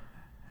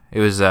 It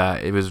was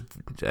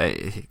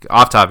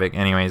off topic,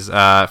 anyways.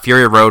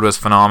 Fury Road was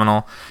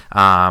phenomenal.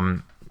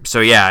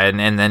 yeah,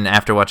 and then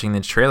after watching the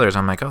trailers,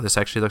 I'm like, oh, this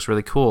actually looks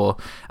really cool.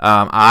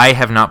 I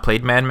have not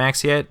played Mad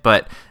Max yet,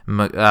 but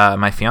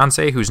my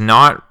fiance, who's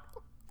not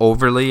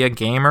overly a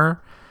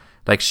gamer,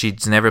 like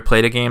she's never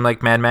played a game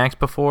like Mad Max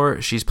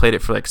before, she's played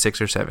it for like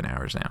 6 or 7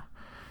 hours now.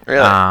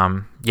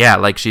 Really? Yeah,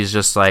 like she's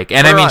just like,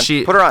 and I mean,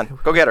 put her on,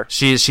 go get her.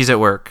 She's at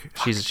work.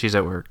 She's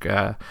at work,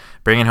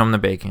 bringing home the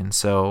bacon.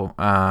 So,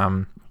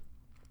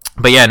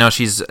 but yeah, no,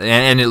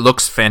 and it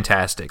looks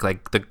fantastic.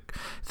 Like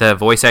the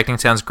voice acting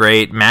sounds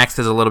great. Max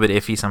is a little bit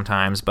iffy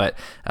sometimes, but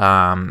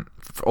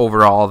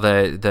overall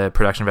the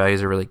production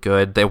values are really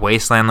good. The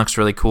wasteland looks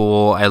really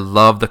cool. I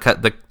love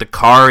the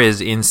car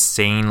is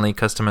insanely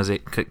customized.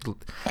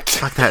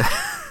 Fuck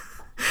that.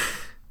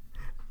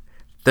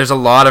 There's a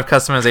lot of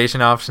customization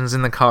options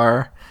in the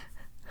car.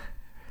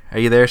 Are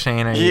you there,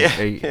 Shane? Are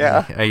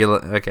you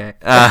okay?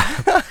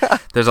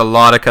 There's a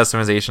lot of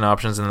customization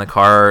options in the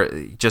car.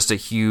 Just a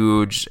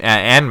huge,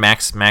 and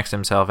Max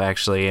himself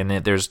actually, and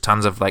there's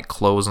tons of like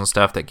clothes and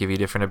stuff that give you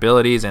different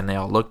abilities, and they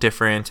all look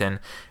different, and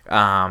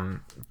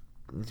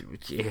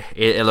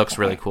it looks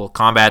really cool.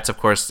 Combats, of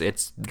course,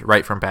 it's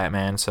right from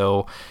Batman,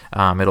 so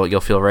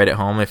you'll feel right at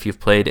home if you've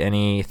played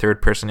any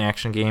third-person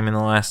action game in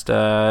the last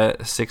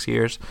 6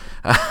 years.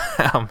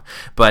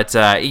 But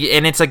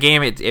and it's a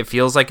game. It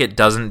feels like it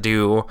doesn't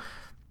do.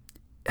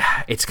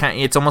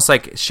 It's almost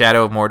like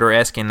Shadow of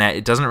Mordor-esque in that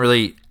it doesn't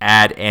really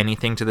add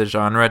anything to the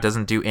genre. It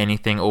doesn't do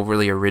anything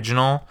overly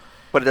original.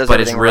 But it does. But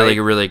it's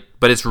really,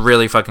 but it's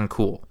really fucking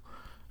cool.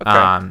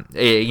 Okay.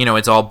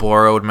 It's all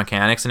borrowed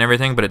mechanics and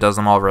everything, but it does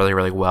them all really,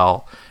 really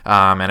well.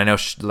 And I know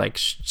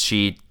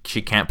she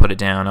can't put it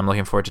down. I'm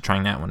looking forward to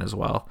trying that one as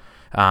well.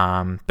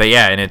 But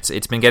yeah, and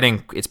it's been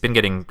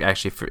getting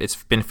actually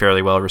it's been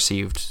fairly well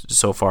received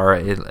so far.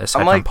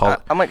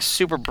 I'm like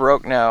super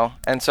broke now,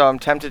 and so I'm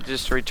tempted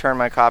just to return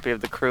my copy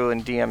of The Crew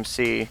and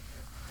DMC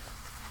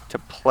to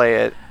play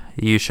it.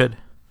 You should.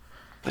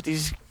 But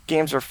these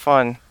games are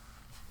fun.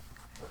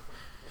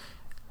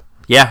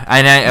 Yeah,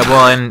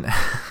 and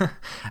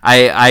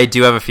I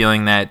do have a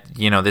feeling that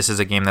this is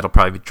a game that'll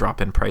probably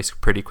drop in price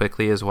pretty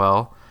quickly as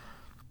well.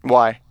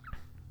 Why?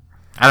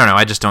 I don't know.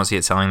 I just don't see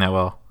it selling that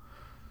well.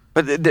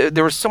 But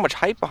there was so much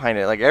hype behind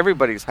it. Like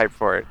everybody's hyped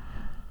for it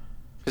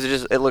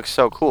because it looks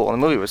so cool,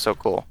 and the movie was so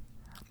cool.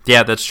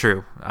 Yeah, that's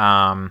true.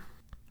 Yeah,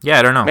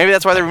 I don't know. Maybe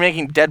that's why they're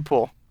making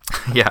Deadpool.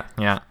 Yeah.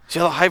 See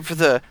all the hype for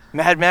the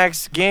Mad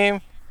Max game?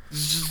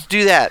 Just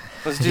do that.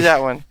 Let's do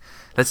that one.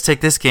 Let's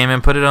take this game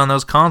and put it on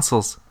those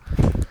consoles.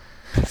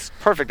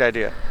 Perfect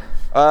idea.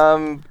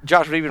 Josh,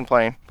 what have you been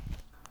playing?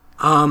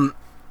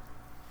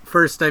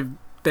 First, I've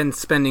been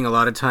spending a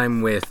lot of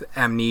time with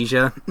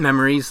Amnesia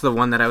Memories, the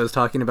one that I was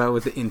talking about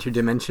with the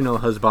interdimensional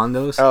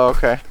husbandos. Oh,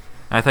 okay.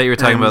 I thought you were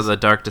talking about the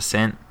Dark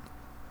Descent.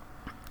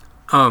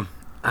 I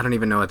don't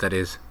even know what that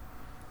is.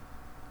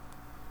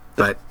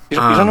 But you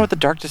don't know what the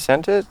Dark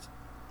Descent is?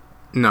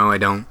 No, I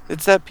don't.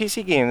 It's that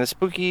PC game, the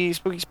spooky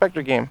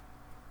Spectre game.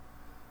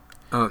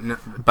 Oh no!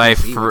 By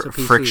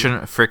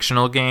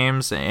Frictional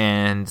Games,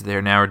 and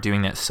they're now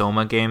doing that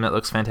Soma game that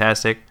looks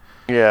fantastic.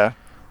 Yeah.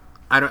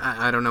 I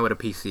don't know what a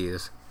PC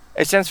is.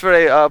 It stands for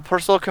a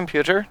personal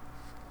computer.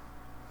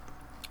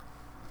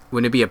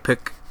 Wouldn't it be a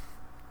PIC?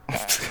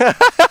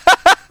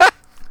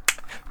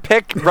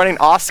 PIC running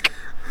OSC.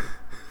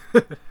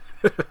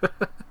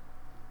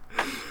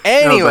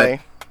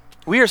 Anyway,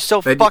 we are so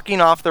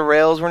fucking off the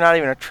rails. We're not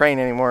even a train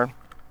anymore.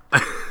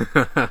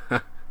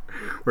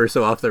 We're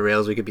so off the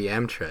rails we could be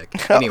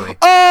Amtrak. Anyway.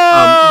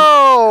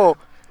 Oh,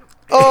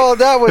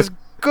 that was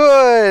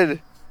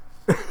good.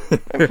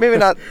 Maybe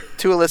not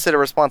to elicit a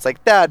response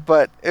like that,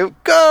 but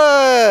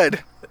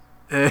good.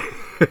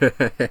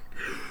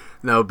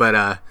 No,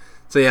 but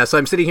so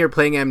I'm sitting here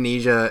playing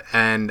Amnesia,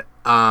 and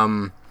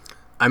I'm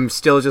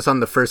still just on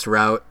the first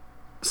route.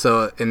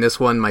 So in this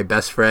one, my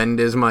best friend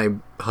is my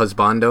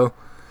husbando,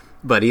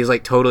 but he's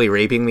like totally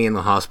raping me in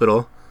the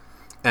hospital.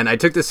 And I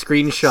took the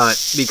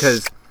screenshot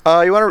because.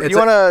 You want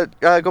to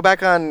go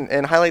back on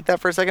and highlight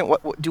that for a second?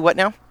 What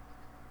now?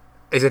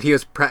 I said he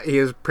was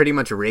pretty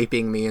much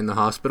raping me in the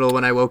hospital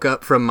when I woke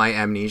up from my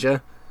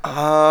amnesia.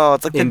 Oh,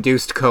 it's like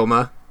induced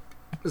coma.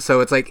 So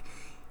it's like,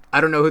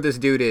 I don't know who this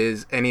dude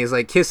is, and he's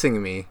like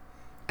kissing me,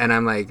 and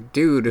I'm like,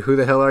 dude, who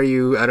the hell are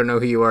you? I don't know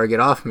who you are.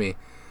 Get off me.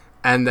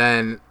 And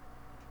then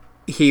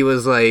he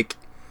was like,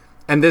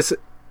 and this,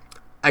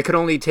 I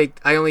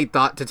only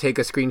thought to take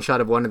a screenshot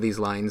of one of these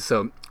lines.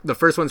 So the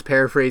first one's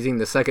paraphrasing.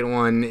 The second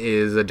one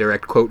is a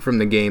direct quote from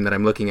the game that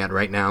I'm looking at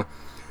right now,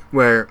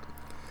 where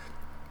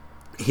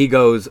he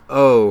goes,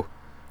 "Oh,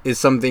 is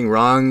something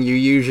wrong? You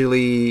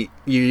usually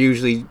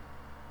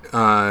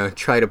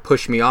try to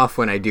push me off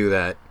when I do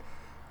that."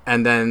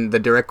 And then the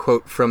direct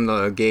quote from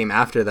the game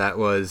after that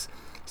was,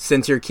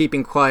 "Since you're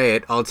keeping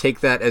quiet, I'll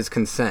take that as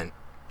consent."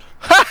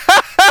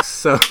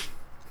 So,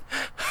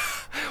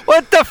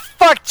 what the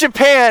fuck,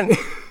 Japan?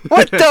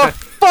 What the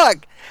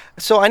fuck?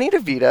 So I need a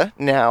Vita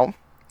now.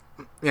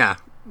 Yeah,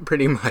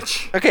 pretty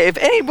much. Okay, if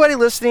anybody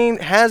listening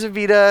has a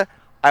Vita,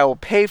 I will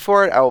pay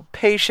for it. I will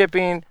pay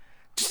shipping.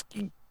 Just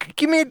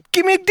give me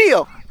a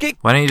deal.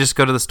 Why don't you just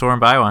go to the store and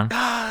buy one?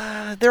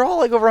 They're all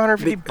like over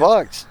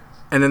 $150.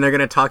 And then they're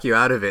going to talk you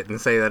out of it and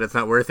say that it's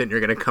not worth it, and you're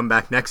going to come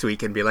back next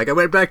week and be like, I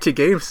went back to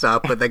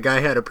GameStop, but the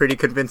guy had a pretty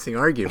convincing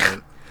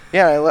argument.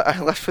 Yeah,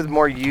 I left with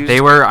more used.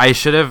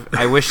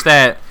 I wish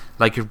that,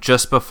 like,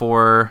 just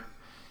before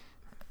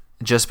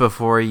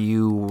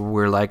you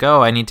were like,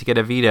 oh, I need to get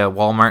a Vita,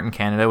 Walmart in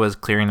Canada was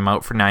clearing them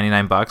out for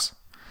 $99.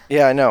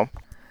 Yeah, I know.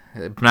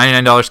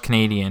 $99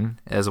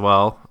 Canadian as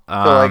well. So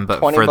like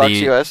but $20 for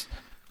the US.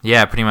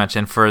 Yeah, pretty much,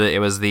 and it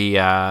was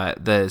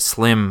the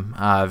slim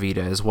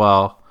Vita as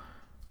well.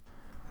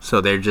 So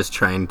they're just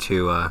trying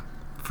to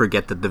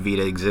forget that the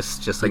Vita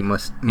exists, just like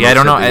most I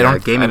don't know. of the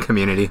gaming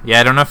community. Yeah,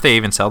 I don't know if they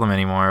even sell them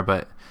anymore,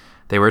 but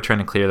they were trying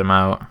to clear them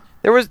out.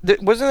 Wasn't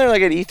there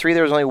like at E3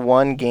 there was only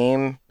one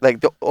game,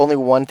 like the only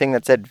one thing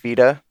that said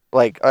Vita,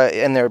 like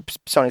in their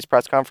Sony's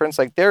press conference.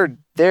 Like I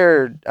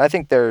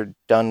think they're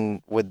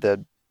done with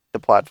the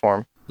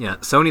platform. Yeah,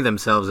 Sony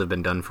themselves have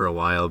been done for a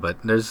while,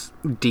 but there's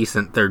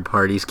decent third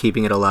parties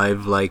keeping it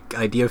alive, like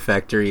Idea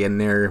Factory and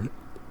their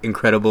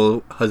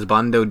incredible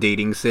husbando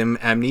dating sim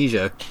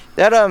Amnesia.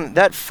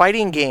 That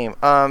fighting game,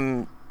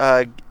 what's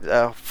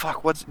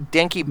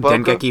Dengeki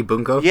Bunko? Dengeki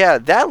Bunko? Yeah,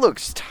 that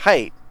looks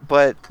tight,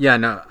 but yeah,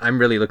 no, I'm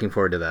really looking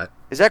forward to that.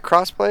 Is that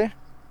crossplay?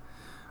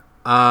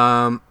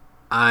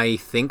 I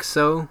think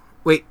so.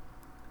 Wait,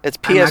 it's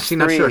PS3. I'm actually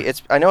not sure.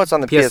 I know it's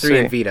on the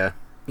PS3 and Vita.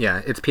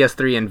 Yeah, it's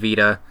PS3 and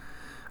Vita.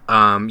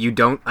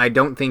 I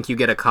don't think you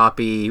get a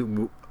copy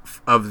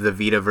of the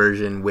Vita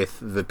version with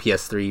the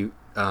PS3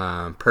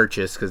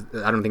 purchase, because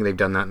I don't think they've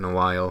done that in a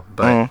while.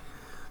 But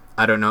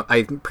I don't know.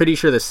 I'm pretty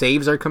sure the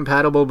saves are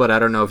compatible, but I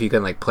don't know if you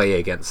can like play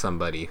against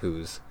somebody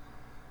who's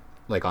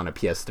like on a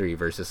PS3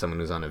 versus someone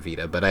who's on a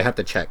Vita. But I have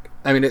to check.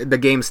 I mean, the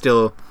game's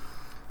still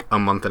a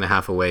month and a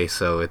half away,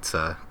 so it's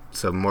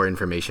so more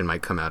information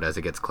might come out as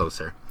it gets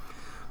closer.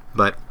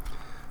 But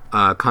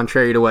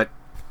contrary to what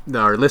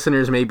our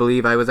listeners may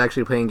believe, I was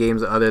actually playing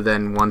games other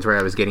than ones where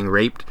I was getting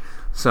raped.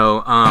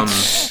 So,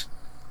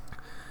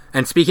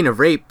 and speaking of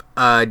rape,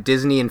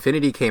 Disney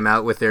Infinity came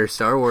out with their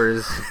Star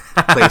Wars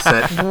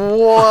playset.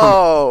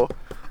 Whoa!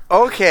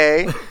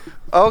 Okay.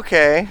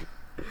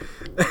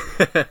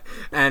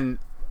 And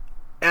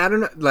I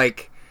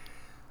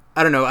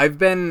don't know. I've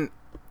been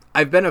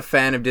a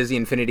fan of Disney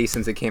Infinity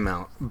since it came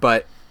out,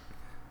 but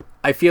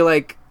I feel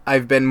like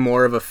I've been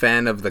more of a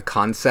fan of the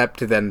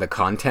concept than the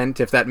content,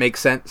 if that makes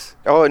sense.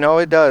 Oh, no,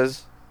 it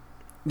does.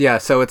 Yeah,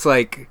 so it's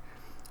like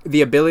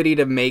the ability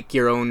to make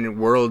your own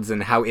worlds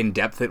and how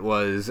in-depth it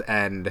was,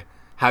 and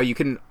how you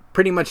can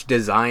pretty much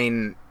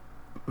design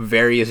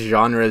various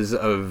genres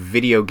of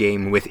video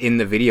game within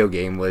the video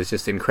game was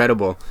just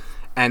incredible.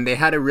 And they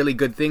had a really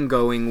good thing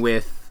going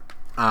with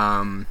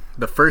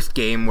the first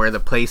game, where the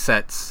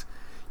playsets,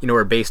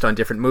 were based on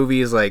different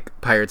movies like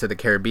Pirates of the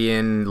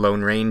Caribbean,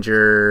 Lone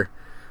Ranger,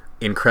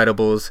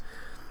 Incredibles,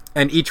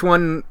 and each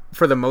one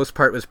for the most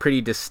part was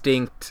pretty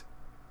distinct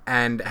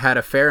and had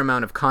a fair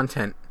amount of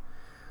content.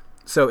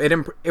 So it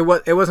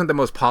wasn't the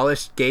most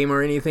polished game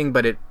or anything,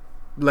 but it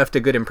left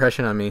a good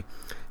impression on me.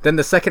 Then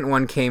the second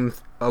one came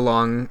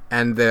along,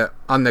 and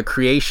on the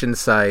creation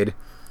side,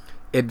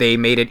 they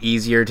made it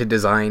easier to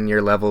design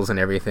your levels and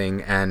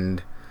everything,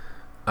 and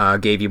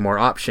gave you more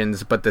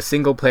options. But the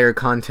single player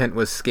content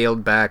was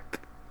scaled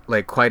back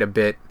like quite a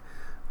bit.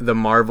 The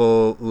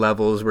Marvel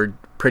levels were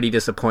pretty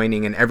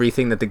disappointing, and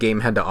everything that the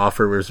game had to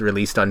offer was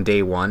released on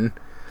day one.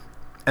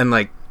 And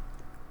like,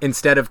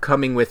 instead of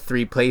coming with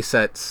 3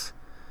 playsets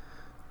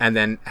and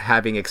then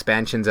having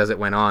expansions as it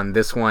went on,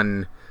 this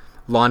one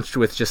launched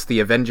with just the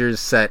Avengers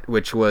set,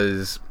 which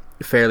was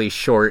fairly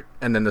short,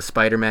 and then the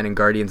Spider-Man and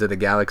Guardians of the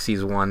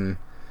Galaxies one,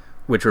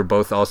 which were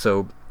both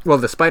also... Well,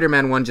 the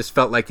Spider-Man one just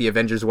felt like the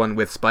Avengers one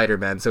with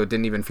Spider-Man, so it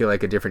didn't even feel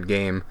like a different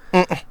game.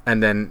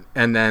 And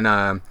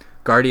then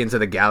Guardians of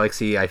the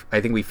Galaxy, I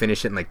think we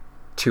finished it in like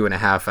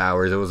 2.5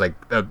 hours. It was like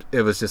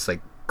it was just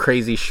like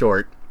crazy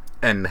short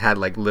and had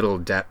like little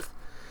depth,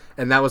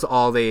 and that was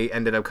all they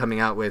ended up coming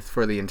out with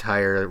for the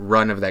entire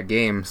run of that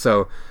game.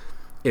 So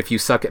if you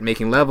suck at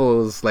making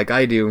levels like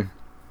I do,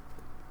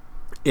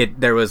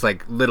 there was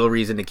like little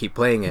reason to keep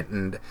playing it.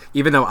 And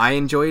even though I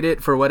enjoyed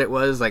it for what it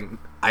was, like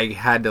I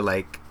had to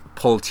like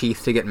pull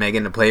teeth to get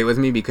Megan to play it with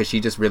me, because she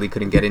just really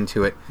couldn't get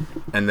into it.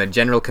 And the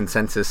general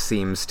consensus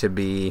seems to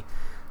be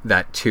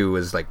that 2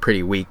 is like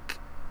pretty weak,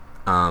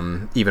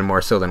 even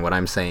more so than what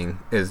I'm saying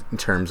is in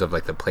terms of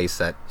like the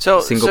playset,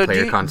 single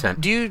player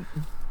content.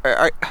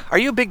 Are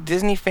you a big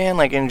Disney fan,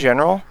 like in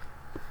general?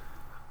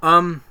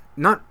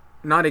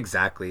 Not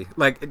exactly.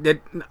 Like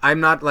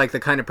I'm not like the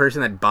kind of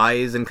person that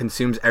buys and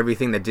consumes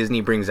everything that Disney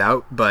brings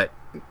out, but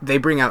they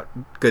bring out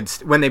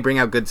when they bring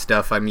out good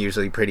stuff, I'm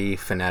usually pretty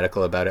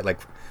fanatical about it. Like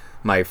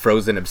my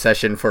Frozen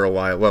obsession for a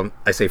while. Well,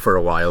 I say for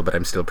a while, but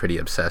I'm still pretty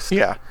obsessed.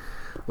 Yeah.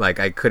 Like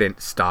I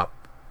couldn't stop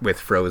with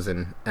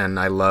Frozen, and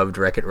I loved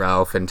Wreck-It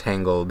Ralph and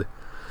Tangled,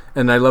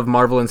 and I love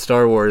Marvel and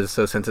Star Wars,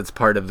 so since it's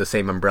part of the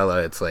same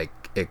umbrella,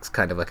 it's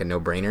kind of like a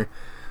no-brainer.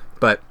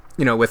 But,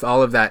 with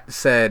all of that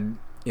said,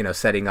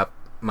 setting up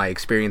my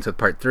experience with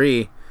Part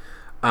 3,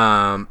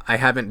 I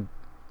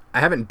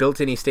haven't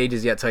built any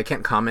stages yet, so I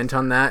can't comment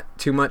on that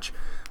too much,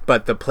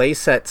 but the play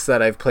sets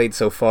that I've played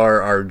so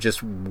far are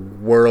just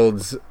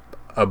worlds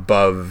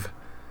above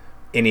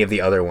any of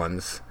the other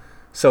ones.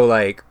 So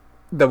like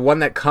the one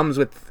that comes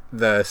with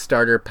the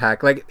starter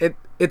pack, like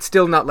it's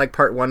still not like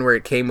part 1 where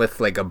it came with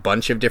like a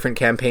bunch of different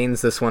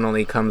campaigns. This one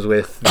only comes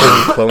with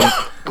the clone.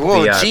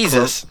 Whoa,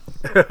 Jesus!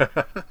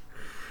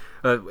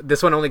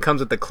 This one only comes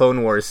with the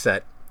Clone Wars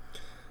set,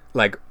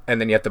 like, and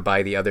then you have to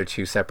buy the other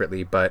 2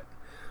 separately. But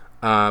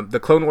the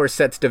Clone Wars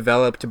set's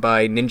developed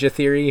by Ninja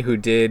Theory, who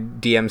did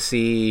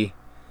DMC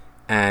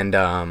and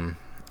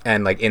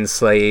like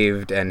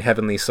Enslaved and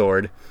Heavenly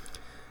Sword,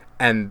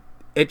 and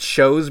it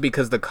shows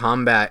because the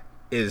combat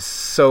is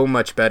so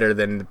much better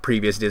than the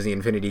previous Disney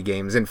Infinity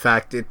games. In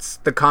fact,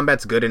 the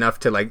combat's good enough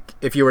to, like,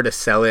 if you were to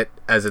sell it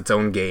as its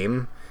own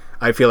game,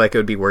 I feel like it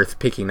would be worth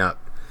picking up.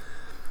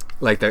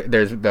 Like,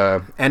 there's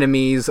the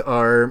enemies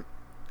are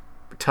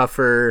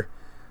tougher,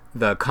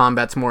 the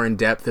combat's more in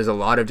depth, there's a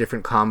lot of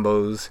different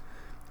combos,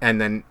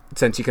 and then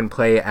since you can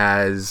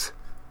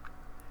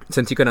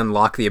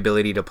unlock the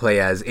ability to play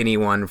as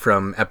anyone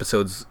from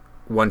episodes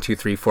 1, 2,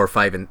 3, 4,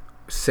 5, and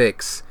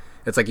 6,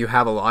 it's like you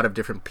have a lot of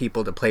different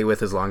people to play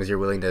with as long as you're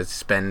willing to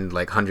spend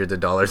like hundreds of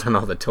dollars on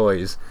all the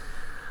toys.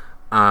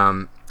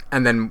 And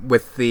then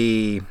with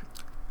the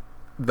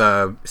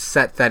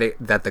set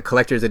that the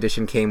collector's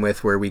edition came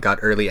with, where we got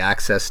early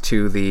access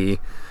to the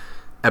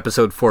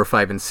episode 4,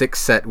 5, and 6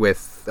 set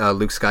with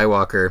Luke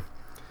Skywalker,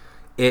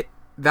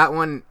 that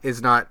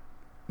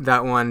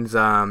one's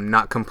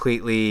not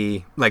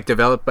completely like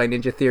developed by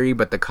Ninja Theory,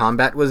 but the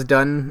combat was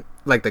done,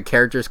 like the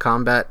characters'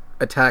 combat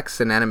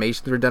attacks and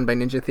animations were done by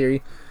Ninja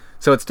Theory.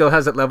 So it still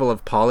has that level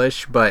of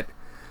polish, but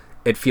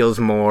it feels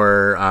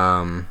more,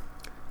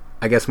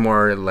 I guess,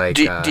 more like...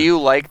 Do you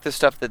like the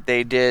stuff that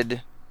they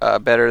did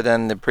better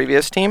than the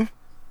previous team?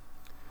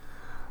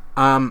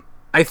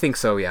 I think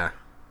so, yeah.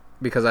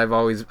 Because I've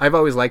always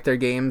liked their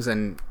games,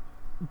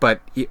 but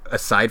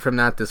aside from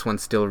that, this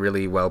one's still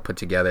really well put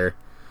together.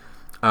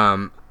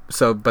 But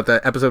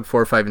the episode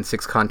 4, 5, and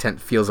 6 content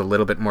feels a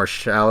little bit more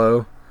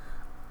shallow,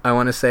 I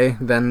want to say,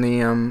 than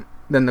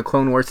the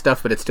Clone Wars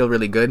stuff, but it's still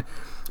really good.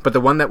 But the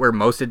one that we're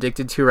most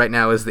addicted to right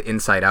now is the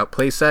Inside Out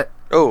playset.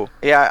 Oh,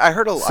 yeah, I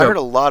heard a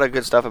lot of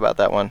good stuff about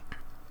that one.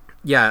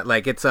 Yeah,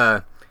 like it's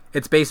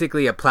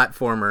basically a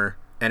platformer,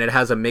 and it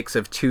has a mix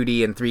of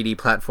 2D and 3D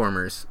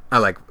platformers,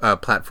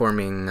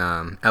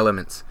 platforming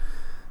elements.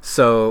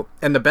 So,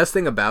 and the best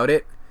thing about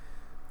it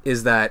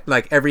is that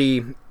like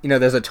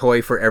there's a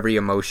toy for every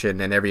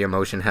emotion, and every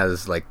emotion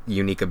has like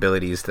unique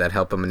abilities that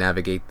help them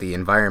navigate the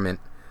environment.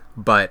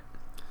 But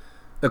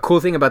the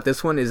cool thing about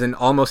this one is in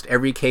almost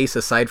every case,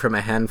 aside from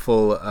a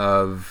handful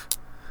of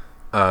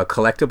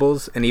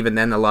collectibles, and even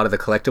then a lot of the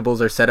collectibles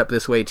are set up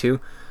this way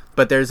too,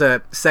 but there's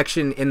a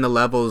section in the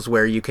levels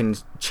where you can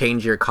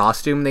change your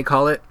costume, they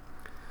call it,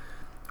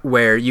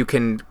 where you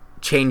can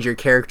change your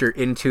character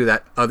into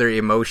that other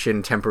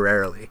emotion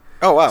temporarily.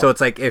 Oh, wow. So it's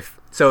like if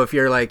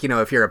you're like,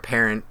 if you're a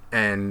parent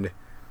and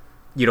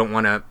you don't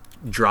want to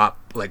drop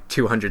like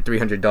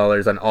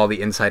 $200-$300 on all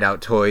the Inside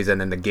Out toys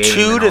and then the game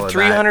 $200 to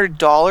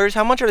 $300?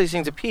 How much are these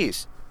things a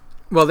piece?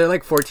 Well, they're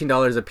like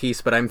 $14 a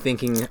piece, but I'm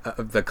thinking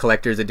of the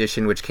collector's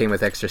edition, which came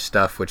with extra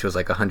stuff, which was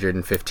like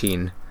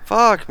 $115.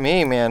 Fuck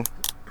me, man.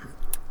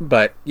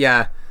 But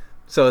yeah,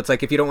 so it's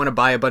like if you don't want to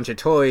buy a bunch of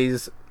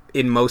toys,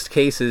 in most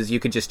cases you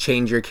could just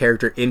change your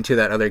character into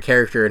that other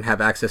character and have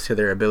access to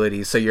their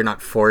abilities, so you're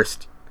not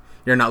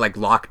like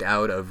locked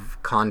out of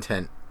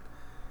content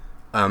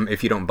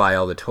if you don't buy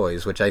all the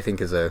toys, which I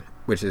think is a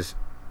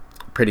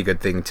pretty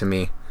good thing to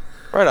me.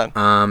 Right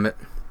on.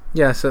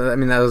 Yeah, so I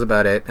mean that was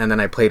about it, and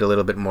then I played a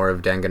little bit more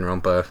of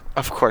Danganronpa.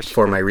 Of course.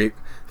 For my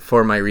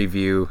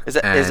review. Is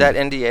that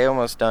NDA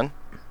almost done?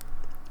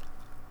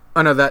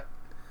 Oh no,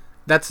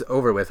 that's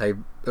over with. I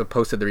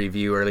posted the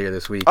review earlier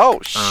this week. Oh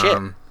shit.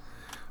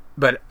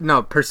 But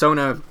no,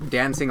 Persona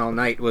Dancing All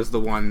Night was the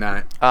one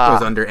that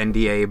was under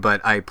NDA,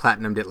 but I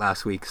platinumed it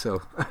last week,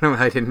 so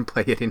I didn't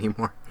play it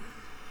anymore.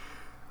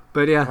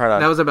 But yeah,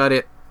 that was about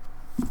it.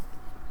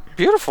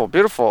 Beautiful,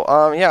 beautiful.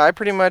 Yeah, I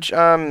pretty much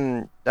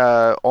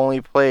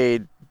only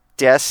played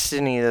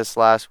Destiny this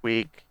last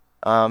week.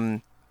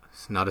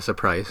 It's not a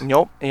surprise.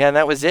 Nope. Yeah, and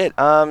that was it.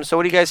 So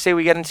what do you guys say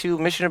we get into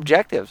mission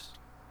objectives?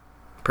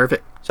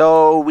 Perfect.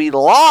 So we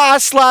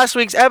lost last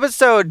week's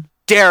episode,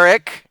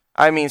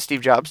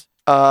 Steve Jobs.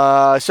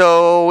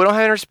 So we don't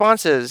have any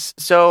responses.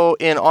 So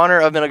in honor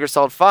of Metal Gear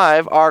Solid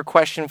 5, our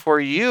question for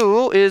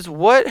you is,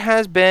 what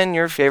has been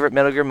your favorite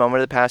Metal Gear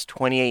moment of the past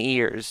 28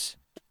 years?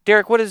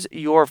 Derek, what is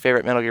your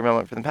favorite Metal Gear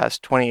moment for the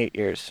past 28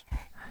 years?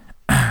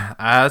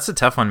 That's a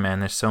tough one, man.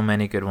 There's so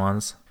many good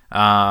ones.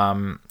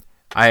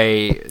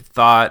 I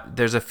thought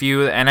there's a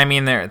few, and I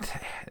mean,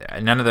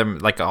 none of them,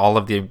 like all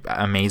of the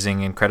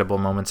amazing, incredible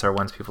moments are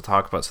ones people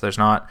talk about, so there's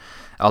not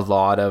a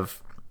lot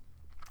of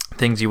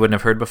things you wouldn't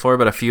have heard before,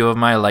 but a few of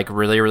my like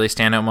really, really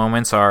standout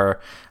moments are,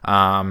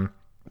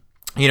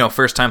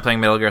 first time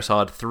playing Metal Gear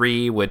Solid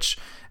 3, which,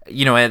 at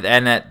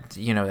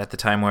the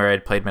time where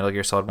I'd played Metal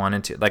Gear Solid 1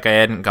 and 2, like I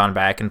hadn't gone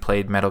back and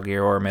played Metal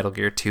Gear or Metal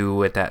Gear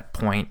 2 at that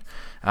point.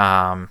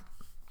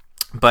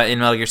 But in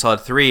Metal Gear Solid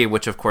 3,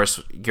 which of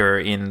course you're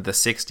in the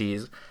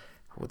 60s,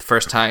 the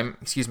first time,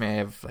 excuse me, I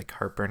have like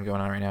heartburn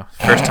going on right now.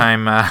 First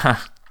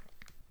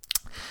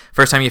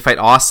time you fight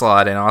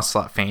Ocelot, and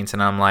Ocelot faints,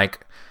 and I'm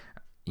like,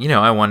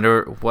 I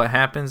wonder what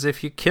happens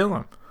if you kill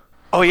him.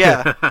 Oh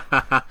yeah.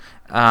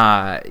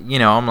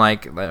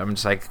 I'm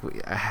just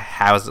like,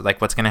 how's it,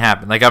 like, what's gonna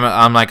happen? Like,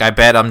 I'm like, I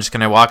bet I'm just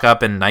gonna walk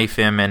up and knife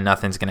him, and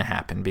nothing's gonna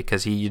happen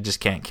because you just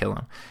can't kill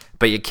him.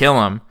 But you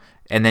kill him,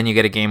 and then you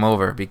get a game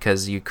over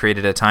because you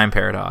created a time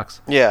paradox.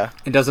 Yeah.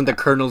 And doesn't the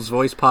Colonel's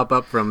voice pop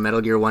up from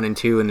Metal Gear 1 and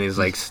 2 and is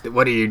like,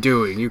 what are you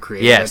doing? You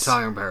created a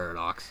time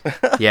paradox.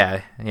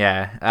 Yeah.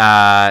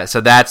 So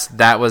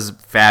that was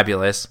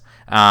fabulous.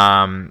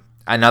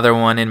 Another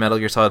one in Metal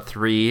Gear Solid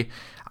 3,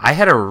 I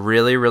had a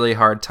really, really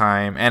hard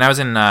time. And I was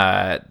in,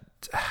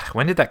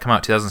 when did that come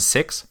out?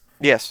 2006?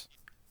 Yes.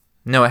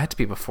 No, it had to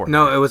be before.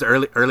 No, it was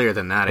earlier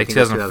than that. Like I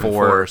think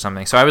 2004 or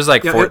something. So I was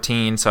like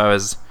 14, so I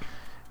was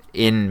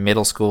in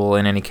middle school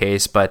in any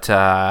case, but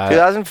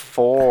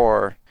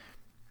 2004.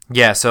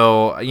 Yeah,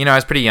 so I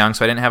was pretty young,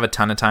 so I didn't have a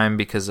ton of time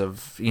because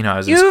of I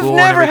was in school. You've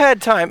never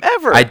had time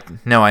ever. I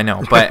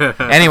know, but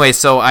anyway,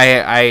 so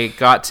I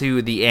got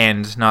to the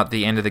end, not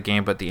the end of the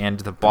game, but the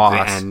end of the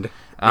boss. The end.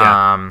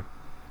 Yeah.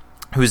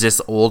 Who's this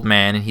old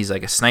man, and he's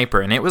like a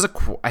sniper, and it was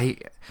I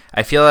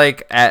feel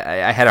like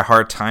I had a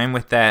hard time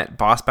with that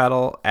boss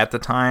battle at the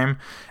time,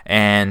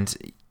 and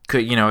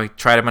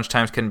tried a bunch of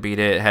times, couldn't beat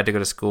it, had to go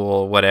to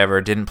school,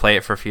 whatever, didn't play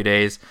it for a few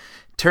days,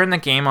 turned the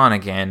game on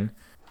again,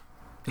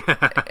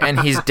 and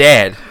he's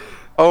dead.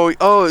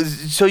 Oh,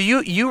 so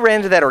you ran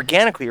into that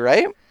organically,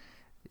 right?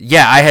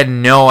 Yeah, I had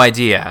no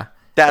idea.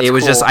 That's it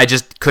was cool. I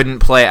just couldn't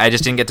play. I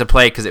just didn't get to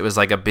play because it was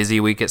like a busy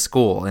week at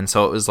school, and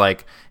so it was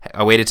like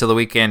I waited till the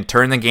weekend,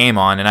 turned the game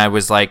on, and I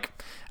was like,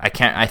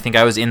 I think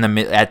I was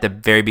at the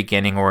very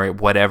beginning or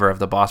whatever of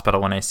the boss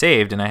battle when I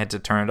saved, and I had to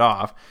turn it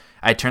off.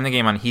 I turned the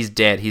game on. He's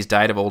dead. He's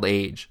died of old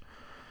age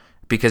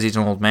because he's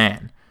an old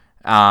man.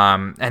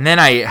 And then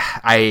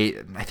I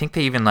think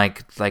they even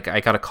like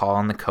I got a call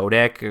on the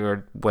codec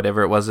or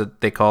whatever it was that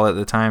they call it at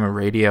the time, a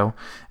radio,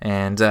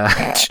 and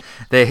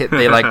they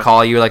like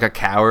call you like a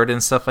coward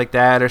and stuff like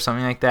that or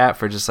something like that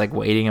for just like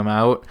waiting him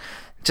out.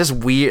 Just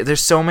weird.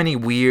 There's so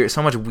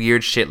much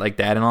weird shit like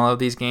that in all of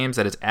these games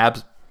that it's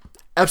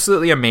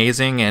absolutely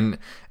amazing, and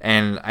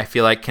I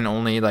feel like can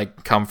only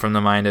like come from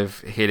the mind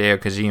of Hideo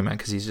Kojima,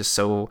 because he's just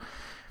so,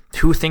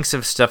 who thinks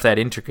of stuff that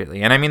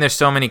intricately? And I mean, there's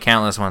so many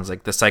countless ones,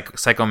 like the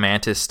Psycho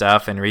Mantis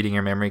stuff and reading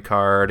your memory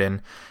card,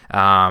 and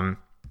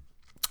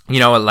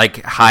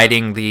like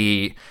hiding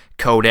the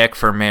codec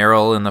for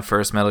Meryl in the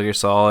first Metal Gear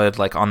Solid,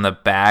 like on the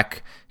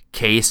back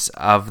case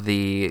of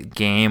the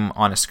game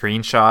on a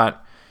screenshot,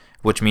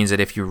 which means that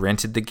if you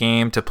rented the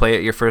game to play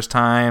it your first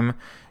time,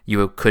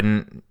 you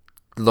couldn't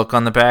look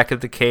on the back of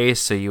the case,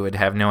 so you would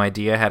have no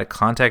idea how to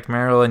contact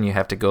Meryl, and you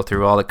have to go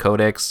through all the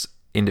codecs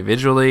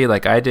individually,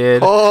 like I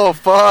did. Oh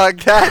fuck,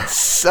 that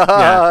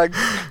sucks.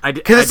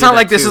 Because it's not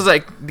like this is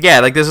like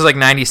this was like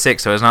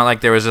 96, so it's not like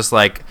there was just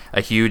like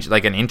a huge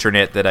like an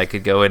internet that I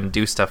could go and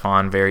do stuff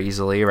on very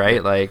easily,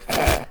 right? Like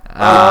it's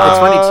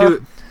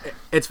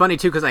funny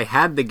too because I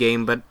had the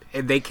game, but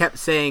they kept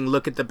saying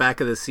look at the back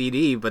of the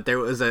CD, but there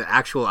was an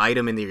actual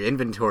item in your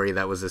inventory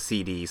that was a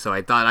CD, so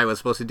I thought I was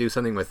supposed to do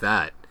something with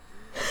that.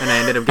 And I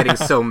ended up getting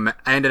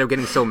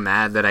so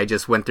mad that I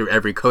just went through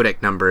every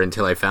codec number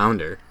until I found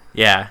her.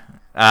 Yeah.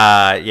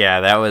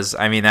 That was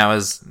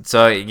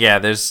so, yeah,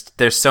 there's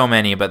so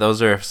many, but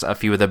those are a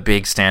few of the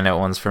big standout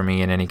ones for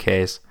me in any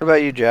case. What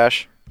about you,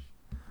 Josh?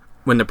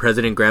 When the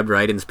president grabbed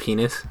Raiden's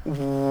penis?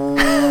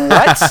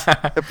 What?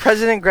 The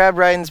president grabbed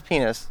Raiden's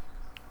penis?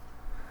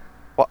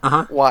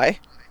 Uh-huh. Why?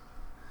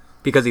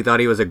 Because he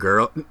thought he was a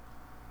girl.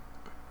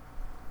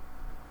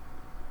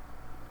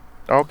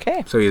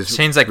 Okay. So he's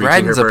Shane's like,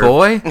 Raiden's a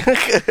boy?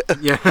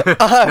 Yeah.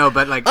 No,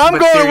 but like, I'm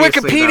going to though,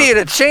 Wikipedia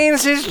to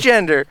change his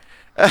gender.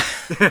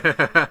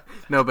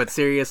 No, but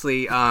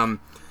seriously,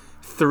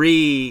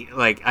 3,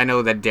 like, I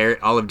know that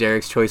all of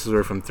Derek's choices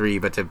were from 3,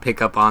 but to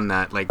pick up on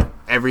that, like,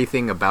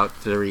 everything about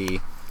 3,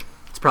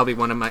 it's probably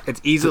one of my,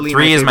 it's easily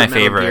 3 is my Metal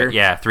favorite. Gear.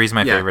 Yeah, 3 is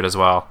my favorite as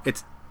well.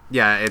 It's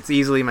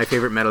easily my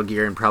favorite Metal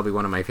Gear and probably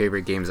one of my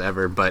favorite games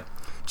ever, but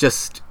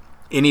just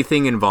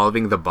anything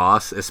involving the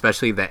boss,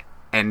 especially the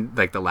end,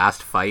 like the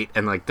last fight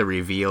and like the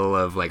reveal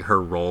of like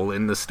her role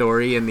in the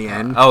story in the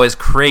end. It's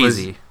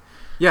crazy.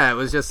 It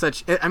was just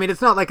such, I mean, it's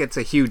not like it's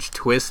a huge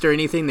twist or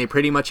anything. They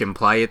pretty much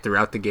imply it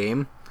throughout the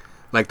game,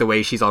 like the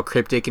way she's all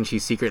cryptic and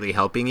she's secretly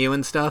helping you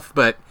and stuff,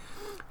 but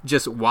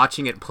just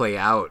watching it play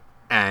out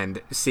and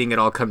seeing it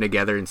all come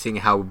together and seeing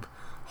how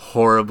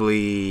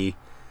horribly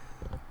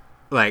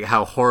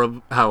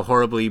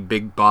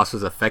Big Boss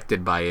was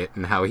affected by it,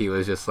 and how he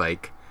was just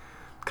like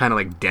kind of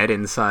like dead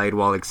inside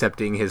while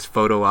accepting his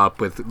photo op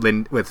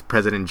with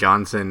President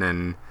Johnson,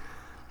 and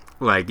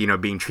like, you know,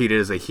 being treated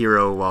as a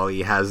hero while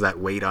he has that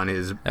weight on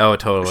his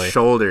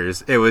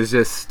shoulders. It was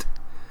just,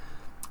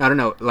 I don't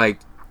know, like,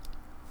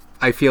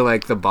 I feel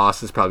like the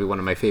boss is probably one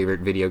of my favorite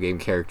video game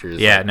characters.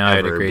 Yeah, no,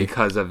 I'd agree,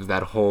 because of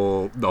the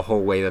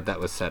whole way that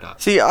was set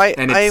up. See,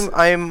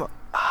 I'm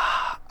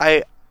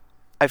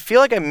I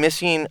feel like I'm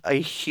missing a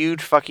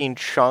huge fucking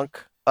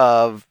chunk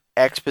of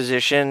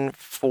exposition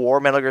for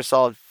Metal Gear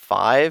Solid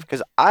 5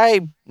 because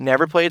I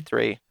never played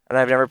 3 and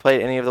I've never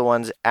played any of the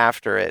ones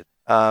after it,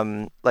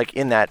 like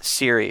in that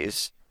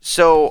series.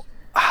 So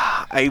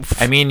I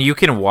mean, you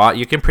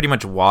can pretty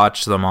much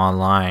watch them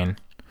online.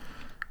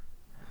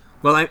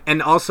 Well,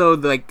 and also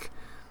like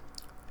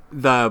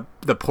the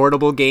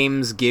portable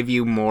games give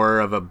you more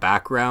of a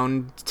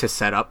background to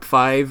set up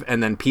 5,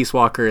 and then Peace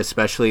Walker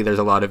especially, there's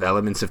a lot of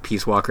elements of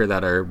Peace Walker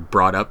that are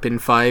brought up in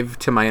 5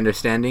 to my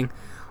understanding,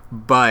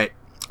 but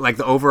like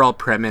the overall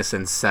premise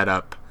and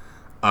setup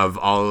of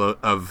all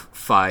of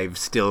 5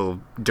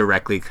 still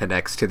directly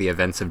connects to the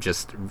events of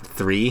just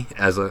 3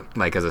 as a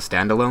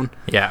standalone.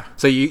 Yeah.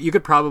 So you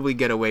could probably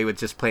get away with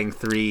just playing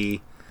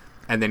 3.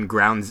 And then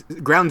Ground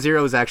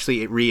Zeroes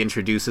actually, it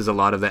reintroduces a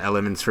lot of the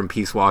elements from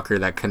Peace Walker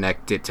that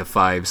connect it to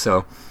 5.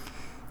 So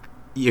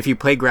if you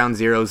play Ground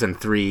Zeroes and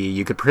 3,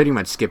 you could pretty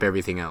much skip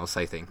everything else,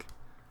 I think.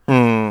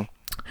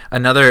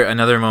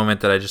 Another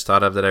moment that I just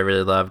thought of that I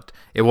really loved.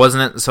 It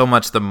wasn't so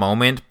much the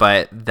moment,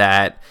 but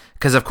that,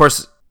 because of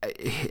course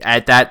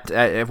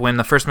when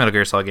the first Metal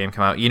Gear Solid game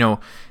came out, you know,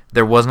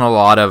 there wasn't a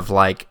lot of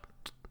like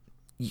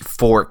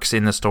forks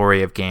in the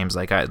story of games.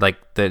 There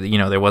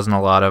wasn't a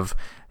lot of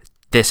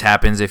this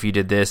happens if you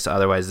did this,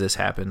 otherwise this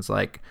happens.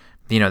 Like,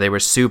 you know, they were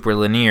super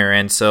linear,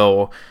 and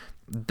so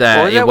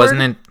that it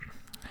wasn't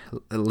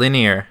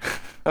linear.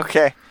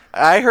 Okay,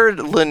 I heard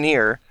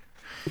linear.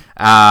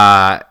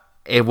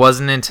 It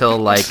wasn't until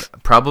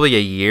like probably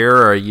a year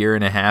or a year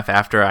and a half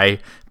after I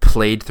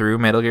played through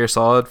Metal Gear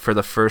Solid for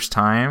the first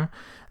time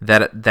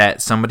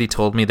that somebody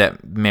told me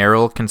that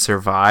Meryl can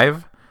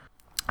survive.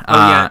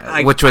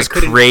 Which was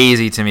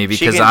crazy to me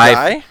because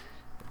die?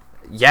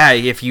 Yeah,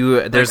 if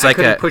you there's like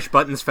couldn't push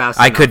buttons fast.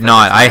 I could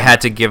not. I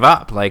had to give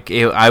up.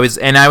 I was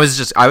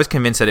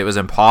convinced that it was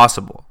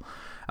impossible.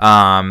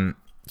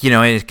 You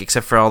know,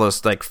 except for all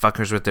those like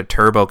fuckers with their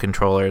turbo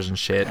controllers and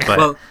shit. But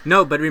well,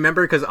 no, but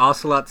remember because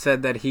Ocelot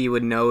said that he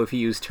would know if he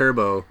used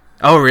turbo.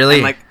 Oh,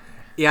 really? And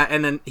yeah,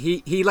 and then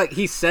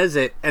he says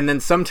it, and then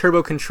some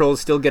turbo controls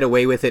still get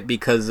away with it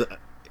because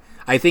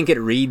I think it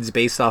reads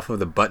based off of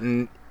the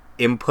button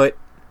input.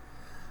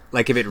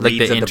 Like if it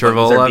reads that the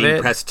buttons are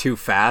being pressed too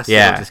fast,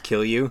 it'll just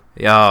kill you.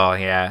 Oh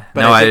yeah,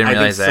 but I didn't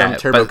realize that. Some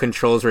turbo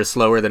controls were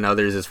slower than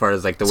others as far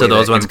as like the way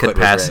those ones could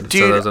pass. So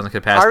those ones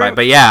could pass by.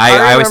 But yeah,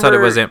 I always thought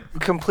it wasn't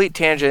complete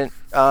tangent.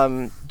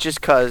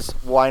 Just cause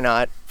why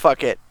not?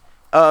 Fuck it.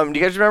 Do you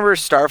guys remember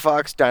Star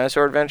Fox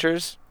Dinosaur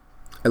Adventures?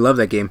 I love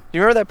that game. Do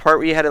you remember that part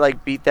where you had to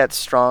like beat that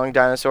strong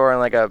dinosaur in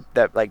like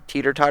that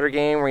teeter totter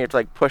game where you have to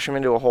like push him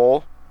into a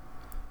hole?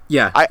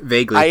 Yeah,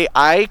 vaguely.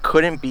 I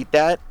couldn't beat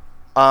that.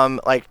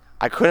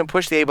 I couldn't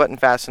push the A button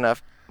fast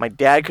enough. My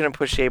dad couldn't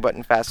push the A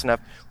button fast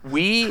enough.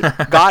 We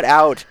got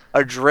out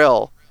a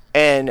drill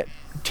and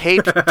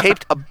taped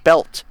a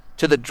belt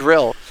to the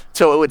drill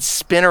so it would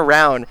spin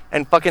around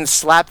and fucking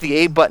slap the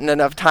A button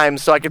enough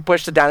times so I could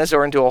push the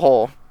dinosaur into a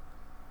hole.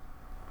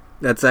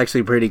 That's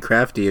actually pretty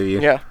crafty of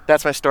you. Yeah,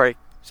 that's my story.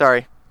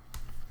 Sorry.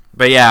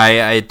 But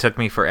yeah, it took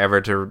me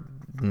forever to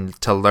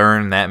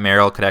learn that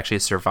Meryl could actually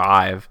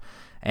survive.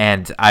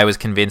 And I was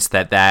convinced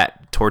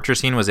that torture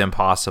scene was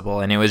impossible.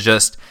 And it was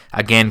just,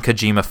 again,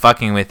 Kojima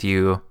fucking with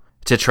you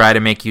to try to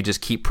make you just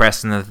keep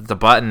pressing the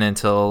button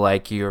until,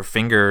 like, your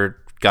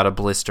finger got a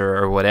blister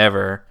or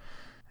whatever.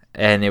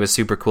 And it was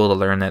super cool to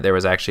learn that there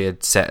was actually a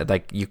set,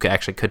 like, you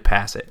could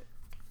pass it.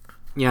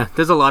 Yeah,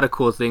 there's a lot of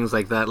cool things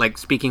like that. Like,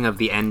 speaking of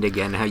the end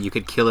again, how you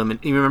could kill him.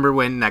 You remember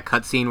when that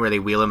cutscene where they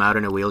wheel him out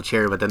in a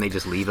wheelchair, but then they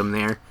just leave him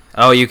there?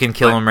 Oh, you can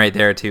kill him right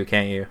there, too,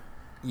 can't you?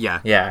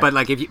 Yeah. But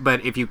like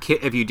if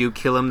you do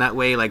kill him that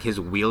way, like his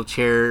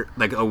wheelchair,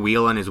 like a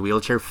wheel on his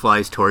wheelchair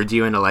flies towards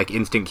you and it'll like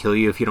instant kill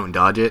you if you don't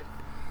dodge it.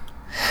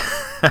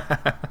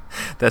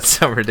 That's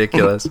so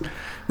ridiculous.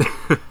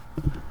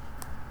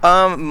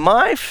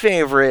 My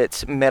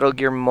favorite Metal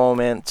Gear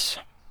moment,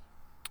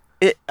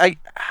 I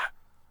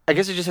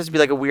guess it just has to be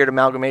like a weird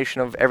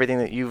amalgamation of everything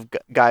that you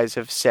guys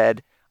have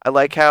said. I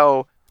like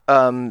how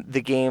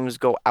the games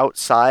go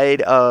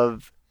outside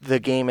of the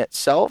game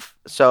itself.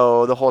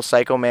 So the whole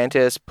Psycho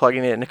Mantis,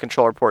 plugging it into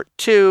controller port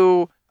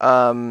 2,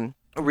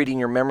 reading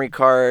your memory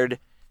card,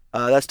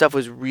 that stuff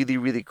was really,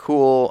 really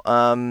cool.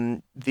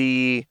 But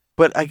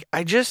I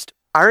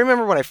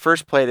remember when I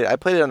first played it, I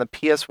played it on the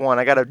PS1.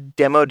 I got a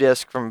demo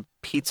disc from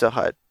Pizza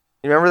Hut.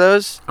 You remember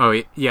those?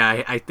 Oh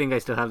yeah, I think I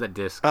still have that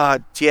disc.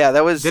 Yeah,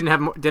 that was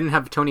didn't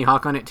have Tony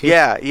Hawk on it too.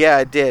 Yeah,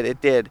 it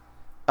did.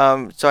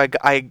 So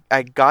I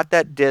got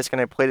that disc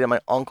and I played it on my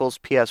uncle's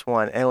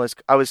PS1, and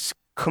I was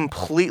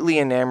completely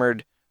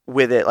enamored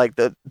with it. Like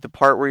the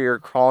part where you're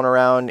crawling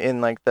around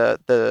in like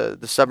the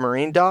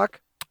submarine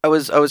dock. I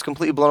was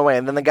completely blown away.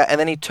 And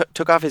then he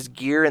took off his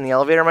gear in the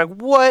elevator. I'm like,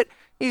 what?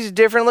 He's a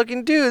different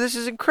looking dude. This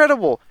is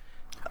incredible.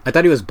 I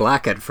thought he was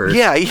black at first.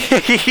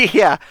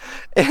 Yeah.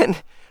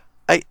 And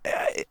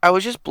I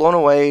was just blown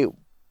away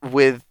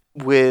with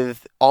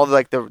all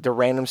the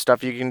random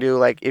stuff you can do.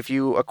 Like if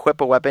you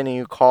equip a weapon and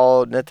you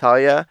call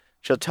Natalia,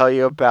 she'll tell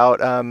you about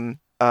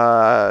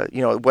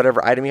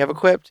whatever item you have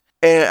equipped.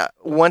 And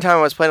one time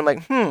I was playing, I'm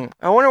like,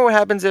 I wonder what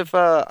happens if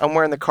I'm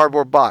wearing the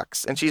cardboard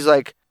box. And she's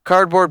like,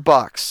 cardboard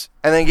box.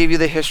 And then gave you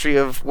the history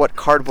of what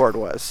cardboard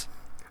was.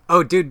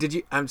 Oh, dude, did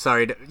you... I'm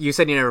sorry. You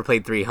said you never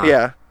played 3, huh?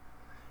 Yeah.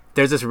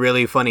 There's this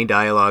really funny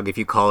dialogue if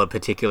you call a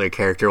particular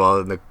character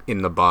while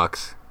in the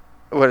box.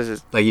 What is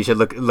it? Like, you should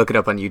look it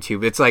up on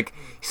YouTube. It's like,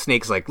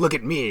 Snake's like, look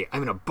at me,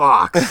 I'm in a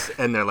box.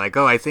 And they're like,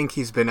 oh, I think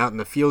he's been out in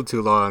the field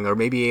too long, or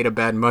maybe he ate a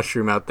bad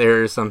mushroom out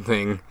there or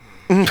something.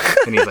 And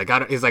he's like, I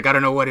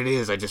don't know what it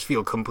is. I just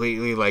feel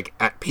completely, like,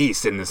 at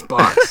peace in this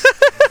box.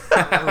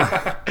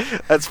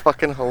 That's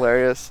fucking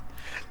hilarious.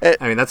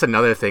 I mean, that's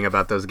another thing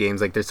about those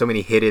games. Like, there's so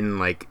many hidden,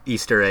 like,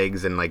 Easter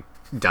eggs and, like,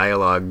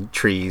 dialogue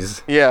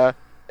trees. Yeah.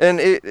 And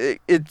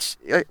it's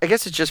I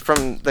guess it's just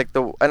from, like,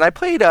 and I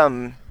played,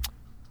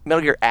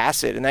 Metal Gear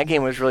Acid, and that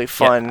game was really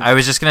fun. Yeah, I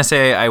was just gonna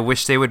say, I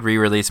wish they would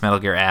re-release Metal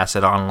Gear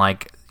Acid on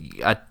like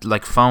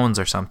phones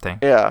or something.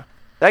 Yeah,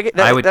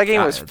 that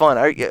game was fun.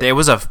 It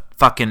was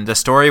the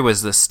story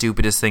was the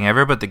stupidest thing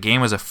ever, but the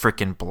game was a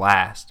freaking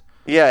blast.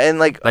 Yeah, and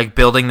like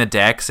building the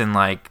decks and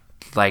like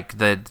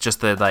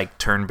the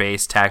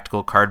turn-based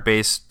tactical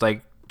card-based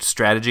like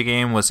strategy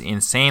game was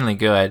insanely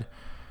good.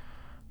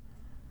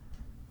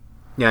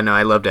 Yeah, no,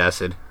 I loved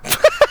Acid.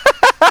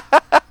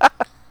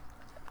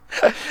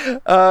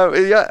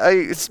 Yeah,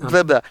 I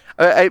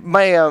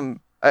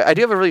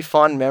do have a really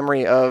fond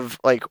memory of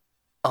like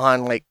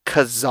on like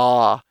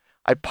Kazaa.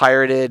 I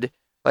pirated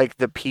like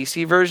the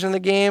PC version of the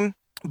game,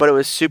 but it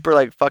was super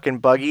like fucking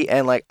buggy,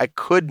 and like I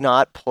could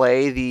not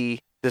play the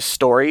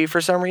story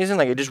for some reason.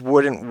 Like it just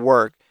wouldn't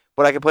work.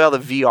 But I could play all the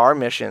VR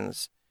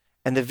missions,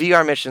 and the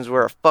VR missions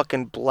were a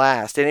fucking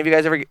blast. Any of you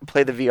guys ever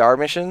play the VR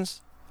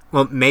missions?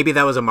 Well, maybe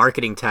that was a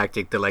marketing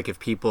tactic that like if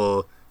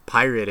people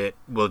pirate it,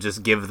 we'll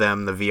just give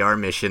them the VR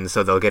mission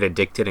so they'll get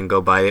addicted and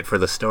go buy it for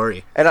the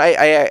story. And I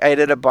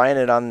ended up buying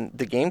it on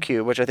the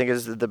GameCube, which I think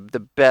is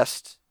the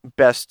best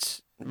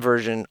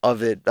version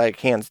of it, like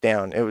hands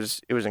down. It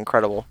was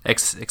incredible.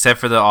 Except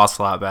for the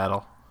Ocelot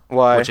battle.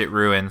 Why? Which it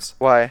ruins.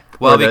 Why?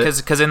 Well,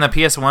 because in the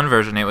PS1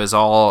 version it was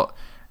all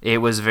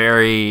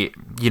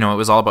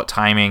about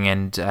timing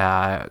and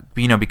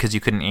because you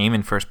couldn't aim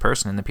in first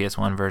person in the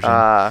PS1 version.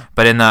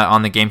 But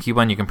on the GameCube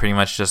one you can pretty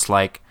much just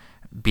like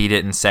beat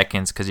it in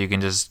seconds because you can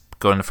just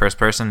go into first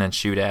person and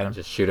shoot at him.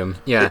 Just shoot him.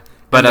 Yeah.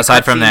 But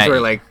aside from that,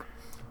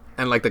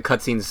 the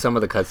cutscenes, some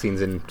of the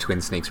cutscenes in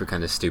Twin Snakes were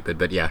kind of stupid.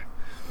 But yeah.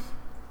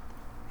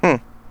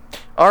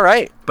 All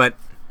right. But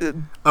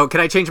can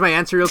I change my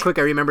answer real quick?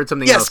 I remembered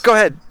something else. Yes, go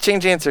ahead.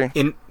 Change answer.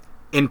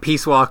 In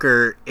Peace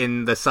Walker,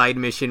 in the side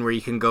mission where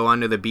you can go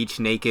onto the beach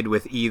naked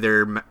with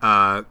either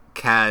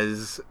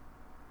Kaz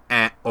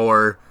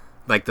or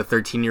like the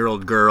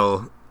 13-year-old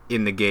girl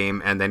in the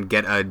game, and then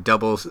get a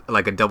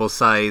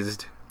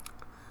double-sized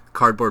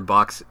cardboard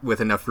box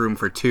with enough room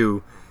for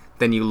 2,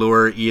 then you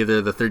lure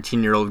either the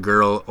 13-year-old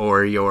girl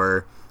or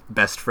your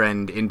best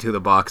friend into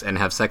the box and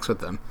have sex with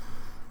them.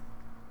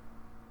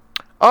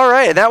 All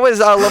right, that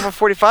was level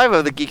 45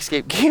 of the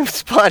Geekscape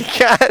Games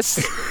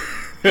podcast.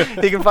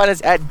 You can find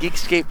us at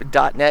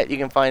geekscape.net. You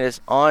can find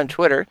us on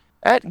Twitter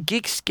at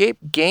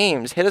Geekscape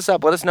Games. Hit us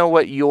up. Let us know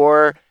what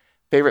your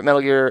favorite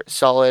Metal Gear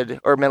Solid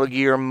or Metal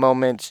Gear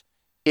moment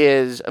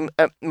is.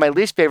 My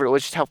least favorite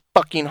was just how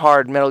fucking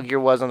hard Metal Gear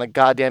was on the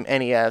goddamn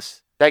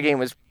NES. That game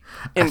was.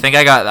 I think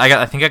I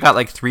got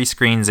like 3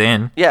 screens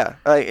in. Yeah,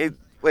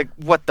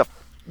 what the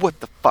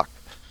fuck.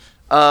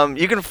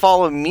 You can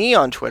follow me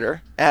on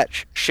Twitter at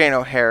Shane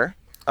O'Hare.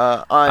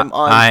 I'm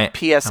on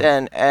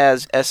PSN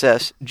as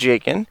SS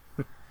Jakin.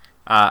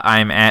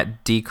 I'm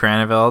at D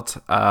Cranevelt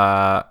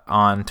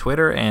on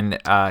Twitter and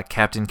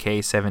Captain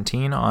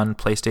K17 on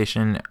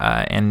PlayStation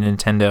and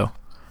Nintendo.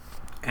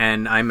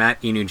 And I'm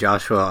at Inu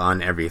Joshua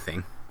on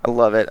everything. I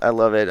love it. I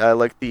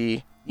like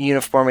the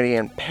uniformity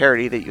and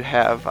parity that you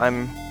have.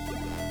 I'm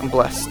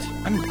blessed.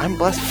 I'm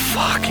blessed.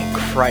 Fucking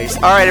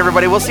Christ. All right,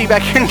 everybody. We'll see you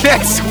back here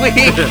next week.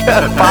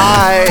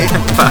 Bye.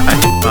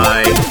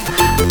 Bye.